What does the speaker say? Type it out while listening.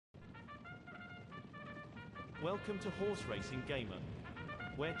Welcome to Horse Racing Gamer,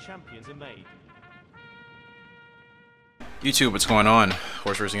 where champions are made. YouTube, what's going on?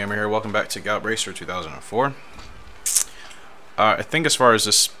 Horse Racing Gamer here. Welcome back to Gallop Racer 2004. I think as far as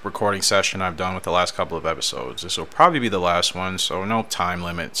this recording session I've done with the last couple of episodes, this will probably be the last one, so no time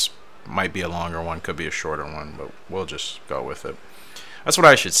limits. Might be a longer one, could be a shorter one, but we'll just go with it. That's what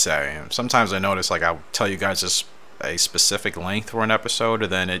I should say. Sometimes I notice, like, I'll tell you guys a specific length for an episode,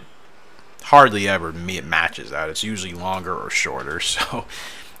 and then it hardly ever matches that. It's usually longer or shorter, so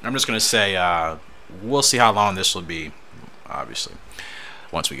I'm just going to say we'll see how long this will be, obviously,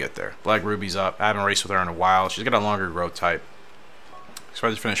 once we get there. Black Ruby's up. I haven't raced with her in a while. She's got a longer growth type.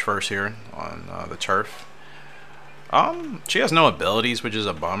 Expected to finish first here on the turf. She has no abilities, which is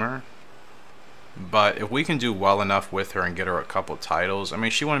a bummer. But if we can do well enough with her and get her a couple titles, I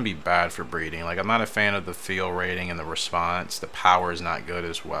mean, she wouldn't be bad for breeding. Like, I'm not a fan of the field rating and the response. The power is not good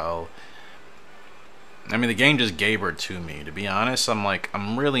as well. I mean, the game just gave her to me. To be honest,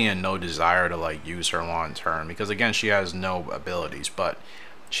 I'm really in no desire to, like, use her long term. Because, again, she has no abilities. But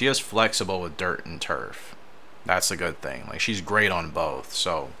she is flexible with dirt and turf. That's a good thing. Like, she's great on both.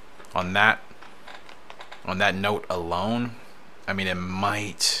 So, on that note alone, I mean, it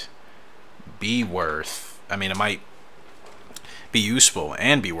might be worth, it might be useful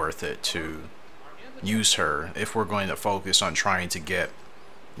and be worth it to use her if we're going to focus on trying to get,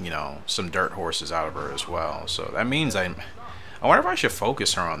 you know, some dirt horses out of her as well. So that means I wonder if I should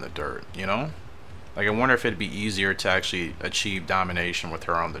focus her on the dirt, you know? Like, I wonder if it'd be easier to actually achieve domination with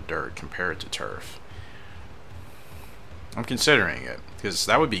her on the dirt compared to turf. I'm considering it, because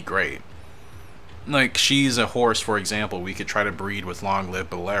that would be great. Like, she's a horse, for example, we could try to breed with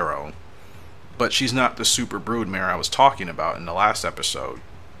long-lived Bolero. But she's not the super brood mare I was talking about in the last episode.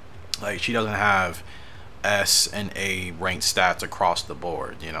 Like, she doesn't have S and A ranked stats across the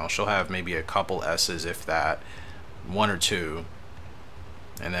board. You know, she'll have maybe a couple S's, if that, one or two,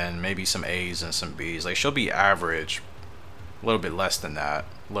 and then maybe some A's and some B's. Like, she'll be average, a little bit less than that,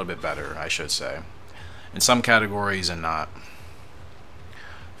 a little bit better, I should say, in some categories and not.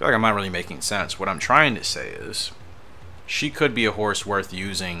 I feel like I'm not really making sense. What I'm trying to say is, she could be a horse worth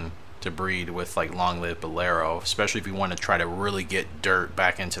using to breed with, like, long-lived Bolero, especially if you want to try to really get dirt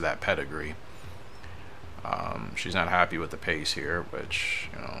back into that pedigree. She's not happy with the pace here, which,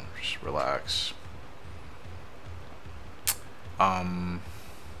 you know, just relax.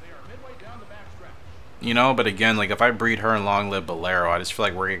 You know, but again, like, if I breed her in long-lived Bolero, I just feel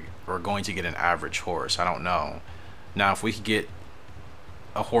like we're going to get an average horse. I don't know. Now, if we could get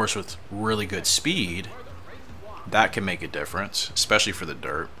a horse with really good speed, that can make a difference, especially for the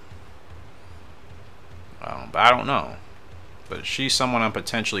dirt. But I don't know. But she's someone I'm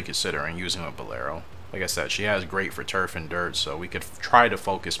potentially considering using with Bolero. Like I said, she has great for turf and dirt, so we could try to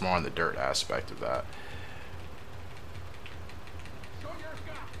focus more on the dirt aspect of that.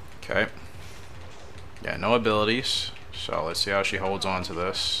 Okay. Yeah, no abilities. So let's see how she holds on to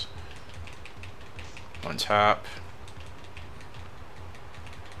this. One tap.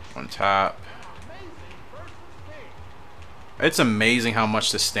 One tap. It's amazing how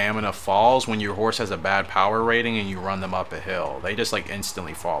much the stamina falls when your horse has a bad power rating and you run them up a hill. They just, like,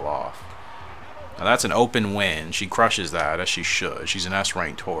 instantly fall off. Now that's an open win. She crushes that, as she should. She's an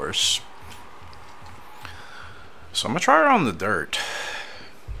S-ranked horse. So I'm going to try her on the dirt.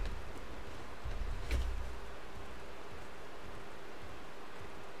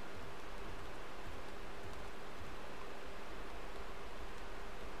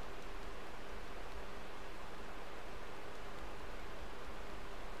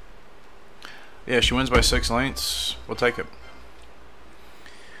 Yeah, she wins by 6 lengths. We'll take it.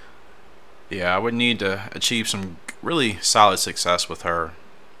 Yeah, I would need to achieve some really solid success with her.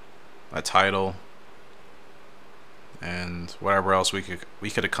 A title. And whatever else we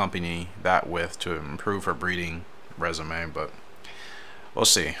could accompany that with to improve her breeding resume, but we'll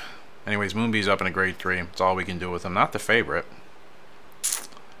see. Anyways, Moonbee's up in a grade 3. That's all we can do with him. Not the favorite.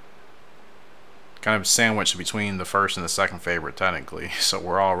 Kind of sandwiched between the first and the second favorite, technically. So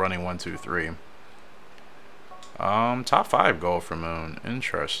we're all running 1, 2, 3. Top 5 goal for Moon.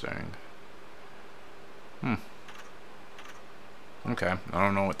 Interesting. Okay, I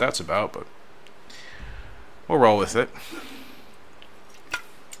don't know what that's about, but we'll roll with it.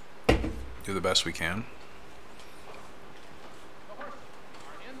 Do the best we can.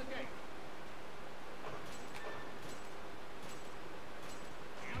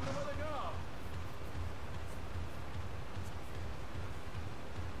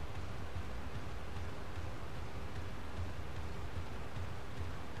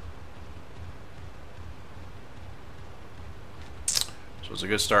 So it's a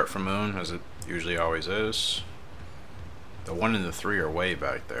good start for Moon, as it usually always is. The 1 and the 3 are way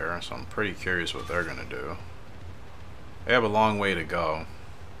back there, so I'm pretty curious what they're gonna do. They have a long way to go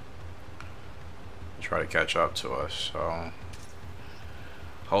to try to catch up to us, so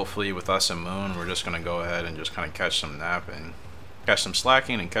hopefully with us and Moon, we're just gonna go ahead and just kind of catch some napping. Catch them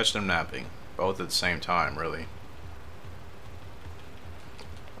slacking and catch them napping. Both at the same time, really.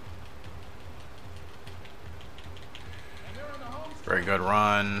 Very good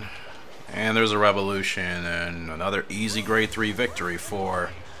run. And there's a revolution and another easy grade 3 victory for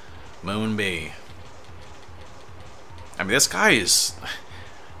Moon B. I mean, this guy is...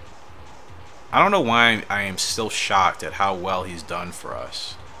 I don't know why I am still shocked at how well he's done for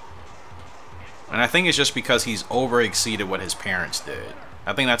us. And I think it's just because he's over-exceeded what his parents did.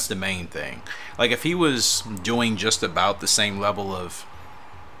 I think that's the main thing. Like, if he was doing just about the same level of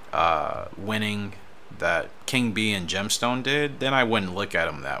winning that King B and Gemstone did, then I wouldn't look at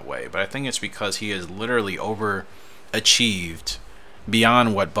him that way. But I think it's because he has literally overachieved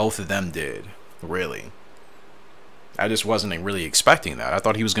beyond what both of them did, really. I just wasn't really expecting that. I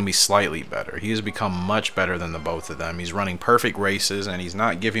thought he was going to be slightly better. He has become much better than the both of them. He's running perfect races, and he's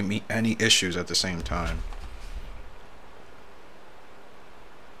not giving me any issues at the same time.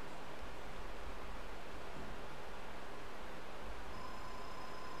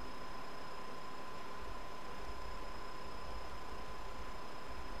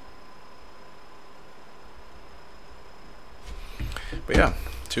 But yeah,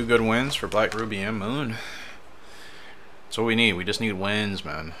 2 good wins for Black Ruby and Moon. That's what we need. We just need wins,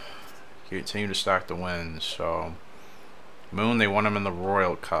 man. Continue to stack the wins. So Moon, they won him in the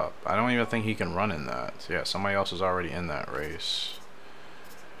Royal Cup. I don't even think he can run in that. So yeah, somebody else is already in that race.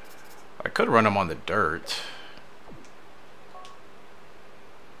 I could run him on the dirt.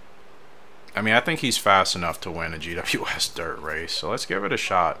 I mean, I think he's fast enough to win a GWS dirt race. So let's give it a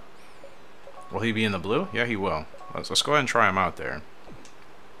shot. Will he be in the blue? Yeah, he will. Let's go ahead and try him out there.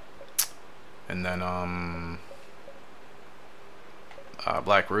 And then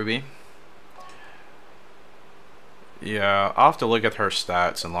Black Ruby. Yeah, I'll have to look at her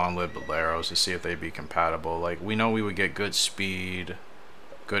stats and Long Live Boleros to see if they'd be compatible. Like, we know we would get good speed,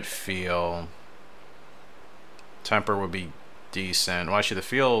 good feel. Temper would be decent. Well, actually, the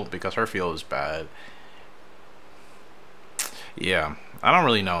feel, because her feel is bad. Yeah, I don't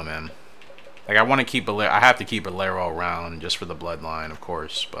really know, man. Like, I want to keep I have to keep Bolero around just for the bloodline, of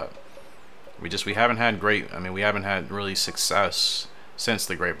course, but we haven't had great, I mean, we haven't had really success since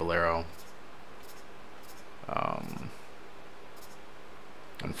the Great Bolero.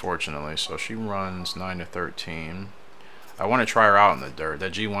 Unfortunately, so she runs 9 to 13. I want to try her out in the dirt.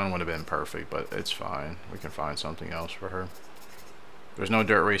 That G1 would have been perfect, but it's fine. We can find something else for her. If there's no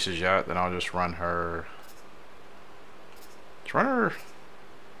dirt races yet, then I'll just run her. Let's run her.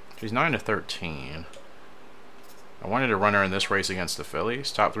 She's 9 to 13. I wanted to run her in this race against the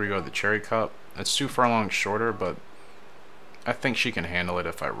Phillies. Top 3 go to the Cherry Cup. It's 2 furlongs shorter, but I think she can handle it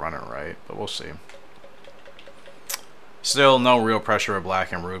if I run her right, but we'll see. Still, no real pressure of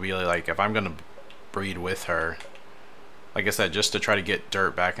Black and Ruby. Like, if I'm going to breed with her, like I said, just to try to get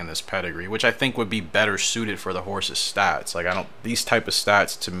dirt back in this pedigree, which I think would be better suited for the horse's stats. Like, these type of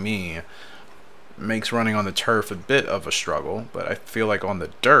stats, to me, makes running on the turf a bit of a struggle, but I feel like on the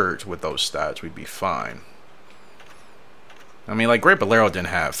dirt, with those stats, we'd be fine. I mean, like, Great Bolero didn't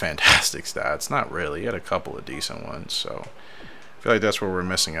have fantastic stats. Not really. He had a couple of decent ones, so I feel like that's where we're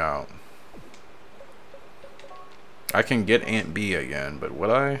missing out. I can get Aunt B again, but would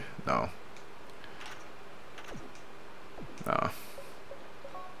I? No. No.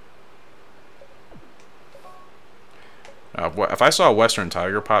 If I saw a Western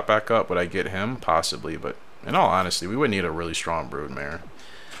Tiger pop back up, would I get him? Possibly, but in all honesty, we would need a really strong broodmare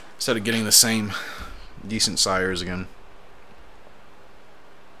instead of getting the same decent sires again.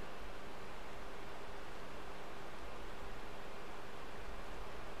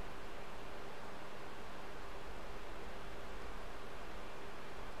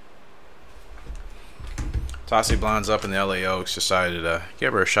 Tassie Blonde's up in the LA Oaks, decided to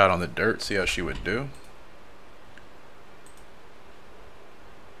give her a shot on the dirt, see how she would do.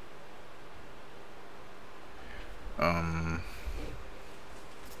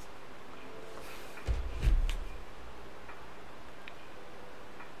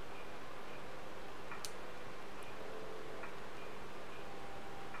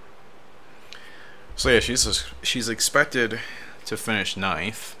 So yeah, she's expected to finish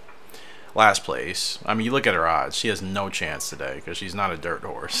 9th. Last place. I mean, you look at her odds. She has no chance today because she's not a dirt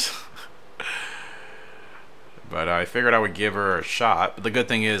horse. But I figured I would give her a shot. But the good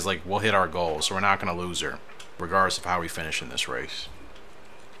thing is, like, we'll hit our goal, so we're not going to lose her, regardless of how we finish in this race.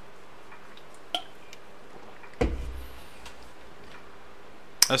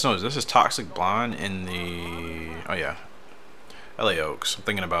 Let's know this is Toxic Blonde in the LA Oaks. I'm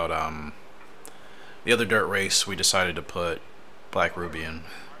thinking about the other dirt race we decided to put Black Ruby in,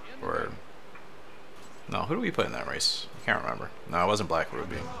 or no, who do we put in that race? I can't remember. No, it wasn't Black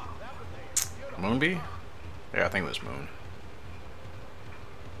Ruby. Moonbee? Yeah, I think it was Moon.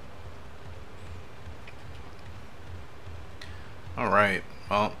 Alright,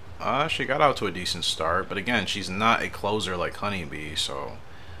 well, she got out to a decent start, but again, she's not a closer like Honeybee, so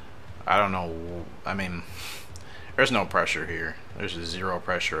I don't know. I mean, there's no pressure here. There's zero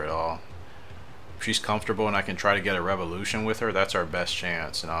pressure at all. If she's comfortable and I can try to get a revolution with her, that's our best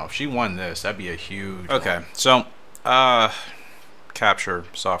chance. Now, if she won this, that'd be a huge... Okay, so, capture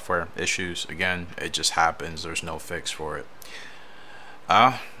software issues. Again, it just happens. There's no fix for it.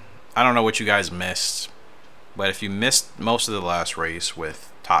 I don't know what you guys missed, but if you missed most of the last race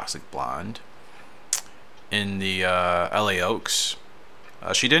with Toxic Blonde in the LA Oaks,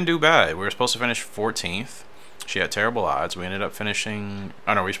 she didn't do bad. We were supposed to finish 14th. She had terrible odds. We ended up finishing...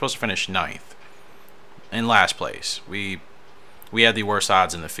 Oh, no, we were supposed to finish 9th. In last place. We had the worst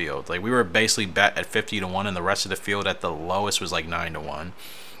odds in the field. Like, we were basically bet at 50 to 1, and the rest of the field at the lowest was like 9 to 1.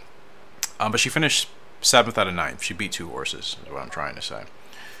 But she finished 7th out of 9th. She beat 2 horses, is what I'm trying to say.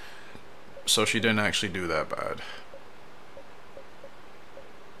 So she didn't actually do that bad.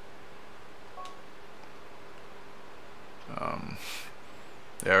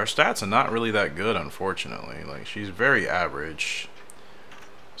 Yeah, her stats are not really that good, unfortunately. Like, she's very average.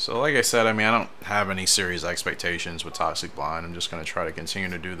 So like I said, I mean, I don't have any serious expectations with Toxic Blonde. I'm just going to try to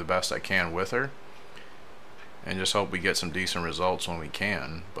continue to do the best I can with her. And just hope we get some decent results when we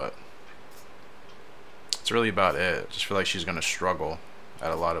can. But it's really about it. I just feel like she's going to struggle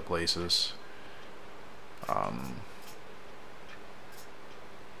at a lot of places.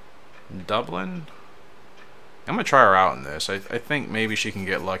 Dublin? I'm going to try her out in this. I think maybe she can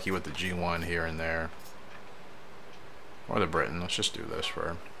get lucky with the G1 here and there. Or the Britain. Let's just do this for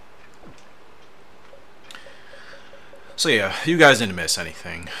her. So yeah, you guys didn't miss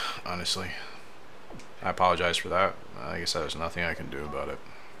anything, honestly. I apologize for that. Like I said, there's nothing I can do about it.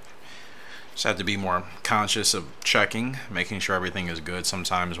 Just have to be more conscious of checking, making sure everything is good.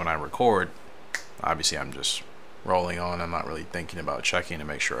 Sometimes when I record, obviously I'm just rolling on. I'm not really thinking about checking to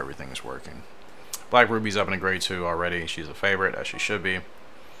make sure everything is working. Black Ruby's up in a grade 2 already. She's a favorite, as she should be.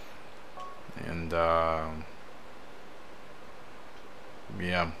 And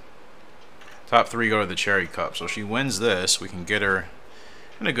yeah, top 3 go to the Cherry Cup. So if she wins this, we can get her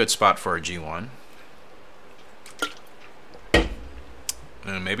in a good spot for a G1,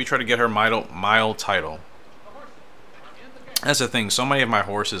 and maybe try to get her mile title. That's the thing. So many of my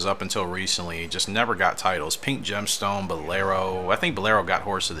horses up until recently just never got titles. Pink Gemstone, Bolero. I think Bolero got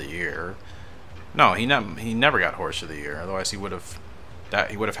Horse of the Year. No, he never got Horse of the Year. Otherwise, he would have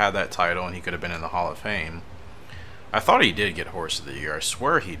had that title, and he could have been in the Hall of Fame. I thought he did get Horse of the Year. I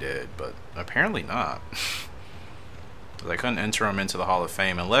swear he did, but apparently not. I couldn't enter him into the Hall of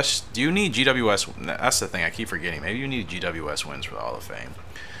Fame unless... Do you need GWS... That's the thing I keep forgetting. Maybe you need GWS wins for the Hall of Fame.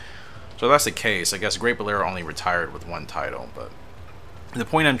 So if that's the case, I guess Great Bolero only retired with 1 title, but... The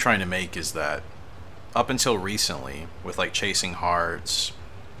point I'm trying to make is that up until recently, with like Chasing Hearts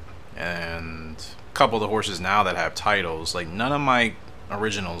and a couple of the horses now that have titles, like none of my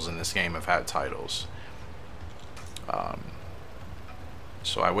originals in this game have had titles.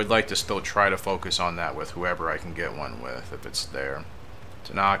 So I would like to still try to focus on that with whoever I can get one with, if it's there.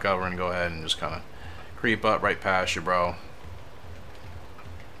 Tanaka, we're going to go ahead and just kind of creep up right past you, bro.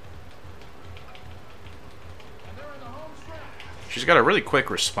 She's got a really quick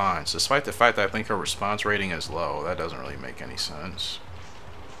response, despite the fact that I think her response rating is low. That doesn't really make any sense.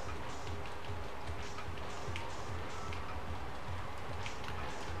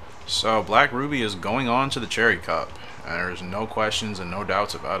 So Black Ruby is going on to the Cherry Cup, and there's no questions and no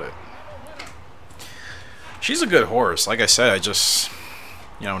doubts about it. She's a good horse. Like I said, I just,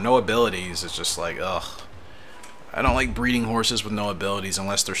 you know, no abilities. It's just like, ugh. I don't like breeding horses with no abilities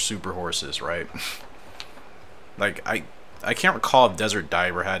unless they're super horses, right? Like, I can't recall if Desert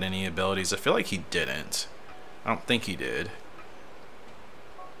Diver had any abilities. I feel like he didn't. I don't think he did.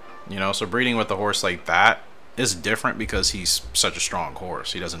 You know, so breeding with a horse like that is different because he's such a strong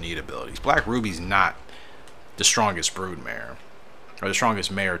horse. He doesn't need abilities. Black Ruby's not the strongest broodmare, or the strongest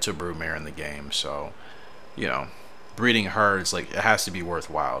mare to broodmare in the game. So, you know, breeding her, it's like, it has to be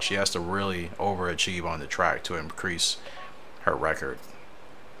worthwhile. She has to really overachieve on the track to increase her record.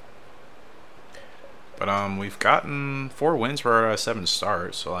 But we've gotten 4 wins for her 7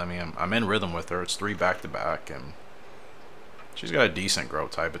 starts. So I mean, I'm in rhythm with her. It's 3 back-to-back, and she's got a decent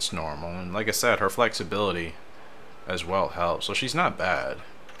growth type. It's normal, and like I said, her flexibility as well helps. So she's not bad.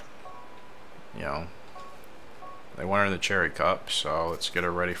 you know, they want her in the Cherry Cup, so let's get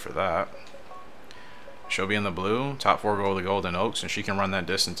her ready for that. She'll be in the blue. Top 4 go to the Golden Oaks, and she can run that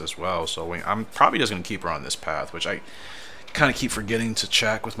distance as well. So I'm probably just going to keep her on this path, which I kind of keep forgetting to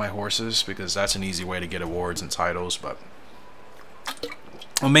check with my horses because that's an easy way to get awards and titles. But,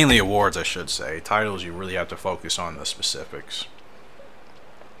 well, mainly awards, I should say. Titles, you really have to focus on the specifics.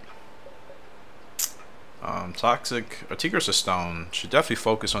 Toxic, Tigress Stone should definitely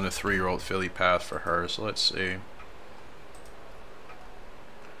focus on the 3-year-old filly path for her. So let's see.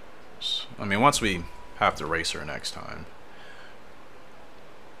 I mean, once we have to race her next time.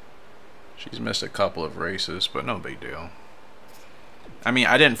 She's missed a couple of races, but no big deal. I mean,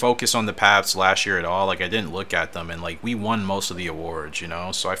 I didn't focus on the paths last year at all. Like, I didn't look at them, and like, we won most of the awards, you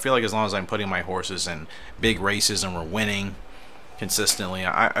know. So I feel like as long as I'm putting my horses in big races and we're winning consistently,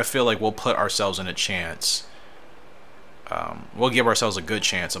 I feel like we'll put ourselves in a chance. We'll give ourselves a good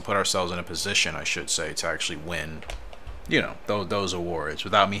chance and put ourselves in a position, I should say, to actually win, you know, those awards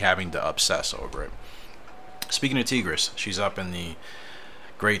without me having to obsess over it. Speaking of Tigress, she's up in the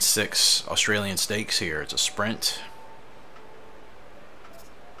Grade 6 Australian Stakes here. It's a sprint.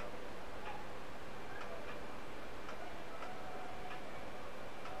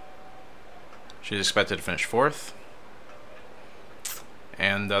 She's expected to finish 4th.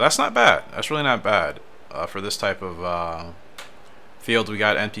 And that's not bad. That's really not bad for this type of field. We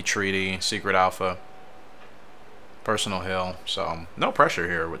got Empty Treaty, Secret Alpha, Personal Hill. So no pressure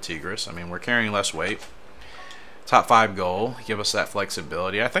here with Tigress. I mean, we're carrying less weight. Top 5 goal, give us that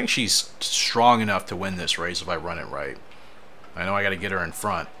flexibility. I think she's strong enough to win this race if I run it right. I know I got to get her in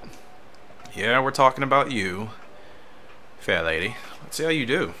front. Yeah, we're talking about you, fair lady. Let's see how you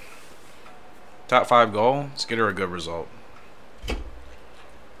do. Top 5 goal, let's get her a good result.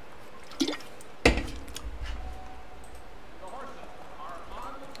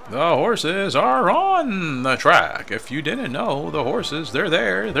 The horses are on the track. If you didn't know, the horses, they're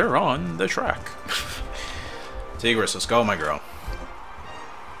there. They're on the track. Tigress, let's go, my girl.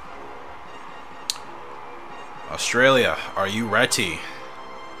 Australia, are you ready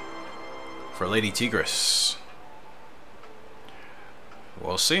for Lady Tigress?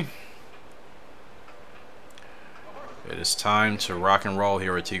 We'll see. It is time to rock and roll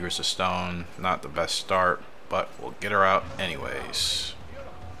here with Tigress of Stone. Not the best start, but we'll get her out anyways.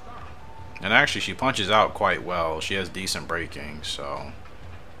 And actually, she punches out quite well. She has decent braking, so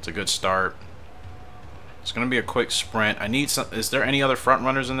it's a good start. It's going to be a quick sprint. I need some. Is there any other front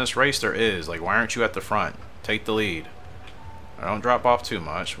runners in this race? There is. Like, why aren't you at the front? Take the lead. I don't drop off too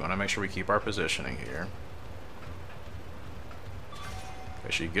much. We want to make sure we keep our positioning here.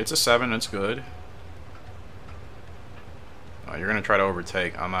 If she gets a 7, that's good. Oh, you're going to try to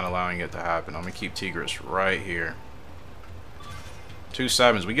overtake. I'm not allowing it to happen. I'm going to keep Tigress right here. 2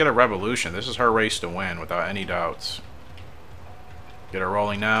 7s. We get a revolution. This is her race to win without any doubts. Get her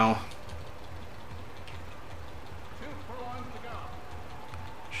rolling now.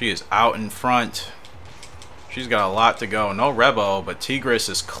 She is out in front. She's got a lot to go. No Rebo, but Tigress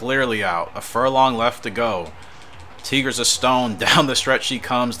is clearly out. A furlong left to go. Tigress of Stone, down the stretch she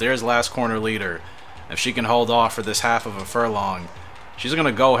comes. There's last corner leader. If she can hold off for this half of a furlong, she's going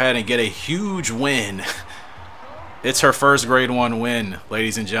to go ahead and get a huge win. It's her first Grade 1 win,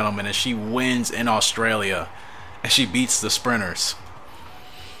 ladies and gentlemen, and she wins in Australia. And she beats the sprinters.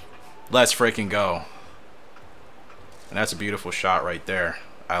 Let's freaking go. And that's a beautiful shot right there.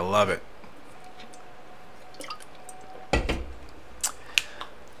 I love it.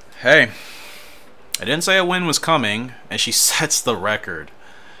 Hey, I didn't say a win was coming, and she sets the record.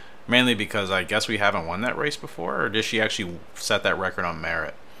 Mainly because I guess we haven't won that race before, or did she actually set that record on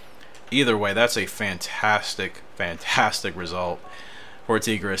merit? Either way, that's a fantastic, fantastic result for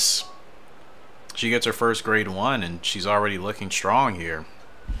Tigress. She gets her first Grade 1, and she's already looking strong here.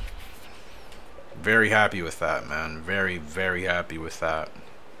 Very happy with that, man. Very, very happy with that.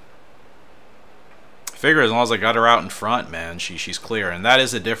 Figure as long as I got her out in front, man, she's clear. And that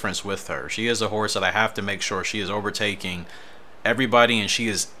is the difference with her. She is a horse that I have to make sure she is overtaking everybody, and she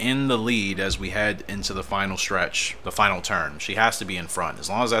is in the lead as we head into the final stretch, the final turn. She has to be in front. As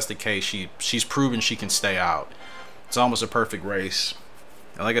long as that's the case, she's proven she can stay out. It's almost a perfect race.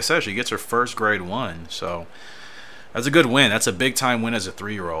 And like I said, she gets her first Grade 1. So that's a good win. That's a big time win as a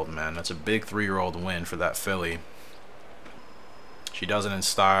 3-year-old, man. That's a big 3-year-old win for that filly. She does it in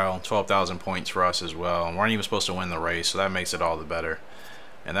style. 12,000 points for us as well. And we weren't even supposed to win the race, so that makes it all the better.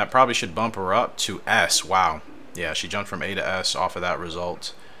 And that probably should bump her up to S. Wow. Yeah, she jumped from A to S off of that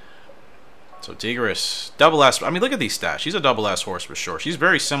result. So Tigress, double S. I mean, look at these stats. She's a double S horse for sure. She's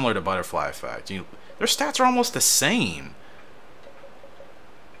very similar to Butterfly Effect. Their stats are almost the same.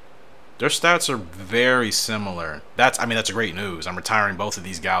 Their stats are very similar. I mean, that's great news. I'm retiring both of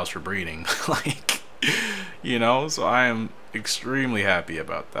these gals for breeding. Like, you know, so I am extremely happy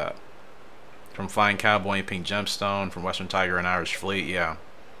about that. From Flying Cowboy and Pink Gemstone, from Western Tiger and Irish Fleet, yeah.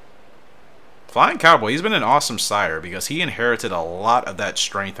 Flying Cowboy, he's been an awesome sire because he inherited a lot of that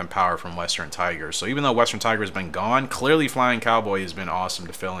strength and power from Western Tiger. So even though Western Tiger has been gone, clearly Flying Cowboy has been awesome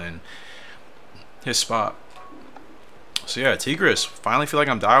to fill in his spot. So yeah, Tigris, finally feel like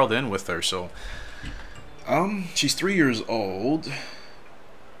I'm dialed in with her. So, she's 3 years old.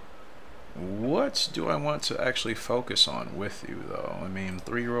 What do I want to actually focus on with you, though? I mean,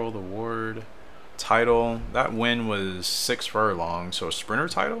 3-year-old award, title. That win was 6 furlongs, so a sprinter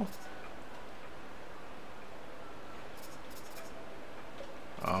title?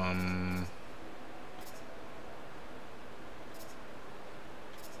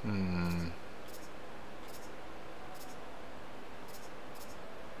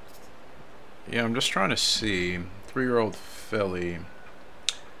 Yeah, I'm just trying to see. 3-year-old filly.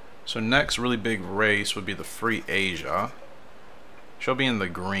 So next really big race would be the Free Asia. She'll be in the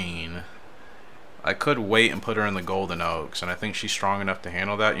green. I could wait and put her in the Golden Oaks, and I think she's strong enough to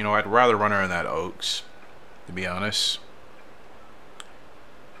handle that. You know, I'd rather run her in that Oaks, to be honest.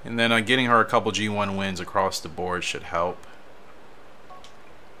 And then getting her a couple G1 wins across the board should help.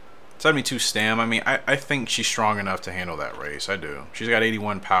 72 stam, I mean, I think she's strong enough to handle that race. I do. She's got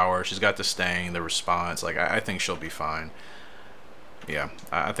 81 power. She's got the staying, the response. Like, I think she'll be fine. Yeah,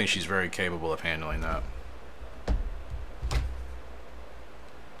 I think she's very capable of handling that.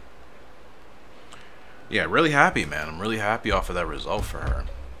 Yeah, really happy, man. I'm really happy off of that result for her.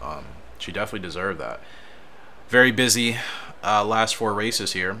 She definitely deserved that. Very busy last 4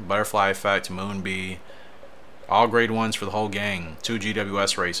 races here. Butterfly Effect, Moonbee, all grade 1s for the whole gang. 2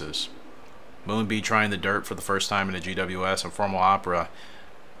 GWS races. Moonbee trying the dirt for the first time in the GWS, and Formal Opera.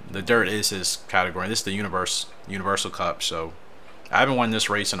 The dirt is his category. This is the Universal Cup, so I haven't won this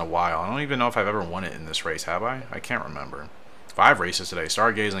race in a while. I don't even know if I've ever won it in this race, have I? I can't remember. 5 races today.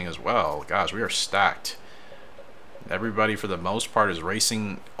 Stargazing as well. Gosh, we are stacked. Everybody, for the most part, is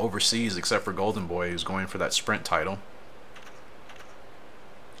racing overseas except for Golden Boy, who's going for that sprint title.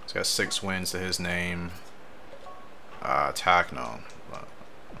 He's got 6 wins to his name. Tack, no.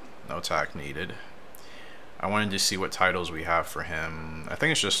 No tack needed. I wanted to see what titles we have for him. I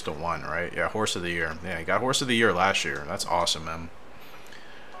think it's just the one, right? Yeah, Horse of the Year. Yeah, he got Horse of the Year last year. That's awesome, man.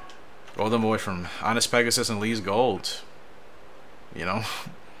 Golden Boy from Honest Pegasus and Lee's Gold. You know?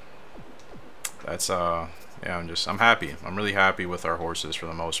 That's, yeah, I'm happy. I'm really happy with our horses for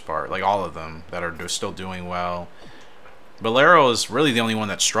the most part. Like, all of them that are still doing well. Bolero is really the only one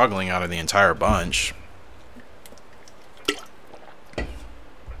that's struggling out of the entire bunch.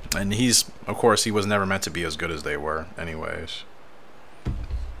 And he's, of course, he was never meant to be as good as they were anyways.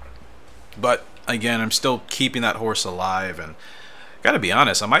 But, again, I'm still keeping that horse alive. And gotta be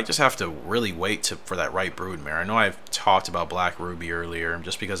honest, I might just have to really wait for that right broodmare. I know I've talked about Black Ruby earlier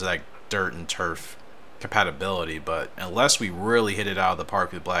just because of that dirt and turf compatibility. But unless we really hit it out of the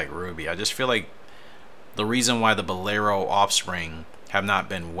park with Black Ruby, I just feel like the reason why the Bolero offspring have not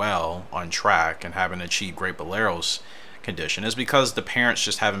been well on track and haven't achieved great Boleros condition is because the parents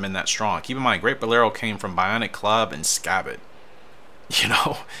just haven't been that strong. Keep in mind, Great Bolero came from Bionic Club and Scabbard. You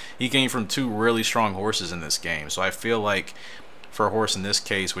know, he came from 2 really strong horses in this game. So I feel like for a horse in this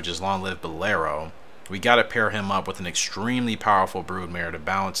case, which is Long Live Bolero, we got to pair him up with an extremely powerful broodmare to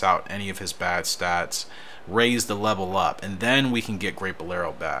balance out any of his bad stats, raise the level up, and then we can get Great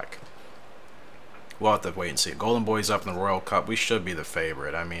Bolero back. We'll have to wait and see. Golden Boy's up in the Royal Cup. We should be the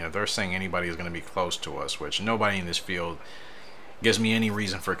favorite. I mean, if they're saying anybody is going to be close to us, which nobody in this field gives me any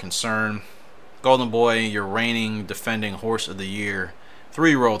reason for concern. Golden Boy, your reigning, defending Horse of the Year,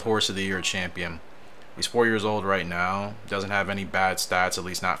 3-year-old Horse of the Year champion. He's 4 years old right now. Doesn't have any bad stats, at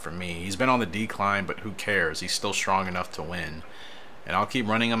least not for me. He's been on the decline, but who cares? He's still strong enough to win. And I'll keep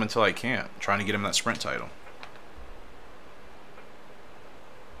running him until I can't, trying to get him that sprint title.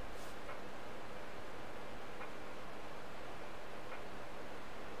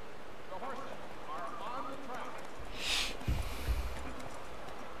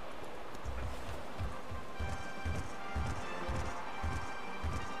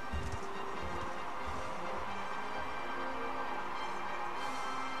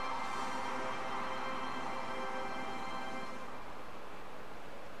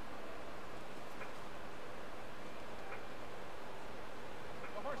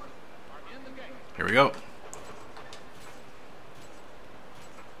 Here we go.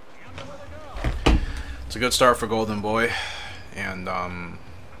 It's a good start for Golden Boy, and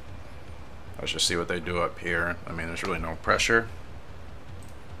let's just see what they do up here. I mean, there's really no pressure.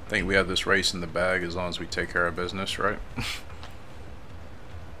 think we have this race in the bag as long as we take care of business, right?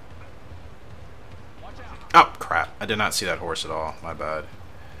 Oh, crap. I did not see that horse at all. My bad.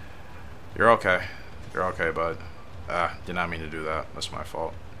 You're okay. You're okay, bud. Did not mean to do that. That's my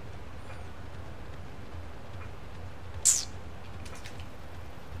fault.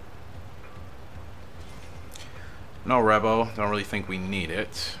 No, Rebo. Don't really think we need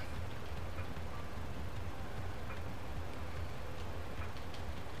it.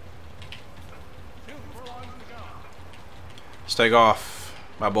 Let's take off.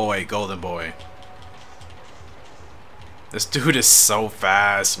 My boy, Golden Boy. This dude is so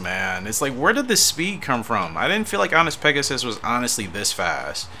fast, man. It's like, where did this speed come from? I didn't feel like Honest Pegasus was honestly this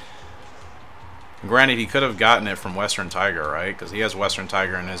fast. Granted, he could have gotten it from Western Tiger, right? Because he has Western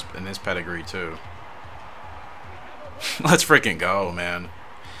Tiger in his pedigree, too. Let's freaking go, man.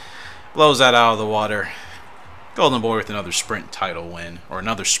 Blows that out of the water. Golden Boy with another sprint title win. Or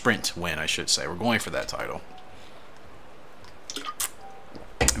another sprint win, I should say. We're going for that title.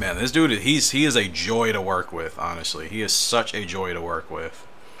 Man, this dude, he is a joy to work with, honestly. He is such a joy to work with.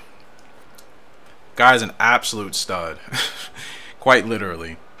 Guy's an absolute stud. Quite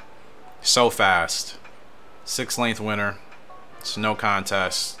literally. So fast. 6-length winner. It's no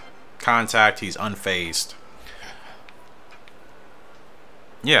contest. Contact, he's unfazed.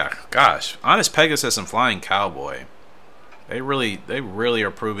 Yeah, gosh. Honest Pegasus and Flying Cowboy. They really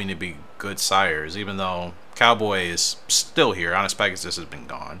are proving to be good sires, even though Cowboy is still here. Honest Pegasus has been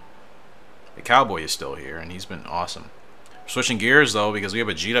gone. The Cowboy is still here, and he's been awesome. Switching gears, though, because we have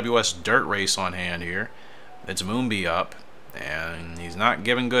a GWS dirt race on hand here. It's Moonbee up, and he's not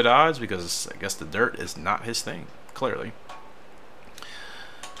giving good odds because I guess the dirt is not his thing, clearly.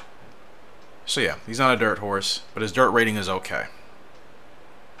 So yeah, he's not a dirt horse, but his dirt rating is okay.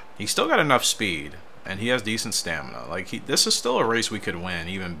 He's still got enough speed, and he has decent stamina. Like, this is still a race we could win,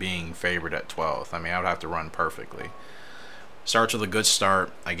 even being favored at 12th. I mean, I would have to run perfectly. Starts with a good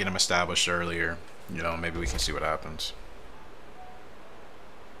start. I get him established earlier. You know, maybe we can see what happens.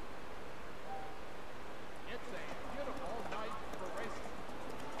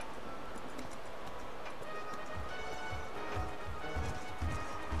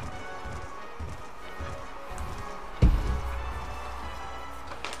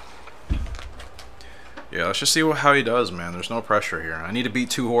 Yeah, let's just see how he does, man. There's no pressure here. I need to beat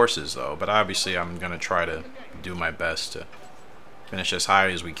 2 horses, though. But obviously, I'm going to try to do my best to finish as high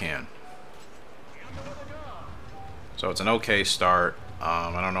as we can. So it's an okay start.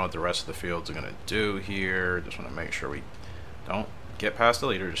 I don't know what the rest of the fields are going to do here. Just want to make sure we don't get past the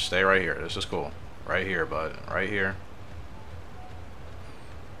leader. Just stay right here. This is cool. Right here, bud. Right here.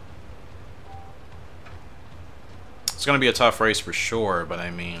 It's going to be a tough race for sure, but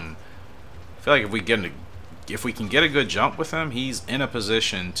I mean, I feel like if we can get a good jump with him, he's in a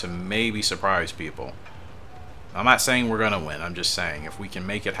position to maybe surprise people. I'm not saying we're going to win. I'm just saying if we can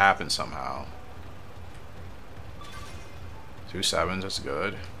make it happen somehow. 2 7s, that's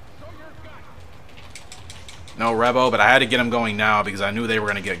good. No Rebo, but I had to get him going now because I knew they were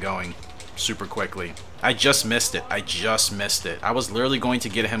going to get going super quickly. I just missed it. I just missed it. I was literally going to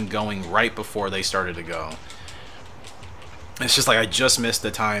get him going right before they started to go. It's just like I just missed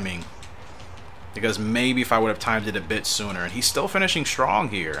the timing. Because maybe if I would have timed it a bit sooner. And he's still finishing strong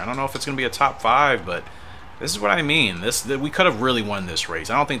here. I don't know if it's going to be a top 5, but this is what I mean. We could have really won this race.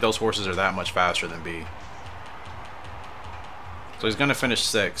 I don't think those horses are that much faster than B. So he's going to finish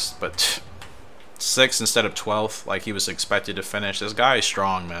 6th, but 6th instead of 12th like he was expected to finish. This guy is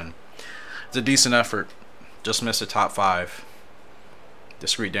strong, man. It's a decent effort. Just missed a top 5.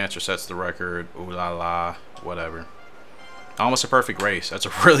 Discreet Dancer sets the record. Ooh la la. Whatever. Almost a perfect race. That's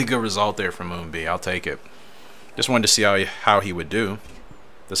a really good result there from Moonbee. I'll take it. Just wanted to see how he would do.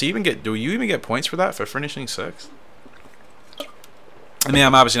 Does he even get? Do you even get points for that for finishing 6th? I mean,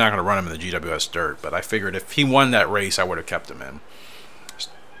 I'm obviously not going to run him in the GWS dirt, but I figured if he won that race, I would have kept him in.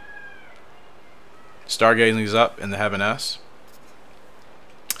 Stargazing's up in the Heaven S.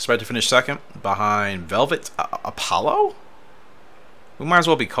 Expect to finish 2nd behind Velvet Apollo. We might as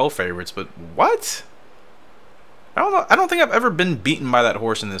well be co-favorites, but what? I don't know. I don't think I've ever been beaten by that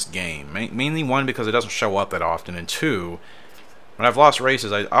horse in this game. Mainly 1, because it doesn't show up that often, and 2, when I've lost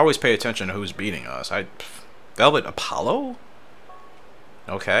races, I always pay attention to who's beating us. Velvet Apollo?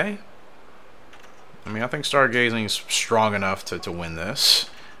 Okay. I mean, I think Stargazing's strong enough to win this.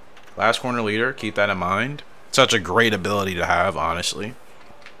 Last corner leader, keep that in mind. Such a great ability to have, honestly.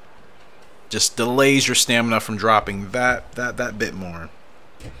 Just delays your stamina from dropping that bit more.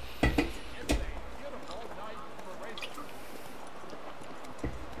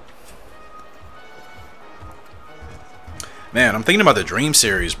 Man, I'm thinking about the Dream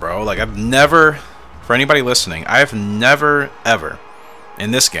Series, bro. Like, I've never, for anybody listening, I have never, ever,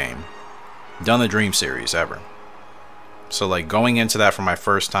 in this game, done the Dream Series, ever. So, like, going into that for my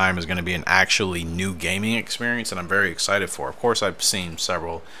first time is going to be an actually new gaming experience, and I'm very excited for. Of course, I've seen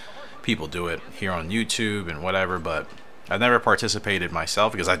several people do it here on YouTube and whatever, but I've never participated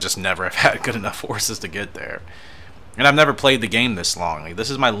myself because I just never have had good enough horses to get there. And I've never played the game this long. Like, this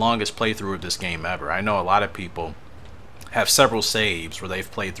is my longest playthrough of this game ever. I know a lot of people have several saves where they've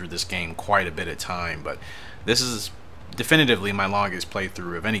played through this game quite a bit of time, but this is definitively my longest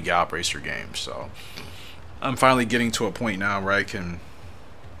playthrough of any Gallop Racer game. So I'm finally getting to a point now where I can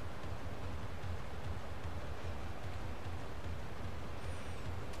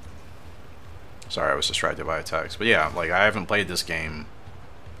sorry, I was distracted by a text. But yeah, like, I haven't played this game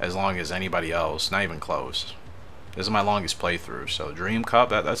as long as anybody else, not even close. This is my longest playthrough, so Dream Cup,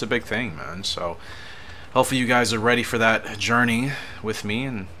 that's a big thing, man. So hopefully you guys are ready for that journey with me,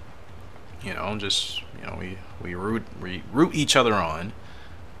 and you know, just, you know, we root each other on.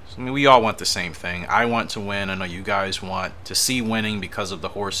 So, I mean, we all want the same thing. I want to win. I know you guys want to see winning because of the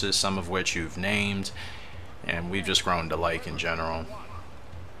horses, some of which you've named, and we've just grown to like in general.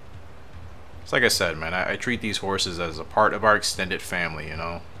 It's like I said, man, I treat these horses as a part of our extended family, you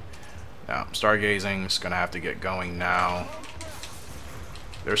know. Now, Stargazing's gonna have to get going now.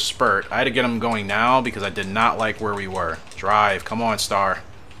 There's Spurt. I had to get him going now because I did not like where we were. Drive. Come on, Star.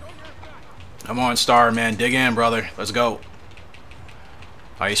 Come on, Star, man. Dig in, brother. Let's go.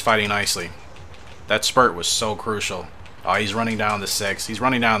 Oh, he's fighting nicely. That Spurt was so crucial. Oh, he's running down the 6. He's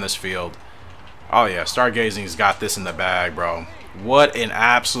running down this field. Oh, yeah. Stargazing's got this in the bag, bro. What an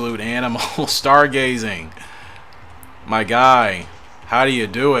absolute animal. Stargazing. My guy. How do you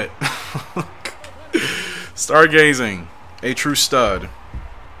do it? Stargazing. A true stud.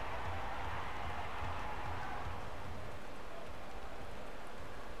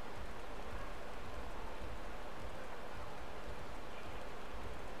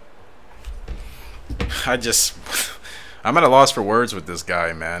 I'm at a loss for words with this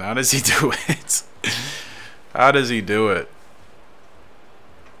guy, man. How does he do it? How does he do it?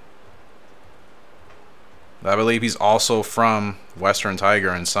 I believe he's also from Western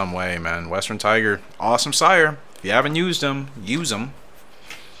Tiger in some way, man. Western Tiger, awesome sire. If you haven't used him, use him.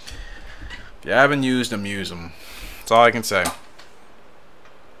 If you haven't used him, use him. That's all I can say.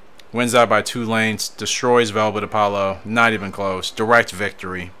 Wins out by 2 lanes. Destroys Velvet Apollo. Not even close. Direct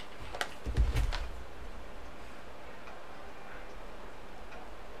victory.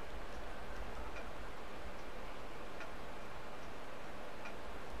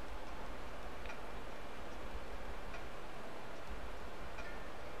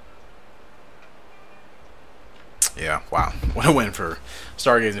 Yeah, wow. What a win for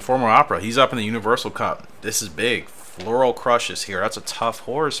Stargazing. Former Opera. He's up in the Universal Cup. This is big. Floral Crush is here. That's a tough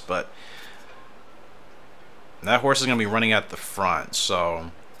horse, but that horse is going to be running at the front.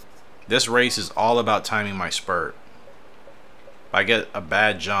 So this race is all about timing my spurt. If I get a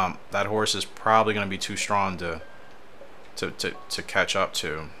bad jump, that horse is probably going to be too strong to catch up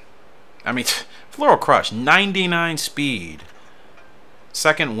to. I mean, Floral Crush, 99 speed.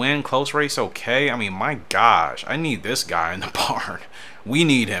 Second win, close race, okay. I mean, my gosh, I need this guy in the barn. We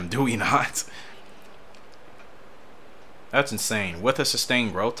need him, do we not? That's insane. With a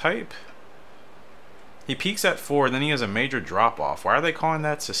sustained growth type? He peaks at 4, then he has a major drop-off. Why are they calling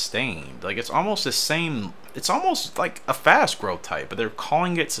that sustained? Like, it's almost the same. It's almost like a fast growth type, but they're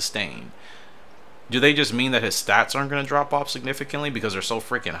calling it sustained. Do they just mean that his stats aren't going to drop off significantly because they're so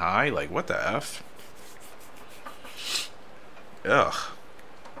freaking high? Like, what the F? Ugh.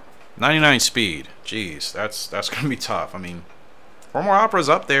 99 speed. Jeez, that's going to be tough. I mean, Former Opera's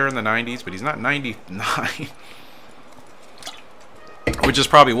up there in the 90s, but he's not 99. Which is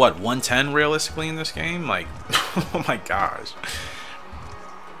probably, what, 110 realistically in this game? Like, oh my gosh.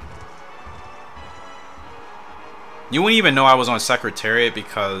 You wouldn't even know I was on Secretariat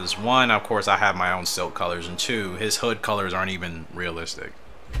because, 1, of course, I have my own silk colors, and 2, his hood colors aren't even realistic.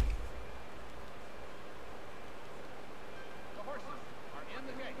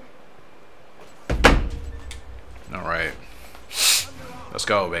 Alright. Let's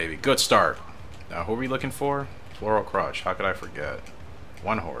go, baby. Good start. Now, who are we looking for? Floral Crush. How could I forget?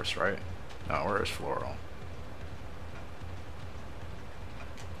 One horse, right? No, where is Floral?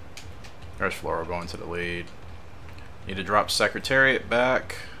 There's Floral going to the lead. Need to drop Secretariat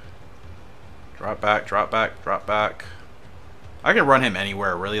back. Drop back, drop back, drop back. I can run him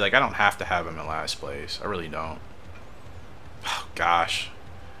anywhere, really. Like, I don't have to have him in last place. I really don't. Oh, gosh.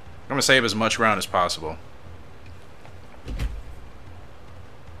 I'm going to save as much ground as possible.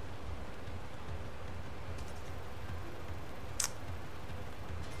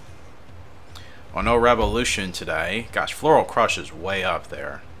 Oh, no Revolution today. Gosh, Floral Crush is way up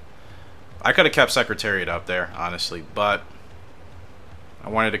there. I could have kept Secretariat up there, honestly, but I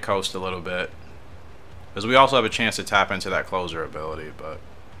wanted to coast a little bit. Because we also have a chance to tap into that closer ability, but...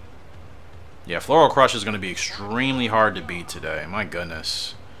 yeah, Floral Crush is going to be extremely hard to beat today. My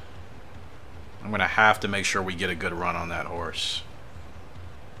goodness. I'm going to have to make sure we get a good run on that horse.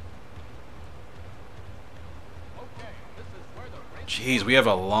 Jeez, we have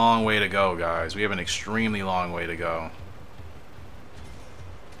a long way to go, guys. We have an extremely long way to go.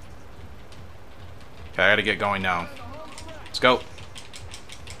 Okay, I gotta get going now. Let's go.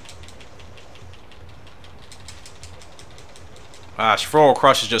 Gosh, Floral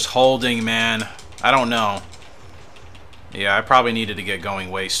Crush is just holding, man. I don't know. Yeah, I probably needed to get going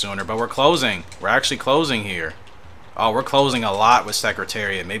way sooner, but we're closing. We're actually closing here. Oh, we're closing a lot with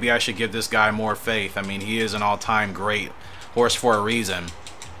Secretariat. Maybe I should give this guy more faith. I mean, he is an all-time great horse for a reason.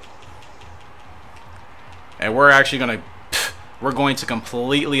 And we're actually going to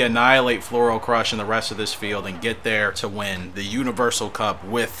completely annihilate Floral Crush in the rest of this field and get there to win the Universal Cup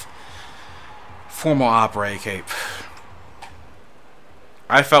with Formal Opera Cape.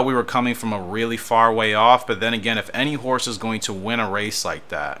 I felt we were coming from a really far way off, but then again, if any horse is going to win a race like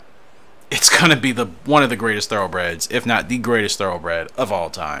that, it's going to be one of the greatest thoroughbreds, if not the greatest thoroughbred of all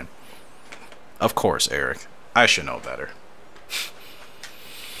time. Of course, Eric. I should know better.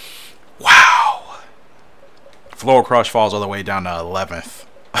 Wow. Floral Crush falls all the way down to 11th.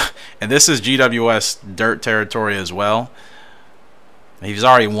 And this is GWS dirt territory as well. He's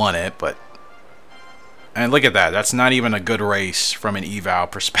already won it, but... and look at that. That's not even a good race from an eval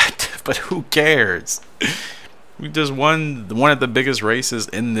perspective, but who cares? We just won one of the biggest races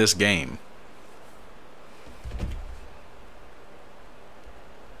in this game.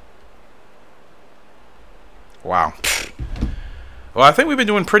 Wow. Well, I think we've been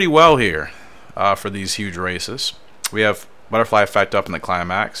doing pretty well here for these huge races. We have Butterfly Effect up in the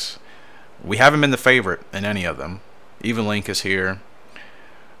climax. We haven't been the favorite in any of them. Even Link is here.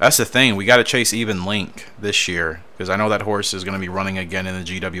 That's the thing. We got to chase Even Link this year because I know that horse is going to be running again in the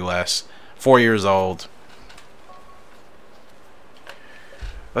GWS. 4 years old.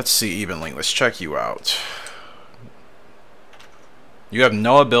 Let's see Even Link. Let's check you out. You have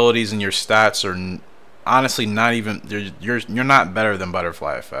no abilities and your stats are honestly not even... You're not better than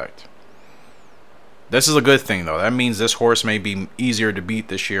Butterfly Effect. This is a good thing, though. That means this horse may be easier to beat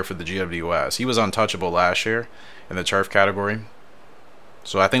this year for the GWS. He was untouchable last year in the turf category.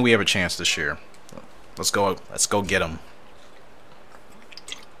 So I think we have a chance this year. Let's go get him.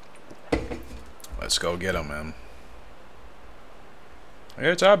 Let's go get him, man.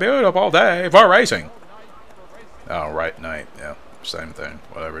 It's a beautiful day for racing. Oh, right, night. Yeah, same thing.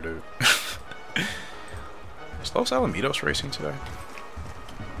 Whatever, dude. Is Los Alamitos racing today?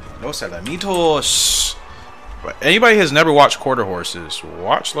 Los Alamitos. Anybody has never watched quarter horses,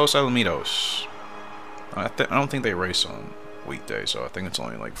 watch Los Alamitos. I don't think they race on weekday, so I think it's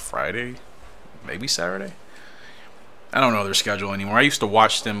only like Friday, maybe Saturday. I don't know their schedule anymore. I used to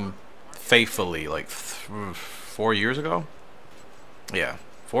watch them faithfully like 4 years ago. Yeah,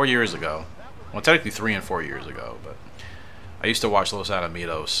 4 years ago. Well, technically 3 and 4 years ago, but I used to watch Los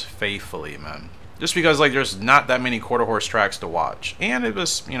Alamitos faithfully, man. Just because like there's not that many quarter horse tracks to watch, and it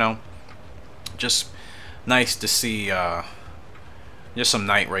was, you know, just nice to see just some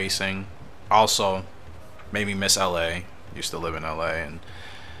night racing. Also, made me miss LA. Used to live in LA, and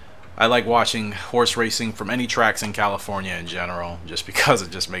I like watching horse racing from any tracks in California in general, just because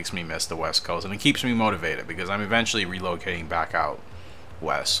it just makes me miss the West Coast, and it keeps me motivated because I'm eventually relocating back out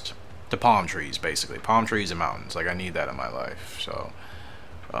west to palm trees, basically palm trees and mountains. Like I need that in my life. So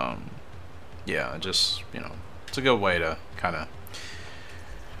yeah, just, you know, it's a good way to kind of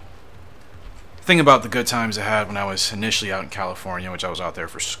think about the good times I had when I was initially out in California, which I was out there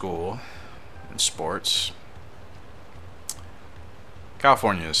for school and sports.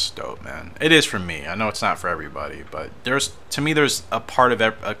 California is dope, man. It is for me. I know it's not for everybody, but to me there's a part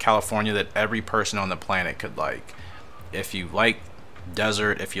of California that every person on the planet could like. If you like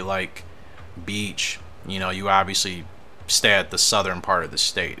desert, if you like beach, you know, you obviously stay at the southern part of the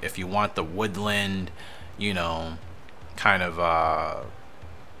state. If you want the woodland, you know, kind of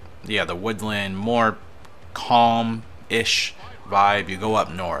yeah, the woodland, more calm-ish vibe, you go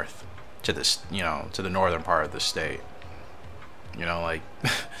up north to this, you know, to the northern part of the state. You know, like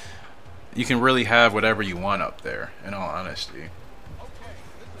you can really have whatever you want up there, in all honesty.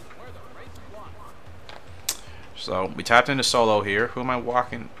 So we tapped into solo here. Who am I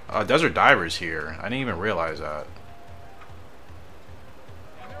walking? Desert Divers here. I didn't even realize that.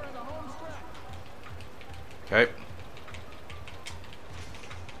 Okay.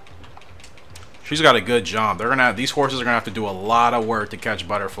 She's got a good jump. These horses are gonna have to do a lot of work to catch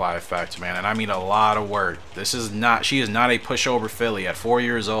Butterfly Effect, man, and I mean a lot of work. She is not a pushover filly at 4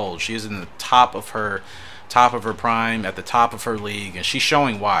 years old. She is in the top of her prime, at the top of her league, and she's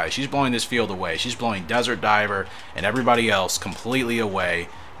showing why. She's blowing this field away. She's blowing Desert Diver and everybody else completely away.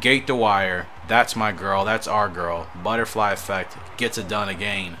 Gate to Wire, that's my girl. That's our girl. Butterfly Effect gets it done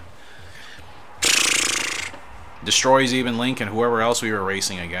again. Destroys even Link and whoever else we were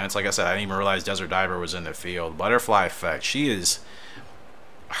racing against. Like I said, I didn't even realize Desert Diver was in the field. Butterfly Effect, she is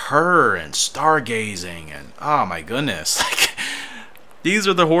her and Stargazing and oh my goodness. Like, these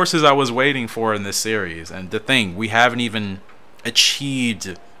are the horses I was waiting for in this series. And the thing, we haven't even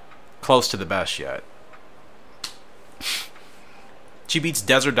achieved close to the best yet. She beats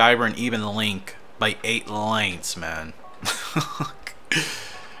Desert Diver and even Link by 8 lengths, man.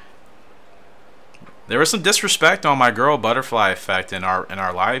 There was some disrespect on my girl Butterfly Effect in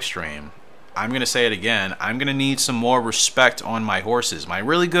our live stream. I'm gonna say it again. I'm gonna need some more respect on my horses, my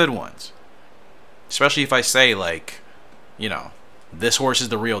really good ones. Especially if I say, like, you know, this horse is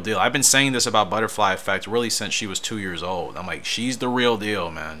the real deal. I've been saying this about Butterfly Effect really since she was 2 years old. I'm like, she's the real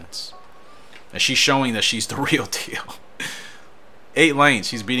deal, man. And she's showing that she's the real deal. 8 lengths,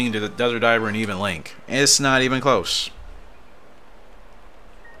 she's beating the Desert Diver and even Link. It's not even close.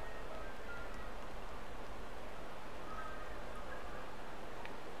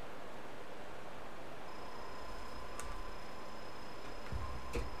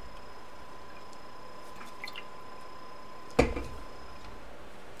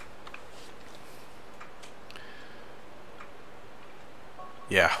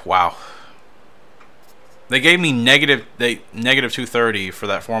 Yeah, wow. They gave me negative 230 for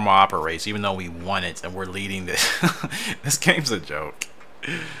that formal opera race, even though we won it and we're leading this. This game's a joke.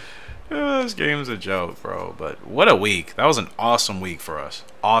 This game's a joke, bro. But what a week. That was an awesome week for us.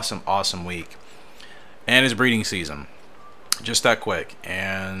 Awesome, awesome week. And it's breeding season. Just that quick.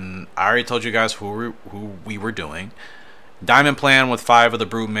 And I already told you guys who we were doing. Diamond Plan with 5 of the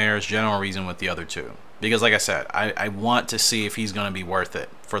brood mares, General Reason with the other 2. Because like I said, I want to see if he's going to be worth it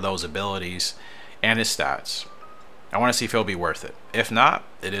for those abilities and his stats. I want to see if he'll be worth it. If not,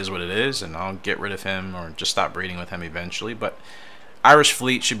 it is what it is, and I'll get rid of him or just stop breeding with him eventually. But Irish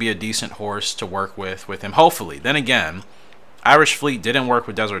Fleet should be a decent horse to work with him, hopefully. Then again, Irish Fleet didn't work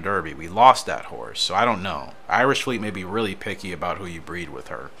with Desert Derby. We lost that horse, so I don't know. Irish Fleet may be really picky about who you breed with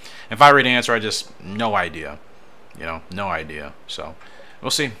her. If I read the answer, I just, no idea. You know, no idea. So,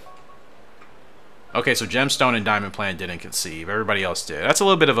 we'll see. Okay, so Gemstone and Diamond Plan didn't conceive. Everybody else did. That's a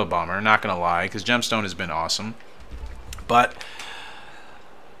little bit of a bummer, not going to lie, because Gemstone has been awesome. But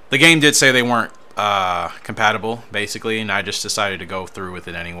the game did say they weren't compatible, basically, and I just decided to go through with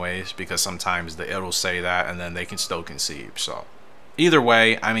it anyways, because sometimes it'll say that, and then they can still conceive. So, either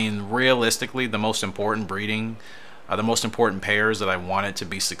way, I mean, realistically, the most important breeding, the most important pairs that I wanted to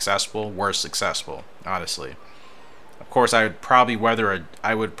be successful were successful, honestly. Of course, I would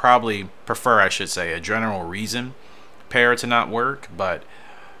probably prefer, I should say, a General Reason pair to not work, but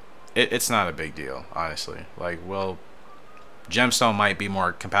it's not a big deal, honestly. Like, well, Gemstone might be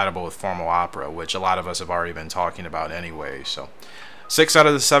more compatible with Formal Opera, which a lot of us have already been talking about anyway. So, 6 out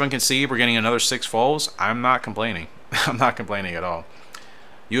of the 7 conceive. We're getting another 6 foals. I'm not complaining. I'm not complaining at all.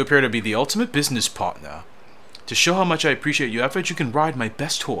 You appear to be the ultimate business partner. To show how much I appreciate your effort, you can ride my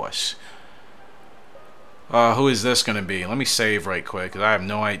best horse. Who is this going to be? Let me save right quick, because I have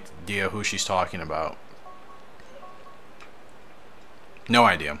no idea who she's talking about. No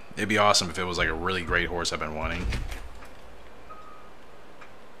idea. It'd be awesome if it was like a really great horse I've been wanting.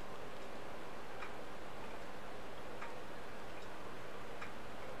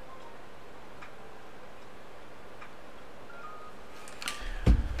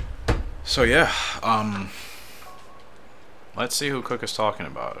 So yeah, let's see who Cook is talking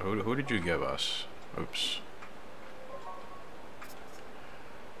about. Who did you give us? Oops.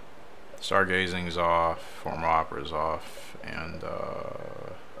 Stargazing's off, Formal Opera's off, and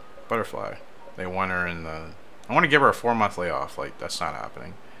Butterfly. They want her in the... I want to give her a 4-month layoff. Like, that's not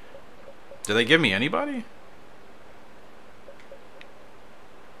happening. Did they give me anybody?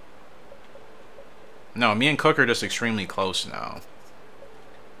 No, me and Cook are just extremely close now.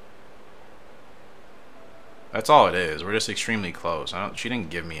 That's all it is. We're just extremely close. She didn't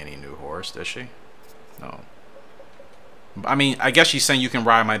give me any new horse, did she? No. I mean, I guess she's saying you can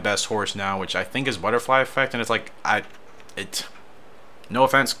ride my best horse now, which I think is Butterfly Effect, and it's like, no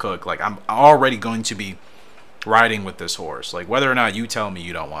offense, Cook, like, I'm already going to be riding with this horse. Like, whether or not you tell me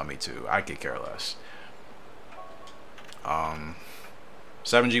you don't want me to, I could care less.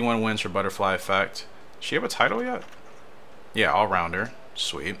 7G1 wins for Butterfly Effect. Does she have a title yet? Yeah, all-rounder.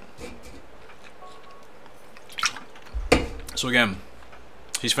 Sweet. So again,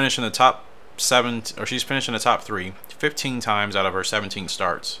 she's finished in the top 7, or she's finished in the top 3 15 times out of her 17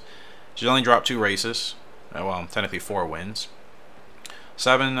 starts. She's only dropped 2 races. Well, technically 4 wins.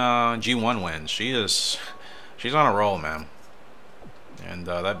 7 G1 wins. She's on a roll, man. And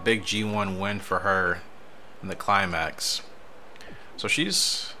that big G1 win for her in the climax. So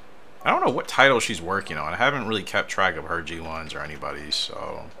she's, I don't know what title she's working on. I haven't really kept track of her G1s or anybody,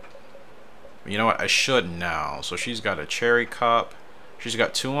 so you know what, I should now. So she's got a Cherry Cup. She's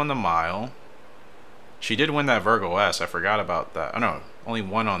got 2 on the mile. She did win that Virgo S. I forgot about that. Oh no, only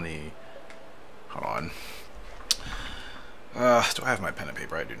 1 on the, hold on. Do I have my pen and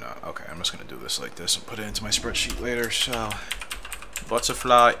paper? I do not. Okay, I'm just gonna do this like this and put it into my spreadsheet later. So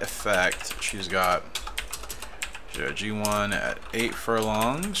butterfly effect. She's got G1 at 8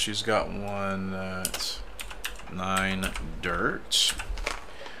 furlongs. She's got one at 9 dirt.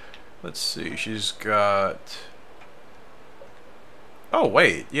 Let's see. She's got. Oh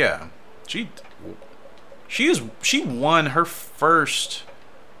wait, yeah. She won her first,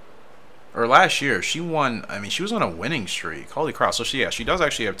 or last year. She won. I mean, she was on a winning streak. Holy crap! So she does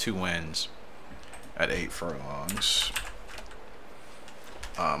actually have 2 wins at 8 furlongs.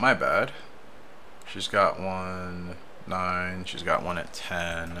 My bad. She's got 1 9. She's got 1 at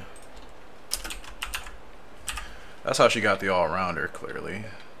 10. That's how she got the all-rounder, clearly.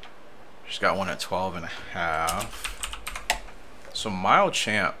 She's got 1 at 12 and a half. So Mile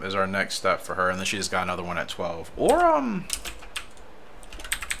Champ is our next step for her, and then she just got another 1 at 12. Or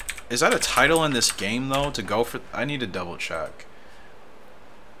is that a title in this game though to go for? I need to double check.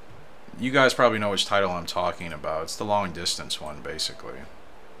 You guys probably know which title I'm talking about. It's the long distance one, basically.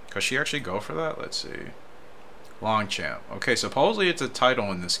 Could she actually go for that? Let's see. Long Champ. Okay, supposedly it's a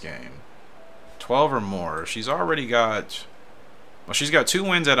title in this game. 12 or more. She's already got, well, she's got 2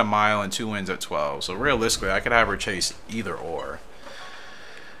 wins at a mile and 2 wins at 12. So realistically, I could have her chase either or.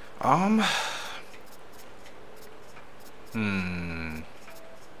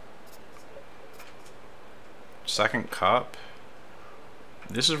 Second Cup.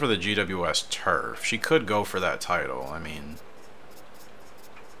 This is for the GWS Turf. She could go for that title. I mean,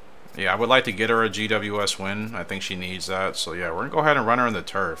 yeah, I would like to get her a GWS win. I think she needs that. So yeah, we're gonna go ahead and run her in the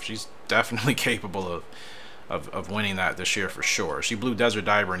Turf. She's definitely capable of winning that this year for sure. She blew Desert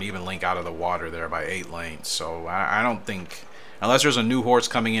Diver and Even Link out of the water there by 8 lengths. So I don't think, unless there's a new horse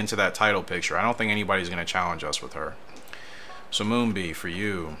coming into that title picture, I don't think anybody's gonna challenge us with her. So Moonbee, for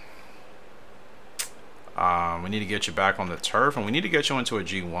you, we need to get you back on the Turf, and we need to get you into a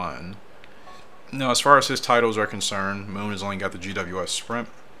G1. Now, as far as his titles are concerned, Moon has only got the GWS Sprint.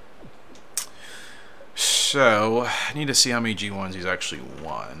 So, I need to see how many G1s he's actually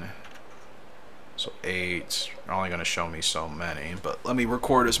won. So 8, they're only going to show me so many, but let me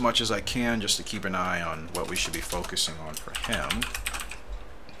record as much as I can just to keep an eye on what we should be focusing on for him.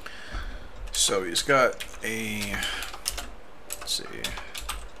 So he's got a, let's see,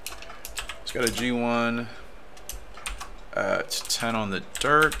 he's got a G1 at 10 on the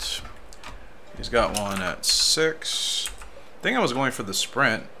dirt. He's got one at 6. I think I was going for the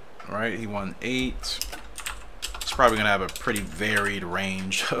sprint, right? He won 8. He's probably going to have a pretty varied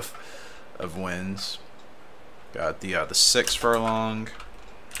range of wins. Got the 6 furlong.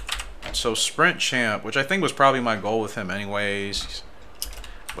 So sprint champ, which I think was probably my goal with him anyways.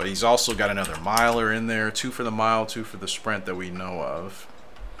 But he's also got another miler in there. 2 for the mile, 2 for the sprint that we know of.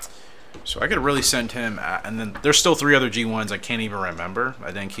 So I could really send him at, and then there's still 3 other G1s I can't even remember.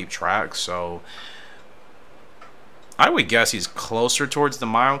 I didn't keep track, so I would guess he's closer towards the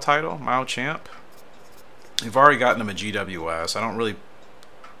mile title, mile champ. We've already gotten him a GWS. I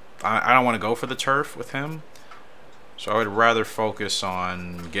don't want to go for the Turf with him. So I would rather focus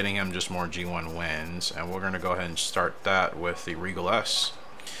on getting him just more G1 wins, and we're going to go ahead and start that with the Regal S.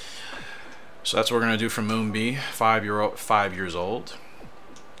 So that's what we're going to do for Moonbee, 5 years old.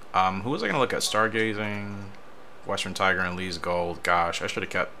 Who was I going to look at? Stargazing, Western Tiger, and Lee's Gold. Gosh, I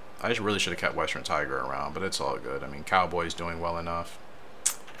really should have kept Western Tiger around, but it's all good. I mean, Cowboy's doing well enough.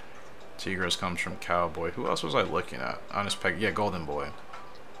 Tigris comes from Cowboy. Who else was I looking at? Honest Peg, yeah, Golden Boy.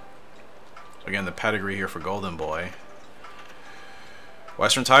 So again, the pedigree here for Golden Boy.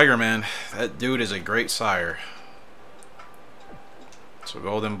 Western Tiger, man, that dude is a great sire. So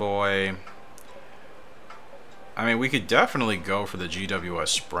Golden Boy. I mean, we could definitely go for the GWS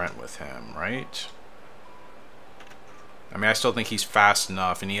Sprint with him, right? I mean, I still think he's fast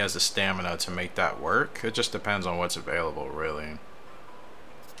enough and he has the stamina to make that work. It just depends on what's available, really.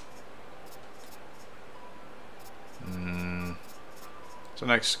 So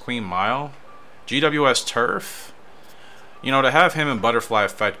next, Queen Mile. GWS Turf. You know, to have him and Butterfly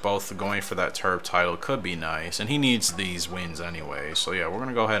Effect both going for that Turb title could be nice. And he needs these wins anyway. So yeah, we're going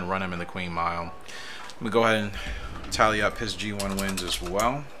to go ahead and run him in the Queen Mile. Let me go ahead and tally up his G1 wins as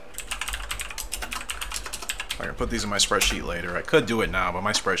well. I can put these in my spreadsheet later. I could do it now, but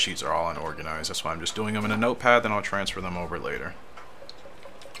my spreadsheets are all unorganized. That's why I'm just doing them in a notepad, then I'll transfer them over later.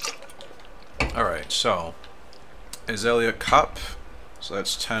 Alright, so Azalea Cup. So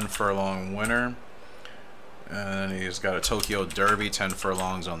that's 10 furlong winner. And he's got a Tokyo Derby, 10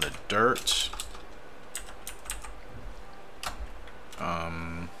 furlongs on the dirt.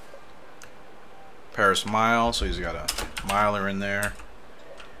 Paris Mile, so he's got a miler in there.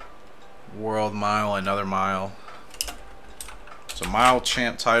 World Mile, another mile. So mile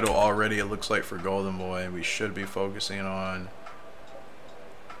champ title already, it looks like, for Golden Boy. We should be focusing on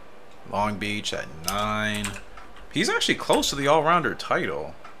Long Beach at 9. He's actually close to the all-rounder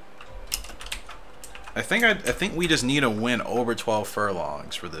title. I think we just need a win over 12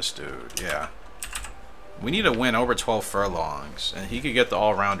 furlongs for this dude. Yeah. We need a win over 12 furlongs, and he could get the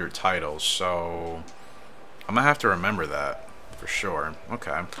all-rounder title, so I'm going to have to remember that for sure.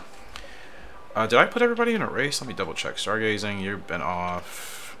 Okay. Did I put everybody in a race? Let me double check. Stargazing, you've been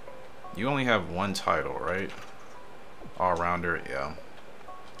off. You only have one title, right? All-rounder, yeah.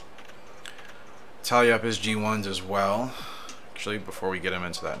 Tally up his G1s as well. Actually, before we get him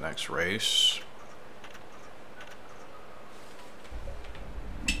into that next race.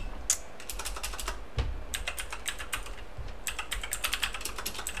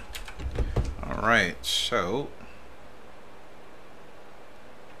 Alright, so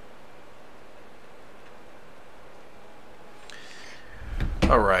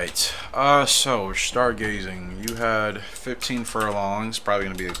alright, so stargazing, you had 15 furlongs, probably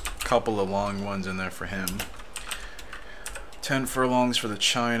going to be a couple of long ones in there for him. 10 furlongs for the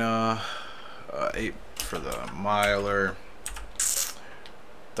China, 8 for the miler.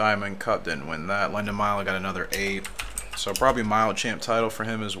 Diamond Cup didn't win that. London Mile got another 8. So probably mile champ title for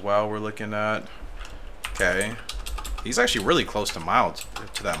him as well. We're looking at. Okay, he's actually really close to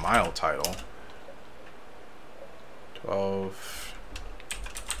that mile title. 12.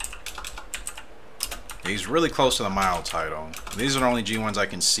 He's really close to the mile title. These are the only G1s I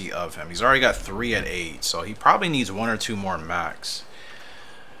can see of him. He's already got 3 at 8, so he probably needs 1 or 2 more max.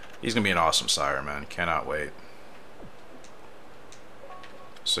 He's gonna be an awesome sire, man. Cannot wait.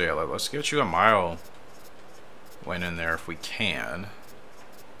 So yeah, let's get you a mile win in there if we can.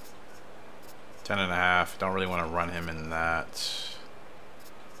 10.5. Don't really want to run him in that.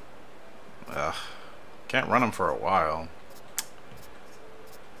 Can't run him for a while.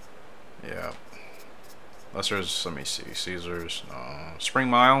 Yeah. Unless there's, let me see, Caesars. Spring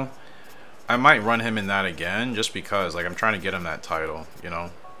Mile. I might run him in that again just because, like, I'm trying to get him that title, you know.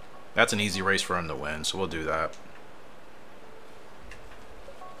 That's an easy race for him to win, so we'll do that.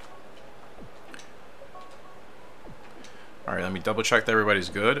 Alright, let me double check that everybody's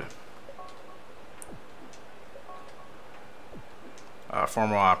good.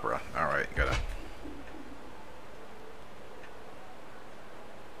 Formal Opera. Alright, gotta.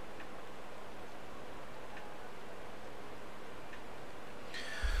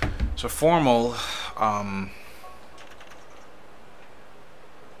 So formal,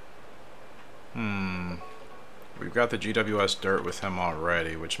 we've got the GWS dirt with him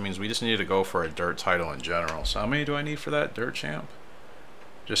already, which means we just need to go for a dirt title in general. So how many do I need for that dirt champ?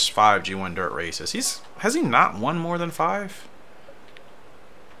 Just 5 G1 dirt races. Has he not won more than 5?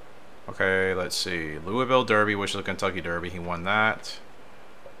 Okay, let's see. Louisville Derby, which is the Kentucky Derby, he won that.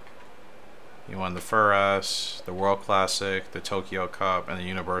 He won the Fur-S, the World Classic, the Tokyo Cup, and the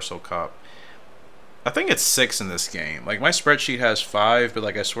Universal Cup. I think it's 6 in this game. Like, my spreadsheet has 5, but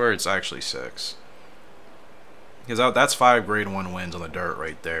like I swear it's actually 6. Because that's 5 grade 1 wins on the dirt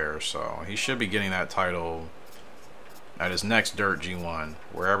right there. So he should be getting that title at his next dirt G1.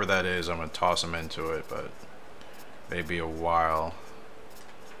 Wherever that is, I'm going to toss him into it, but maybe a while.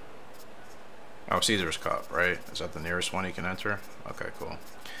 Oh, Caesar's Cup, right? Is that the nearest one he can enter? Okay, cool.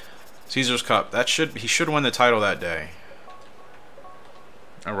 Caesar's Cup. He should win the title that day.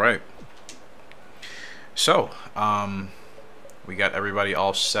 All right. So, we got everybody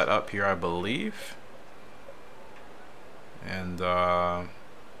all set up here, I believe. And yeah,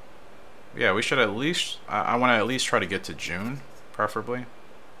 we should at least. I want to at least try to get to June, preferably.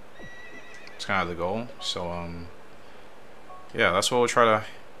 It's kind of the goal. So, yeah, that's what we'll try to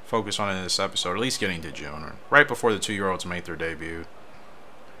focus on in this episode. At least getting to June, or right before the 2-year-olds make their debut.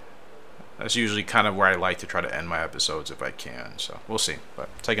 That's usually kind of where I like to try to end my episodes if I can. So we'll see. But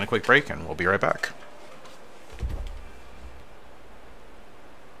taking a quick break, and we'll be right back.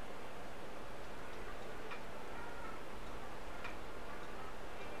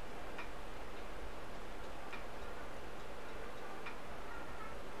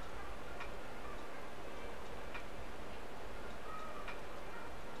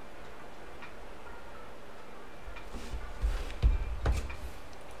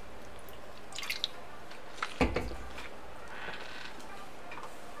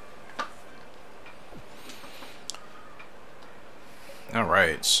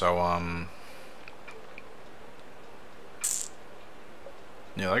 Alright, so,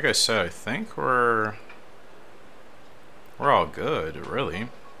 yeah, like I said, I think we're all good, really.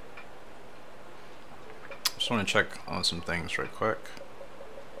 Just want to check on some things right quick.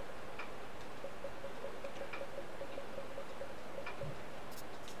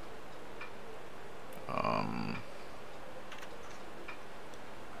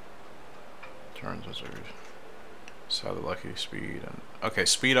 Turns wizard. So the lucky speed and okay,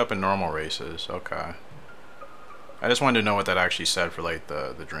 speed up in normal races. Okay. I just wanted to know what that actually said for like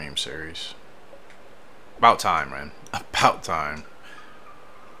the Dream series. About time, man. About time.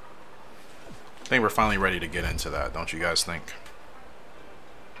 I think we're finally ready to get into that, don't you guys think?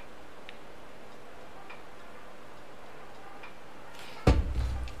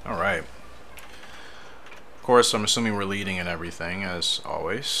 Alright. Of course, I'm assuming we're leading and everything, as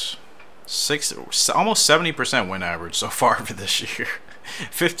always. Almost 70% win average so far for this year.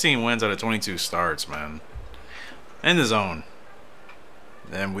 15 wins out of 22 starts, man. In the zone.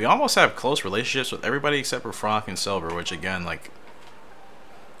 And we almost have close relationships with everybody except for Frank and Silver, which again, like,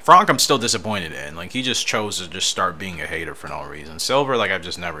 Frank I'm still disappointed in. Like, he just chose to just start being a hater for no reason. Silver, like, I've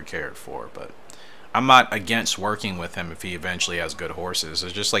just never cared for, but I'm not against working with him if he eventually has good horses.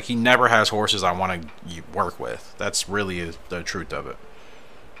 It's just like he never has horses I want to work with. That's really the truth of it.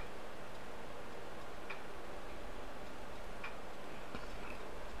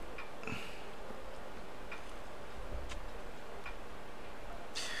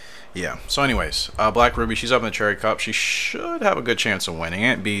 Yeah, so anyways, Black Ruby, she's up in the Cherry Cup. She should have a good chance of winning.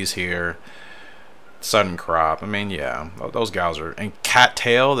 Aunt B's here. Sudden Crop. I mean, yeah, those gals are... And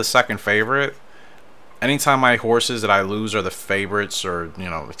Cattail, the second favorite. Anytime my horses that I lose are the favorites or, you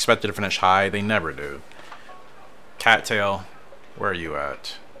know, expected to finish high, they never do. Cattail, where are you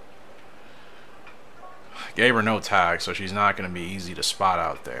at? Gave her no tag, so she's not going to be easy to spot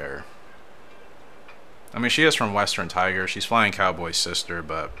out there. I mean, she is from Western Tiger. She's Flying Cowboy's sister,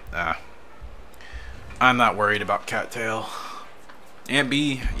 but I'm not worried about Cattail. Aunt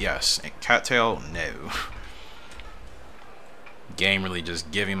B, yes. Cattail, no. Game really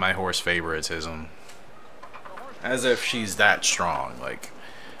just giving my horse favoritism. As if she's that strong. Like,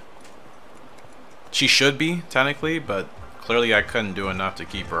 she should be, technically, but clearly I couldn't do enough to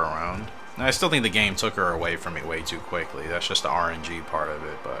keep her around. And I still think the game took her away from me way too quickly. That's just the RNG part of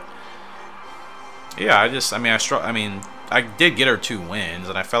it, but... Yeah, I did get her 2 wins,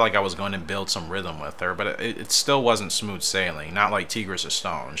 and I felt like I was going to build some rhythm with her, but it still wasn't smooth sailing. Not like Tigress of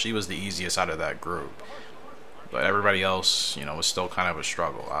Stone. She was the easiest out of that group. But everybody else, you know, was still kind of a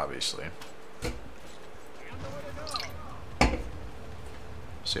struggle, obviously.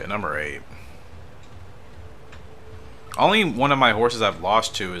 So yeah, number 8. Only one of my horses I've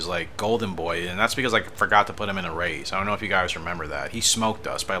lost to is like Golden Boy, and that's because I forgot to put him in a race. I don't know if you guys remember that. He smoked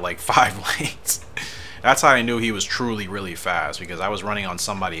us by like 5 lengths. That's how I knew he was truly really fast, because I was running on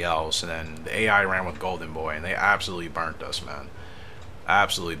somebody else, and then the AI ran with Golden Boy, and they absolutely burnt us, man.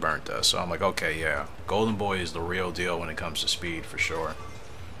 Absolutely burnt us. So I'm like, okay, yeah, Golden Boy is the real deal when it comes to speed, for sure.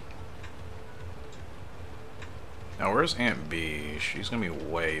 Now, where's Aunt B? She's going to be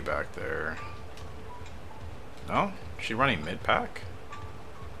way back there. No? She running mid-pack?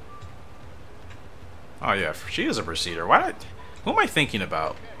 Oh yeah, she is a procedure. Who am I thinking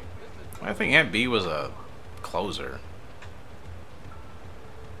about? I think Aunt B was a closer.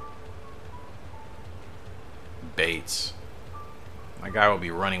 Bates. My guy will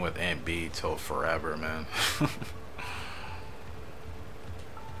be running with Aunt B till forever, man.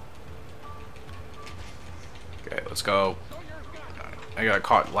 Okay, let's go. I got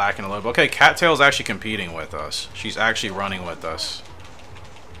caught lacking a little bit. Okay, Cattail's actually competing with us. She's actually running with us.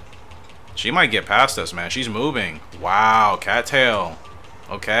 She might get past us, man. She's moving. Wow, Cattail.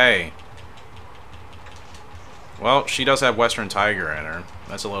 Okay. Well, she does have Western Tiger in her.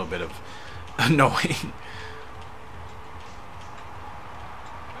 That's a little bit of annoying.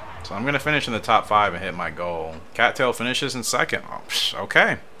 So I'm going to finish in the top 5 and hit my goal. Cattail finishes in second. Oh,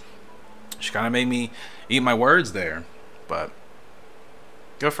 okay. She kind of made me eat my words there. But...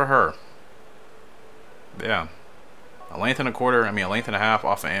 good for her. Yeah. A length and a quarter, a length and a half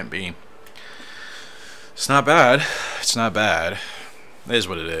off of Aunt B. It's not bad. It's not bad. It is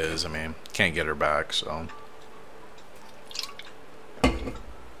what it is. I mean, can't get her back, so.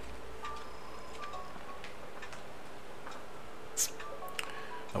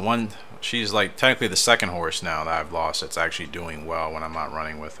 The one, she's like technically the second horse now that I've lost that's actually doing well when I'm not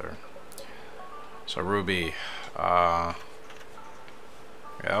running with her. So Ruby, yeah,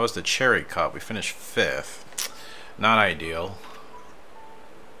 that was the Cherry Cup. We finished 5th. Not ideal.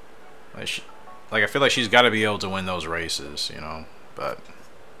 Like I feel like she's got to be able to win those races, you know. but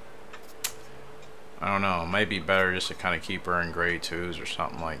I don't know. It might be better just to kind of keep her in grade 2s or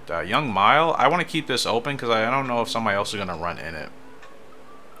something like that. Young Mile, I want to keep this open because I don't know if somebody else is going to run in it.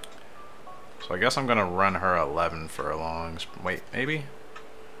 So I guess I'm going to run her 11 furlongs. Wait, maybe?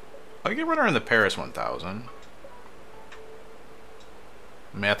 I can run her in the Paris 1000.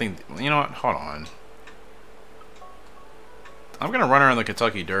 I mean, I think, you know what? Hold on. I'm going to run her in the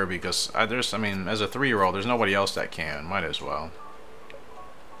Kentucky Derby because I mean, as a 3-year-old, there's nobody else that can. Might as well.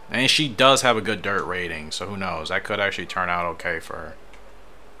 And she does have a good dirt rating, so who knows? That could actually turn out okay for her.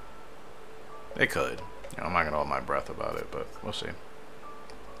 It could. You know, I'm not going to hold my breath about it, but we'll see.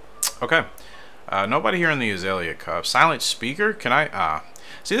 Okay. Nobody here in the Azalea Cup. Silent Speaker? Can I?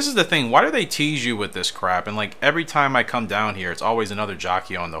 See, this is the thing. Why do they tease you with this crap? And, like, every time I come down here, it's always another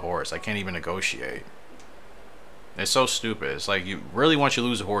jockey on the horse. I can't even negotiate. It's so stupid. It's like, you really want you to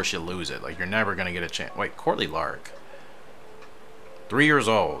lose a horse, you lose it. Like, you're never going to get a chance. Wait, Courtly Lark. 3 years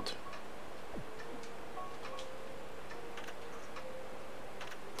old.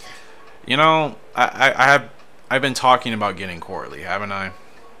 You know, I've been talking about getting Courtly, haven't I?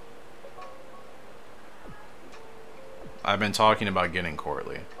 I've been talking about getting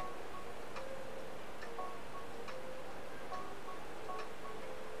Courtly.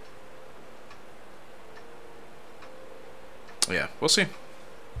 Yeah, we'll see.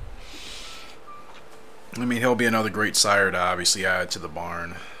 I mean, he'll be another great sire to obviously add to the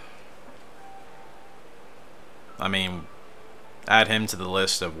barn. I mean, add him to the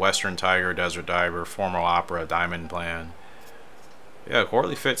list of Western Tiger, Desert Diver, Former Opera, Diamond Plan. Yeah,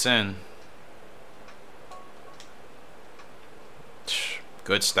 Courtly fits in.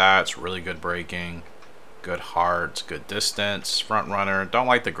 Good stats, really good braking, good heart, good distance, front runner. Don't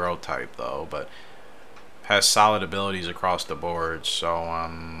like the growth type though, but has solid abilities across the board. So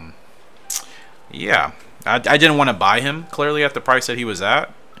yeah, I didn't want to buy him clearly at the price that he was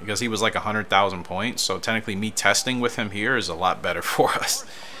at because he was like 100,000 points. So technically, me testing with him here is a lot better for us.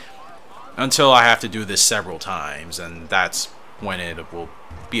 Until I have to do this several times, and that's when it will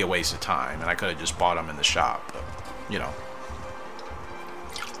be a waste of time. And I could have just bought him in the shop, but you know.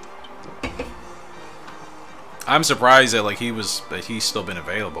 I'm surprised that he's still been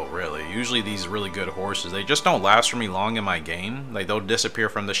available, really. Usually these really good horses, they just don't last for me long in my game. Like, they'll disappear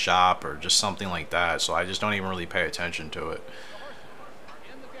from the shop or just something like that, so I just don't even really pay attention to it.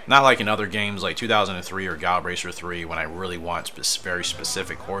 Not like in other games like 2003 or Gallop Racer 3 when I really want very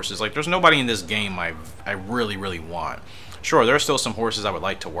specific horses. Like, there's nobody in this game I really, really want. Sure, there are still some horses I would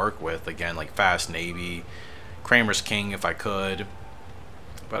like to work with, again, like Fast Navy, Kramer's King if I could.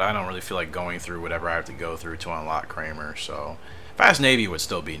 But I don't really feel like going through whatever I have to go through to unlock Kramer, so Fast Navy would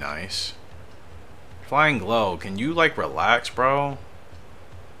still be nice. Flying Glow, can you like relax, bro?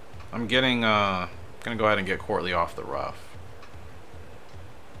 I'm gonna go ahead and get Courtly off the rough.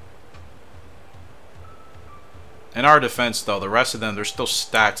 In our defense, though, the rest of them, they're still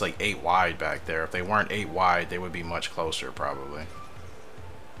stacked like 8 wide back there. If they weren't 8 wide, they would be much closer, probably.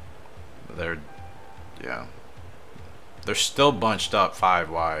 They're, yeah. They're still bunched up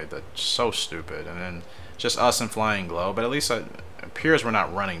 5 wide. That's so stupid. And then just us and Flying Glow. But at least it appears we're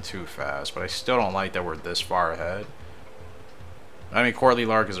not running too fast. But I still don't like that we're this far ahead. I mean, Courtly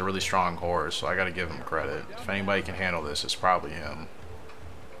Lark is a really strong horse, so I got to give him credit. If anybody can handle this, it's probably him.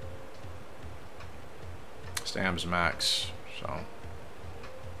 Stam's max. So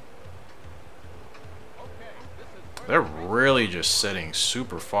they're really just sitting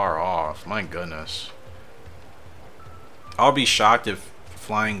super far off. My goodness. I'll be shocked if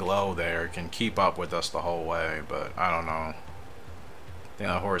Flying Glow there can keep up with us the whole way, but I don't know. I think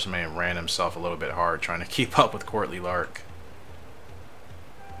that horse may have ran himself a little bit hard trying to keep up with Courtly Lark.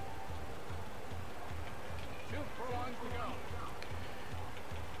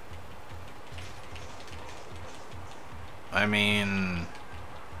 I mean,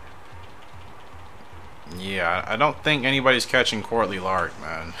 yeah, I don't think anybody's catching Courtly Lark,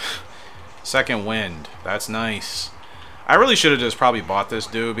 man. Second wind, that's nice. I really should have just probably bought this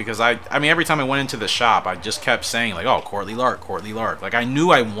dude because I mean, every time I went into the shop, I just kept saying like, oh, Courtly Lark, Courtly Lark. Like, I knew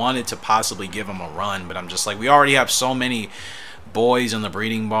I wanted to possibly give him a run, but I'm just like, we already have so many boys in the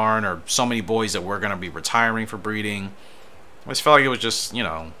breeding barn, or so many boys that we're going to be retiring for breeding. I just felt like it was just, you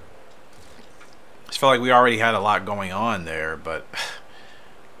know, I just felt like we already had a lot going on there, but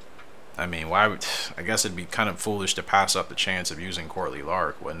I mean, why would, I guess it'd be kind of foolish to pass up the chance of using Courtly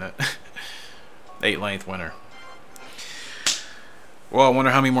Lark, wouldn't it? 8-length winner. Well, I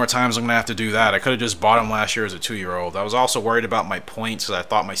wonder how many more times I'm going to have to do that. I could have just bought him last year as a 2-year-old. I was also worried about my points because I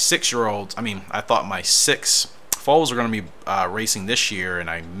thought my 6-year-olds, I thought my 6 foals were going to be racing this year, and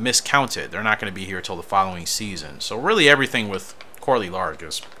I miscounted. They're not going to be here until the following season. So really everything with Corley Lark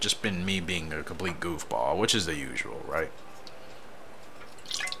has just been me being a complete goofball, which is the usual, right?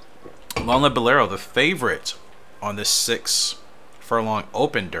 Long Live Bolero, the favorite on this 6 furlong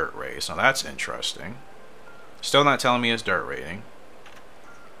open dirt race. Now that's interesting. Still not telling me his dirt rating.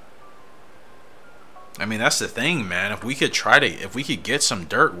 I mean, that's the thing, man. If we could get some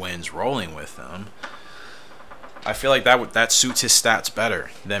dirt wins rolling with him, I feel like that suits his stats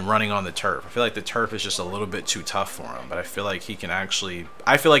better than running on the turf. I feel like the turf is just a little bit too tough for him, but I feel like he can actually.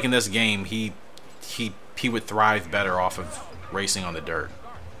 I feel like in this game he would thrive better off of racing on the dirt.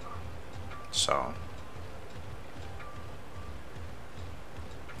 So,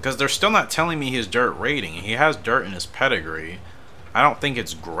 because they're still not telling me his dirt rating. He has dirt in his pedigree. I don't think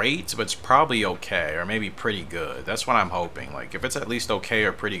it's great, but it's probably okay or maybe pretty good. That's what I'm hoping. Like if it's at least okay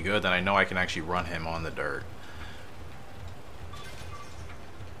or pretty good, then I know I can actually run him on the dirt.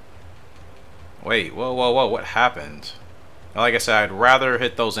 Wait, whoa, whoa, whoa, what happened? Like I said, I'd rather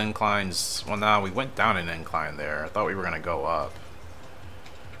hit those inclines. Well, no, we went down an incline there. I thought we were going to go up.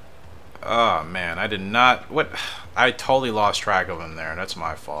 Oh, man, I did not... What? I totally lost track of him there. That's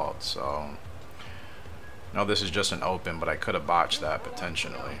my fault, so... No, this is just an open, but I could have botched that,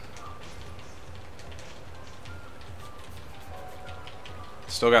 potentially.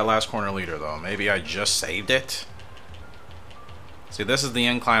 Still got last corner leader, though. Maybe I just saved it? See, this is the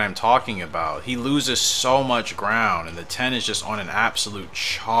incline I'm talking about. He loses so much ground, and the 10 is just on an absolute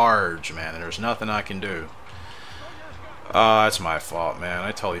charge, man, and there's nothing I can do. That's my fault, man.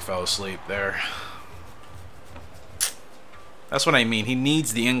 I totally fell asleep there. That's what I mean. He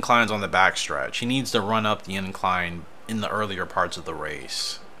needs the inclines on the backstretch. He needs to run up the incline in the earlier parts of the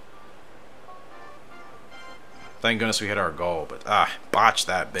race. Thank goodness we hit our goal, but botched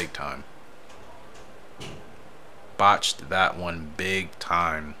that big time. Botched that one big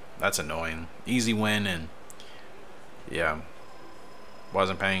time. That's annoying. Easy win, and yeah,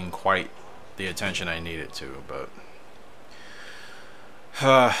 wasn't paying quite the attention I needed to, but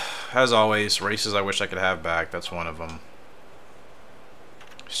as always, races I wish I could have back. That's one of them.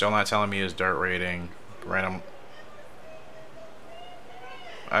 Still not telling me his dirt rating. Random.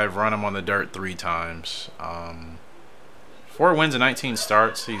 I've run him on the dirt 3 times. 4 wins and 19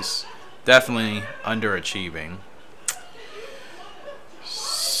 starts. He's definitely underachieving.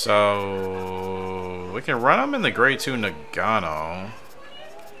 So we can run him in the grade 2 Nagano. I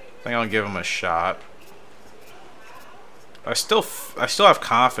think I'll give him a shot. I still have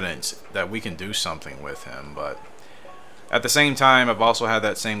confidence that we can do something with him, but at the same time, I've also had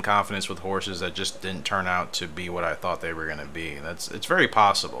that same confidence with horses that just didn't turn out to be what I thought they were going to be. It's very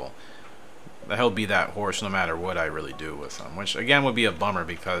possible that he'll be that horse no matter what I really do with him, which again would be a bummer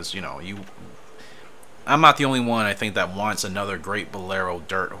because, you know, I'm not the only one I think that wants another great Bolero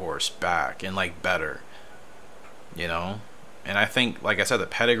dirt horse back and like better, you know. And I think, like I said, the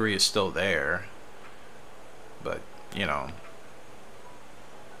pedigree is still there, but you know,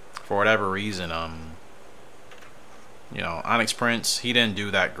 for whatever reason, you know, Onyx Prince, he didn't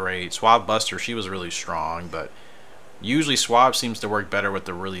do that great. Swab Buster, she was really strong, but usually Swab seems to work better with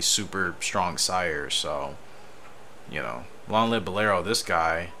the really super strong sires. So, you know, Long Live Bolero, this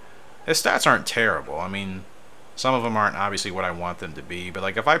guy, his stats aren't terrible. I mean, some of them aren't obviously what I want them to be, but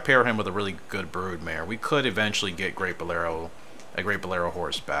like if I pair him with a really good broodmare, we could eventually get a great Bolero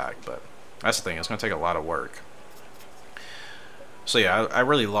horse back. But that's the thing, it's going to take a lot of work. So yeah, I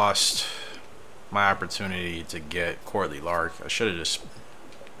really lost my opportunity to get Corley Lark. I should have just...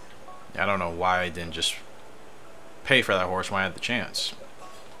 I don't know why I didn't just pay for that horse when I had the chance.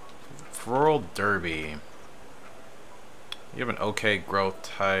 Rural Derby. You have an okay growth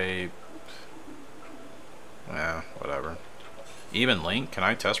type. Yeah, whatever. Even Link, can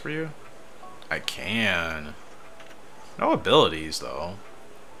I test for you? I can. No abilities, though.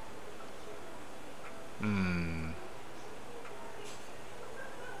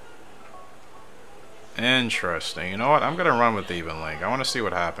 Interesting. You know what? I'm going to run with Even Link. I want to see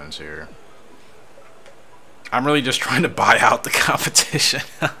what happens here. I'm really just trying to buy out the competition.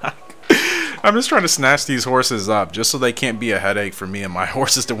 I'm just trying to snatch these horses up just so they can't be a headache for me and my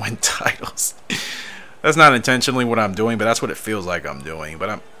horses to win titles. That's not intentionally what I'm doing, but that's what it feels like I'm doing.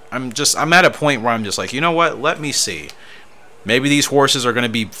 But I'm at a point where I'm just like, you know what? Let me see. Maybe these horses are going to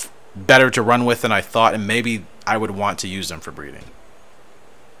be better to run with than I thought, and maybe I would want to use them for breeding.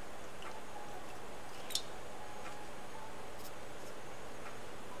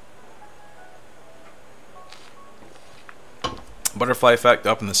 Butterfly Effect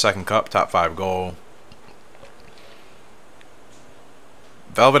up in the second cup, top 5 goal.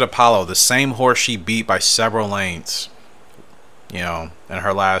 Velvet Apollo, the same horse she beat by several lengths, you know, in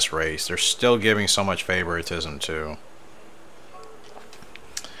her last race. They're still giving so much favoritism to.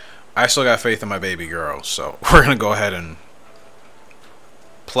 I still got faith in my baby girl, so we're gonna go ahead and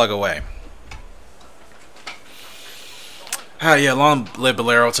plug away. Yeah, long live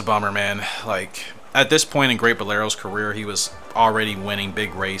Bolero. It's a bummer, man. Like, at this point in Great Bolero's career, he was already winning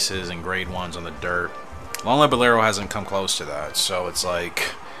big races and grade 1s on the dirt. Long live Bolero hasn't come close to that, so it's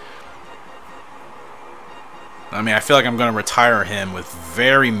like, I mean, I feel like I'm going to retire him with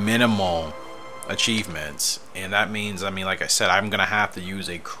very minimal achievements, and that means, I mean, like I said, I'm going to have to use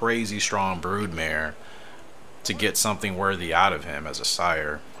a crazy strong broodmare to get something worthy out of him as a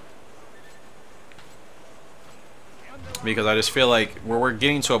sire. Because I just feel like we're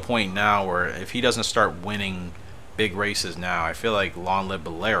getting to a point now where if he doesn't start winning big races now, I feel like Long Live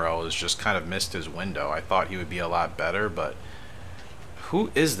Bolero has just kind of missed his window. I thought he would be a lot better, but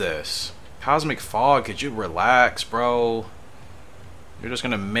who is this? Cosmic Fog, could you relax, bro? You're just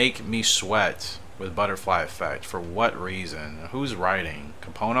gonna make me sweat with Butterfly Effect. For what reason? Who's riding?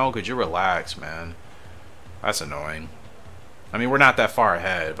 Capono, could you relax, man? That's annoying. I mean, we're not that far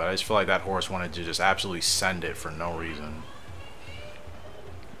ahead, but I just feel like that horse wanted to just absolutely send it for no reason.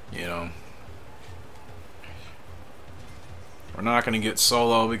 You know? We're not going to get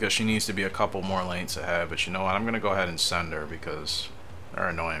Solo because she needs to be a couple more lengths ahead, but you know what? I'm going to go ahead and send her because they're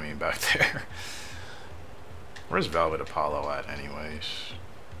annoying me back there. Where's Velvet Apollo at anyways?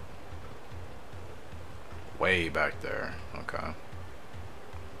 Way back there. Okay.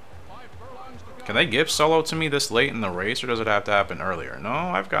 Can they give Solo to me this late in the race, or does it have to happen earlier? No,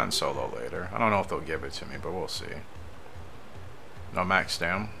 I've gotten Solo later. I don't know if they'll give it to me, but we'll see. No Max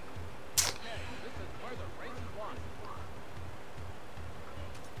Stam. I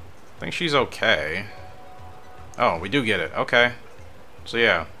think she's okay. Oh, we do get it. Okay. So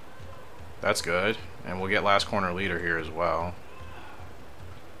yeah, that's good. And we'll get last corner leader here as well.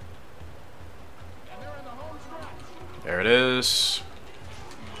 There it is.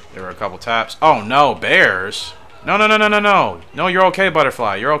 There were a couple taps. Oh no, bears. No, no, no, no, no, no. No, you're okay,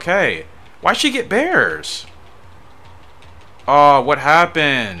 Butterfly. You're okay. Why'd she get bears? Oh, what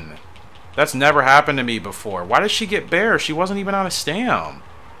happened? That's never happened to me before. Why did she get bears? She wasn't even on a stam.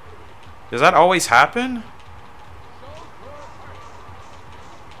 Does that always happen?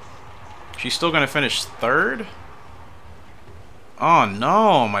 She's still going to finish third? Oh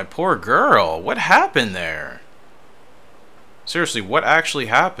no, my poor girl. What happened there? Seriously, what actually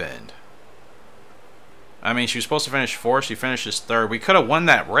happened? I mean, she was supposed to finish fourth. She finishes third. We could have won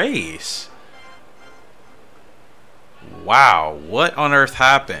that race. Wow, what on earth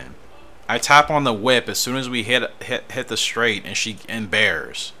happened? I tap on the whip as soon as we hit the straight, and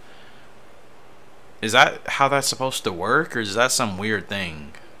bears. Is that how that's supposed to work, or is that some weird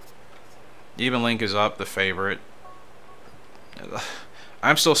thing? Even Link is up, the favorite.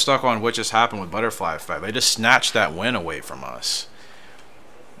 I'm still stuck on what just happened with Butterfly Effect. They just snatched that win away from us.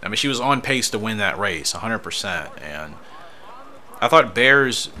 I mean, she was on pace to win that race, 100%. And I thought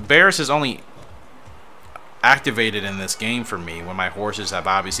Bears is only activated in this game for me when my horses have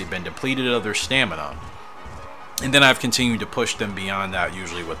obviously been depleted of their stamina. And then I've continued to push them beyond that,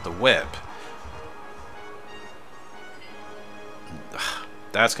 usually with the whip.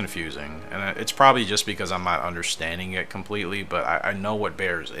 That's confusing, and it's probably just because I'm not understanding it completely, but I know what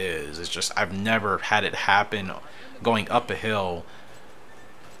bears is. It's just I've never had it happen going up a hill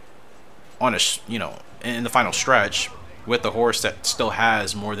on a, you know, in the final stretch with the horse that still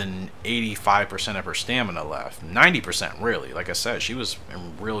has more than 85% of her stamina left. 90% really. Like I said, she was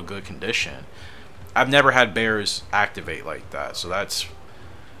in real good condition. I've never had bears activate like that, so that's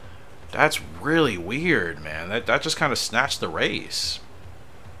really weird, man. That just kind of snatched the race.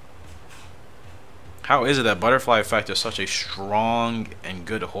 How is it that Butterfly Effect is such a strong and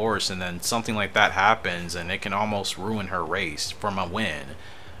good horse, and then something like that happens and it can almost ruin her race from a win?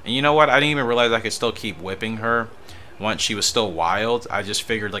 And you know what? I didn't even realize I could still keep whipping her once she was still wild. I just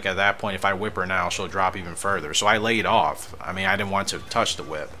figured, like, at that point, if I whip her now, she'll drop even further. So I laid off. I mean, I didn't want to touch the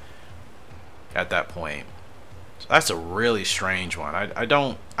whip at that point. So that's a really strange one.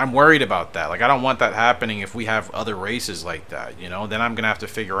 I'm worried about that. Like, I don't want that happening if we have other races like that, you know? Then I'm going to have to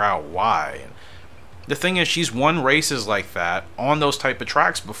figure out why. The thing is, she's won races like that on those type of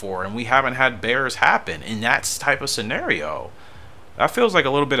tracks before, and we haven't had bears happen in that type of scenario. That feels like a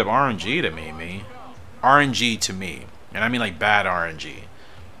little bit of RNG to me, RNG to me. And I mean like bad RNG.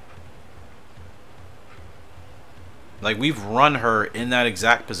 Like, we've run her in that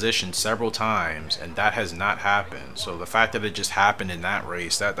exact position several times, and that has not happened. So the fact that it just happened in that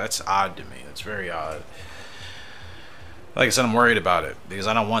race, that's odd to me. That's very odd. Like I said, I'm worried about it because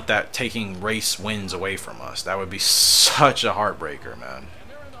I don't want that taking race wins away from us. That would be such a heartbreaker, man.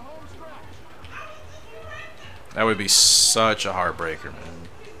 That would be such a heartbreaker, man.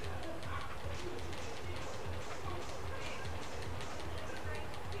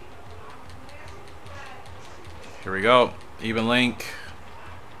 Here we go. Even link.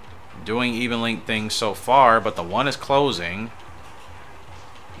 Doing even link things so far, but the one is closing.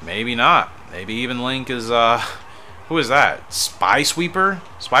 Maybe not. Maybe even link is who is that? Spy Sweeper?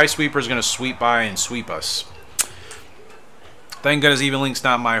 Spy Sweeper is gonna sweep by and sweep us. Thank goodness even link's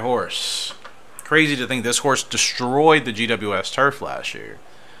not my horse. Crazy to think this horse destroyed the GWS turf last year.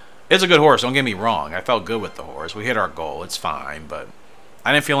 It's a good horse, don't get me wrong. I felt good with the horse. We hit our goal, it's fine, but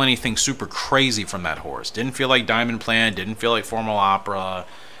I didn't feel anything super crazy from that horse. Didn't feel like Diamond Plan, didn't feel like Formal Opera,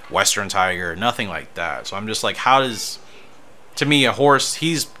 Western Tiger, nothing like that. So I'm just like, how does, to me, a horse,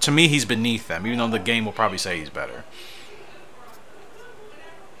 he's beneath them, even though the game will probably say he's better.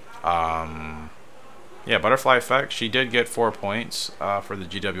 Yeah, Butterfly Effect, she did get 4 points for the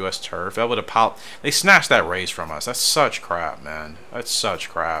GWS turf. Able to pop, they snatched that race from us. That's such crap, man. That's such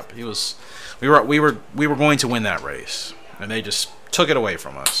crap. We were going to win that race, and they just took it away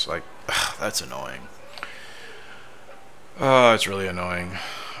from us. Like, ugh, that's annoying. Oh, it's really annoying.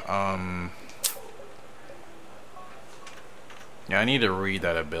 Yeah, I need to read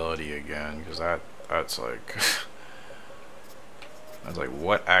that ability again, because that's like I was like,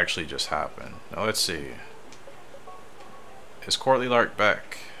 what actually just happened? Now let's see. Is Courtly Lark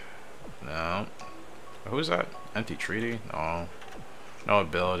back? No. Who is that? Empty Treaty? No. No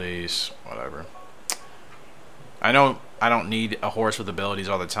abilities. Whatever. I know I don't need a horse with abilities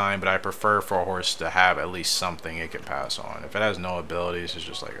all the time, but I prefer for a horse to have at least something it can pass on. If it has no abilities, it's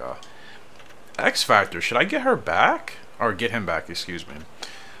just like, X Factor. Should I get her back? Or get him back, excuse me. I'm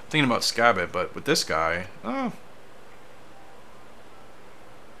thinking about Scabbit, but with this guy,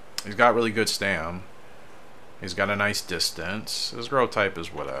 he's got really good stam. He's got a nice distance. His grow type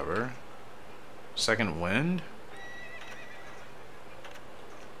is whatever. Second wind?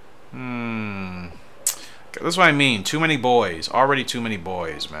 That's what I mean. Too many boys. Already too many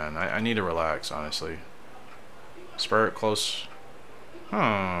boys, man. I need to relax, honestly. Spirit close.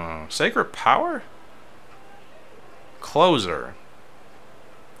 Sacred Power? Closer.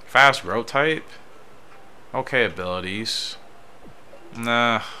 Fast grow type? Okay abilities.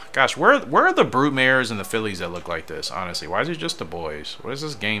 Nah. Gosh, where are the brute mares and the fillies that look like this, honestly? Why is it just the boys? What is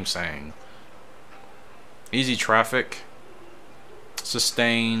this game saying? Easy traffic.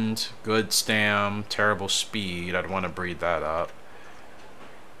 Sustained. Good stam. Terrible speed. I'd want to breed that up.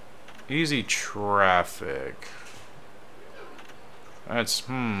 Easy traffic. That's,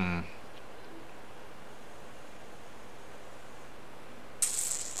 I'm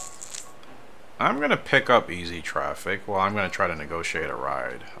going to pick up easy traffic. Well, I'm going to try to negotiate a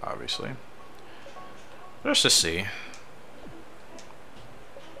ride, obviously. Just to see.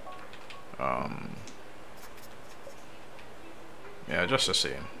 Yeah, just to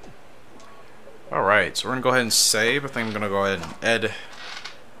see. Alright, so we're going to go ahead and save. I think I'm going to go ahead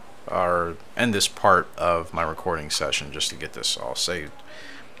and end this part of my recording session just to get this all saved.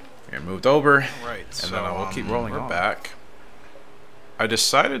 We're moved over. Right, and so then we'll keep rolling it back. I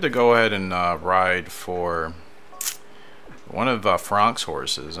decided to go ahead and ride for one of Frank's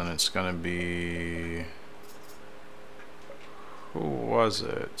horses, and it's going to be... Who was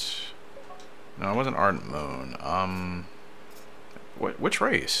it? No, it wasn't Ardent Moon. Which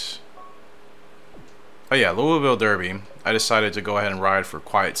race? Oh yeah, Louisville Derby. I decided to go ahead and ride for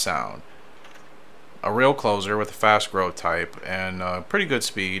Quiet Sound. A real closer with a fast growth type and pretty good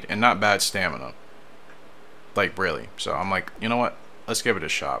speed and not bad stamina. Like, really. So I'm like, you know what? Let's give it a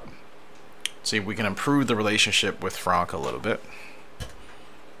shot. See if we can improve the relationship with Frank a little bit.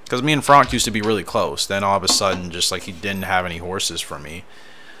 Because me and Frank used to be really close. Then all of a sudden, just like he didn't have any horses for me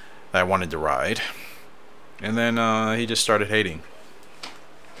that I wanted to ride. And then he just started hating.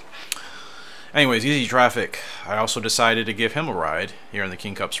 Anyways, easy traffic. I also decided to give him a ride here in the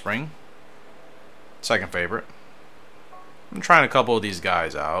King Cup Spring. Second favorite. I'm trying a couple of these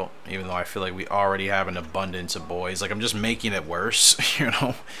guys out, even though I feel like we already have an abundance of boys. Like, I'm just making it worse, you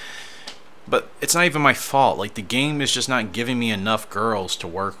know? But it's not even my fault. Like, the game is just not giving me enough girls to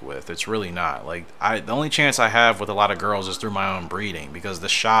work with. It's really not. Like, the only chance I have with a lot of girls is through my own breeding, because the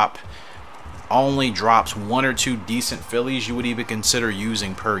shop only drops 1 or 2 decent fillies you would even consider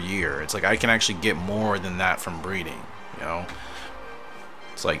using per year. It's like I can actually get more than that from breeding, you know?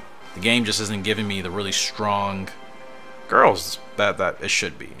 It's like the game just isn't giving me the really strong girls that it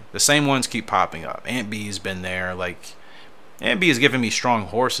should be. The same ones keep popping up. Aunt B's been there. Like, Aunt B is giving me strong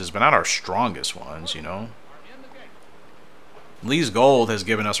horses, but not our strongest ones, you know? Lee's Gold has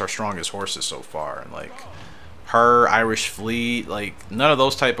given us our strongest horses so far. And like, her, Irish Fleet, like, none of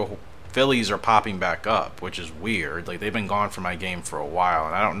those type of fillies are popping back up, which is weird. Like, they've been gone from my game for a while,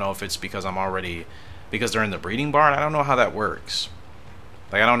 and I don't know if it's because because they're in the breeding barn. I don't know how that works.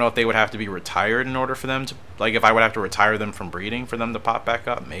 Like, I don't know if they would have to be retired in order for them to, like, if I would have to retire them from breeding for them to pop back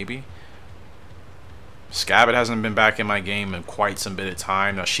up, maybe. Scabbit hasn't been back in my game in quite some bit of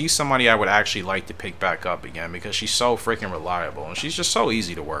time. Now, she's somebody I would actually like to pick back up again because she's so freaking reliable. And she's just so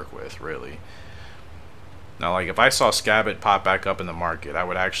easy to work with, really. Now, like, if I saw Scabbit pop back up in the market, I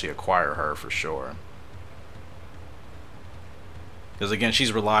would actually acquire her for sure. Because, again,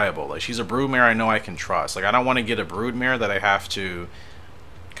 she's reliable. Like, she's a broodmare I know I can trust. Like, I don't want to get a broodmare that I have to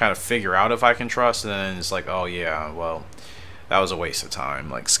kind of figure out if I can trust. And then it's like, oh, yeah, well, that was a waste of time.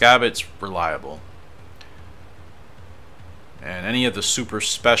 Like, Scabbit's reliable. And any of the super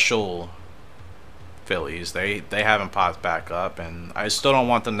special fillies, they haven't popped back up, and I still don't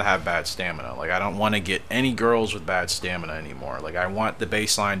want them to have bad stamina. Like, I don't want to get any girls with bad stamina anymore. Like, I want the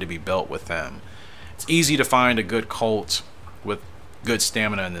baseline to be built with them. It's easy to find a good colt with good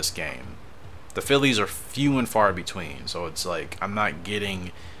stamina in this game. The fillies are few and far between, so it's like I'm not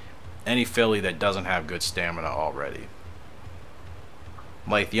getting any filly that doesn't have good stamina already.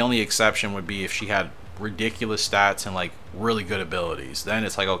 Like, the only exception would be if she had ridiculous stats and like really good abilities. Then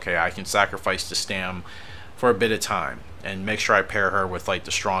it's like, okay, I can sacrifice the stam for a bit of time and make sure I pair her with like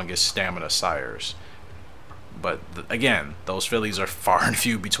the strongest stamina sires. But again, those fillies are far and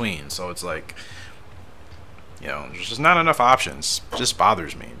few between, so it's like, you know, there's just not enough options. It just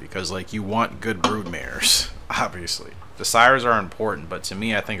bothers me because, like, you want good broodmares. Obviously the sires are important, but to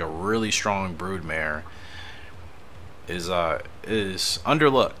me, I think a really strong broodmare is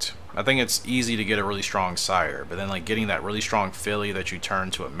underlooked. I think it's easy to get a really strong sire, but then like getting that really strong filly that you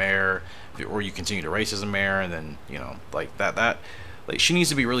turn to a mare, or you continue to race as a mare, and then, you know, like that like, she needs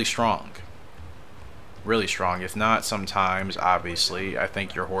to be really strong. Really strong. If not, sometimes, obviously, I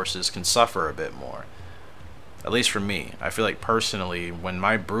think your horses can suffer a bit more. At least for me. I feel like personally, when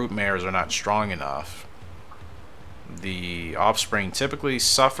my brute mares are not strong enough, the offspring typically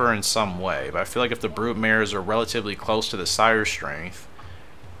suffer in some way. But I feel like if the brute mares are relatively close to the sire strength,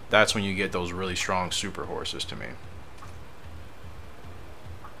 that's when you get those really strong super horses to me.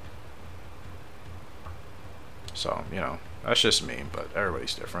 So, you know, that's just me, but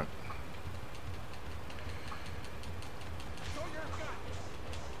everybody's different.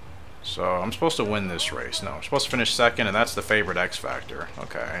 So, I'm supposed to win this race. No, I'm supposed to finish second, and that's the favorite X Factor.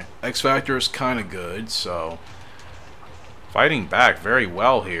 Okay. X Factor is kind of good, so fighting back very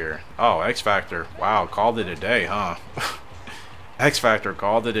well here. Oh, X Factor. Wow, called it a day, huh? X Factor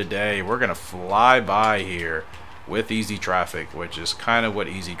called it a day. We're gonna fly by here with easy traffic, which is kind of what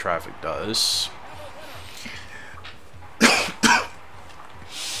easy traffic does.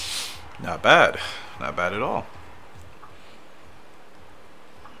 Not bad. Not bad at all.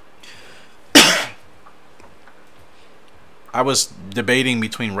 I was debating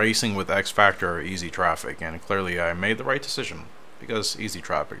between racing with X Factor or easy traffic, and clearly I made the right decision because easy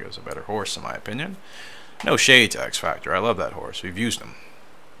traffic is a better horse in my opinion. No shade to X Factor. I love that horse. We've used him.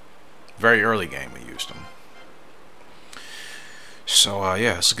 Very early game we used him. So,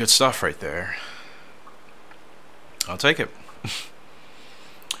 yeah, it's good stuff right there. I'll take it.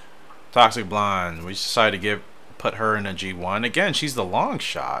 Toxic Blonde. We decided to put her in a G1. Again, she's the long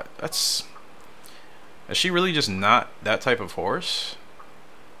shot. Is she really just not that type of horse?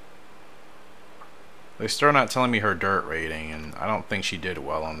 They're still not telling me her dirt rating, and I don't think she did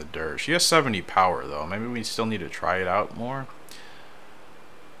well on the dirt. She has 70 power, though. Maybe we still need to try it out more.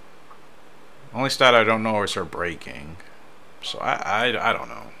 Only stat I don't know is her braking. So I don't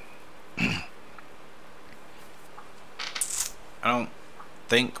know. I don't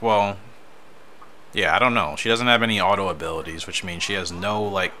think, well, yeah, I don't know. She doesn't have any auto abilities, which means she has no,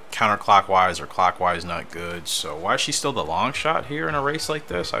 like, counterclockwise or clockwise not good. So why is she still the long shot here in a race like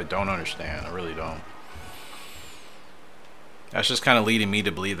this? I don't understand. I really don't. That's just kind of leading me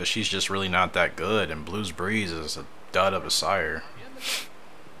to believe that she's just really not that good, and Blues Breeze is a dud of a sire.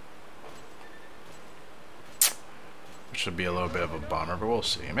 Which would be a little bit of a bummer, but we'll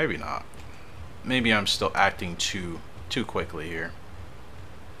see. Maybe not. Maybe I'm still acting too quickly here.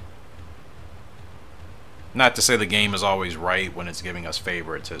 Not to say the game is always right when it's giving us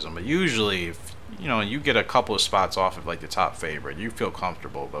favoritism, but usually, if you know, you get a couple of spots off of like the top favorite, you feel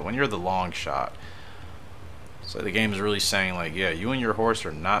comfortable. But when you're the long shot, so the game is really saying like, yeah, you and your horse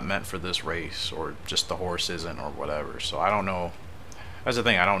are not meant for this race, or just the horse isn't, or whatever. So I don't know. That's the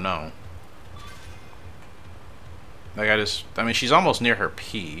thing, I don't know. Like, I mean, she's almost near her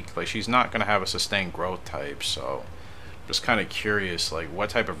peak. Like, she's not gonna have a sustained growth type, so just kind of curious, like, what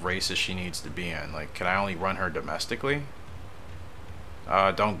type of races she needs to be in. Like, can I only run her domestically?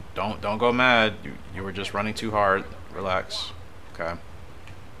 Don't go mad. You were just running too hard. Relax. Okay.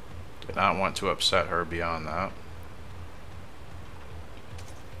 Did not want to upset her beyond that.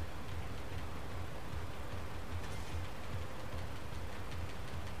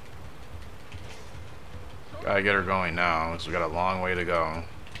 Gotta get her going now, because we got a long way to go.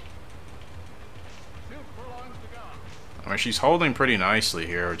 I mean, she's holding pretty nicely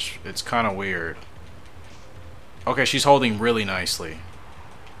here, which it's kind of weird. Okay, she's holding really nicely.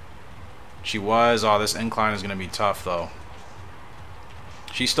 She was. Oh, this incline is going to be tough, though.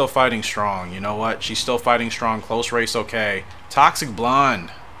 She's still fighting strong. You know what? She's still fighting strong. Close race, okay. Toxic Blonde.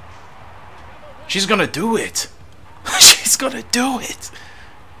 She's going to do it. She's going to do it.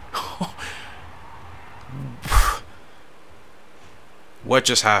 What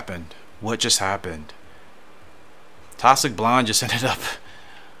just happened? What just happened? Toxic Blonde just ended up...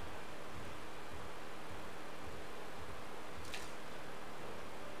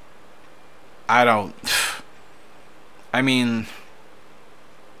 I mean...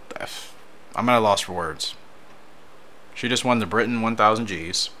 I'm at a loss for words. She just won the Britain 1000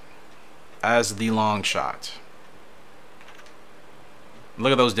 Gs as the long shot.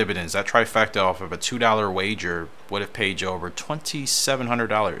 Look at those dividends. That trifecta off of a $2 wager would have paid you over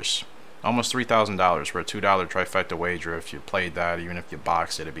 $2,700. Almost $3,000 for a $2 trifecta wager if you played that. Even if you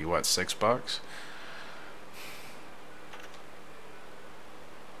boxed it, it'd be what, $6?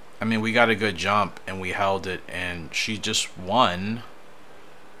 I mean, we got a good jump and we held it, and she just won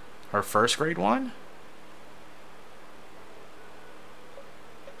her first grade one.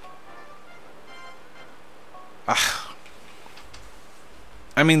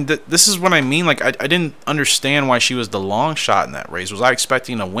 I mean, this is what I mean. Like, I didn't understand why she was the long shot in that race. Was I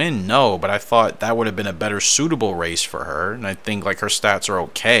expecting a win? No, but I thought that would have been a better suitable race for her. And I think, like, her stats are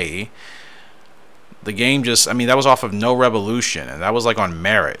okay. The game just, I mean, that was off of no revolution. And that was, like, on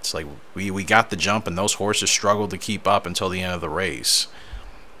merits. Like, we got the jump, and those horses struggled to keep up until the end of the race.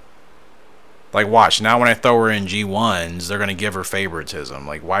 Like, watch, now when I throw her in G1s, they're going to give her favoritism.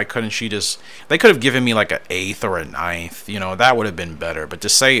 Like, why couldn't she just... They could have given me, like, an 8th or a 9th. You know, that would have been better. But to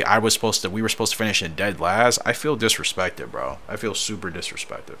say we were supposed to finish in dead last, I feel disrespected, bro. I feel super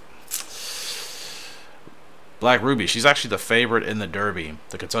disrespected. Black Ruby, she's actually the favorite in the Derby,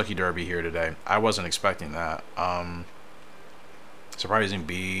 the Kentucky Derby here today. I wasn't expecting that. Surprising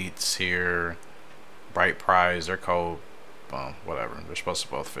beats here. Bright Prize, they're cold. Well, whatever. They're supposed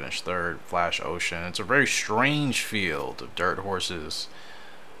to both finish third. Flash Ocean. It's a very strange field of dirt horses.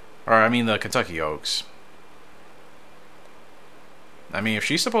 Or, I mean, the Kentucky Oaks. I mean, if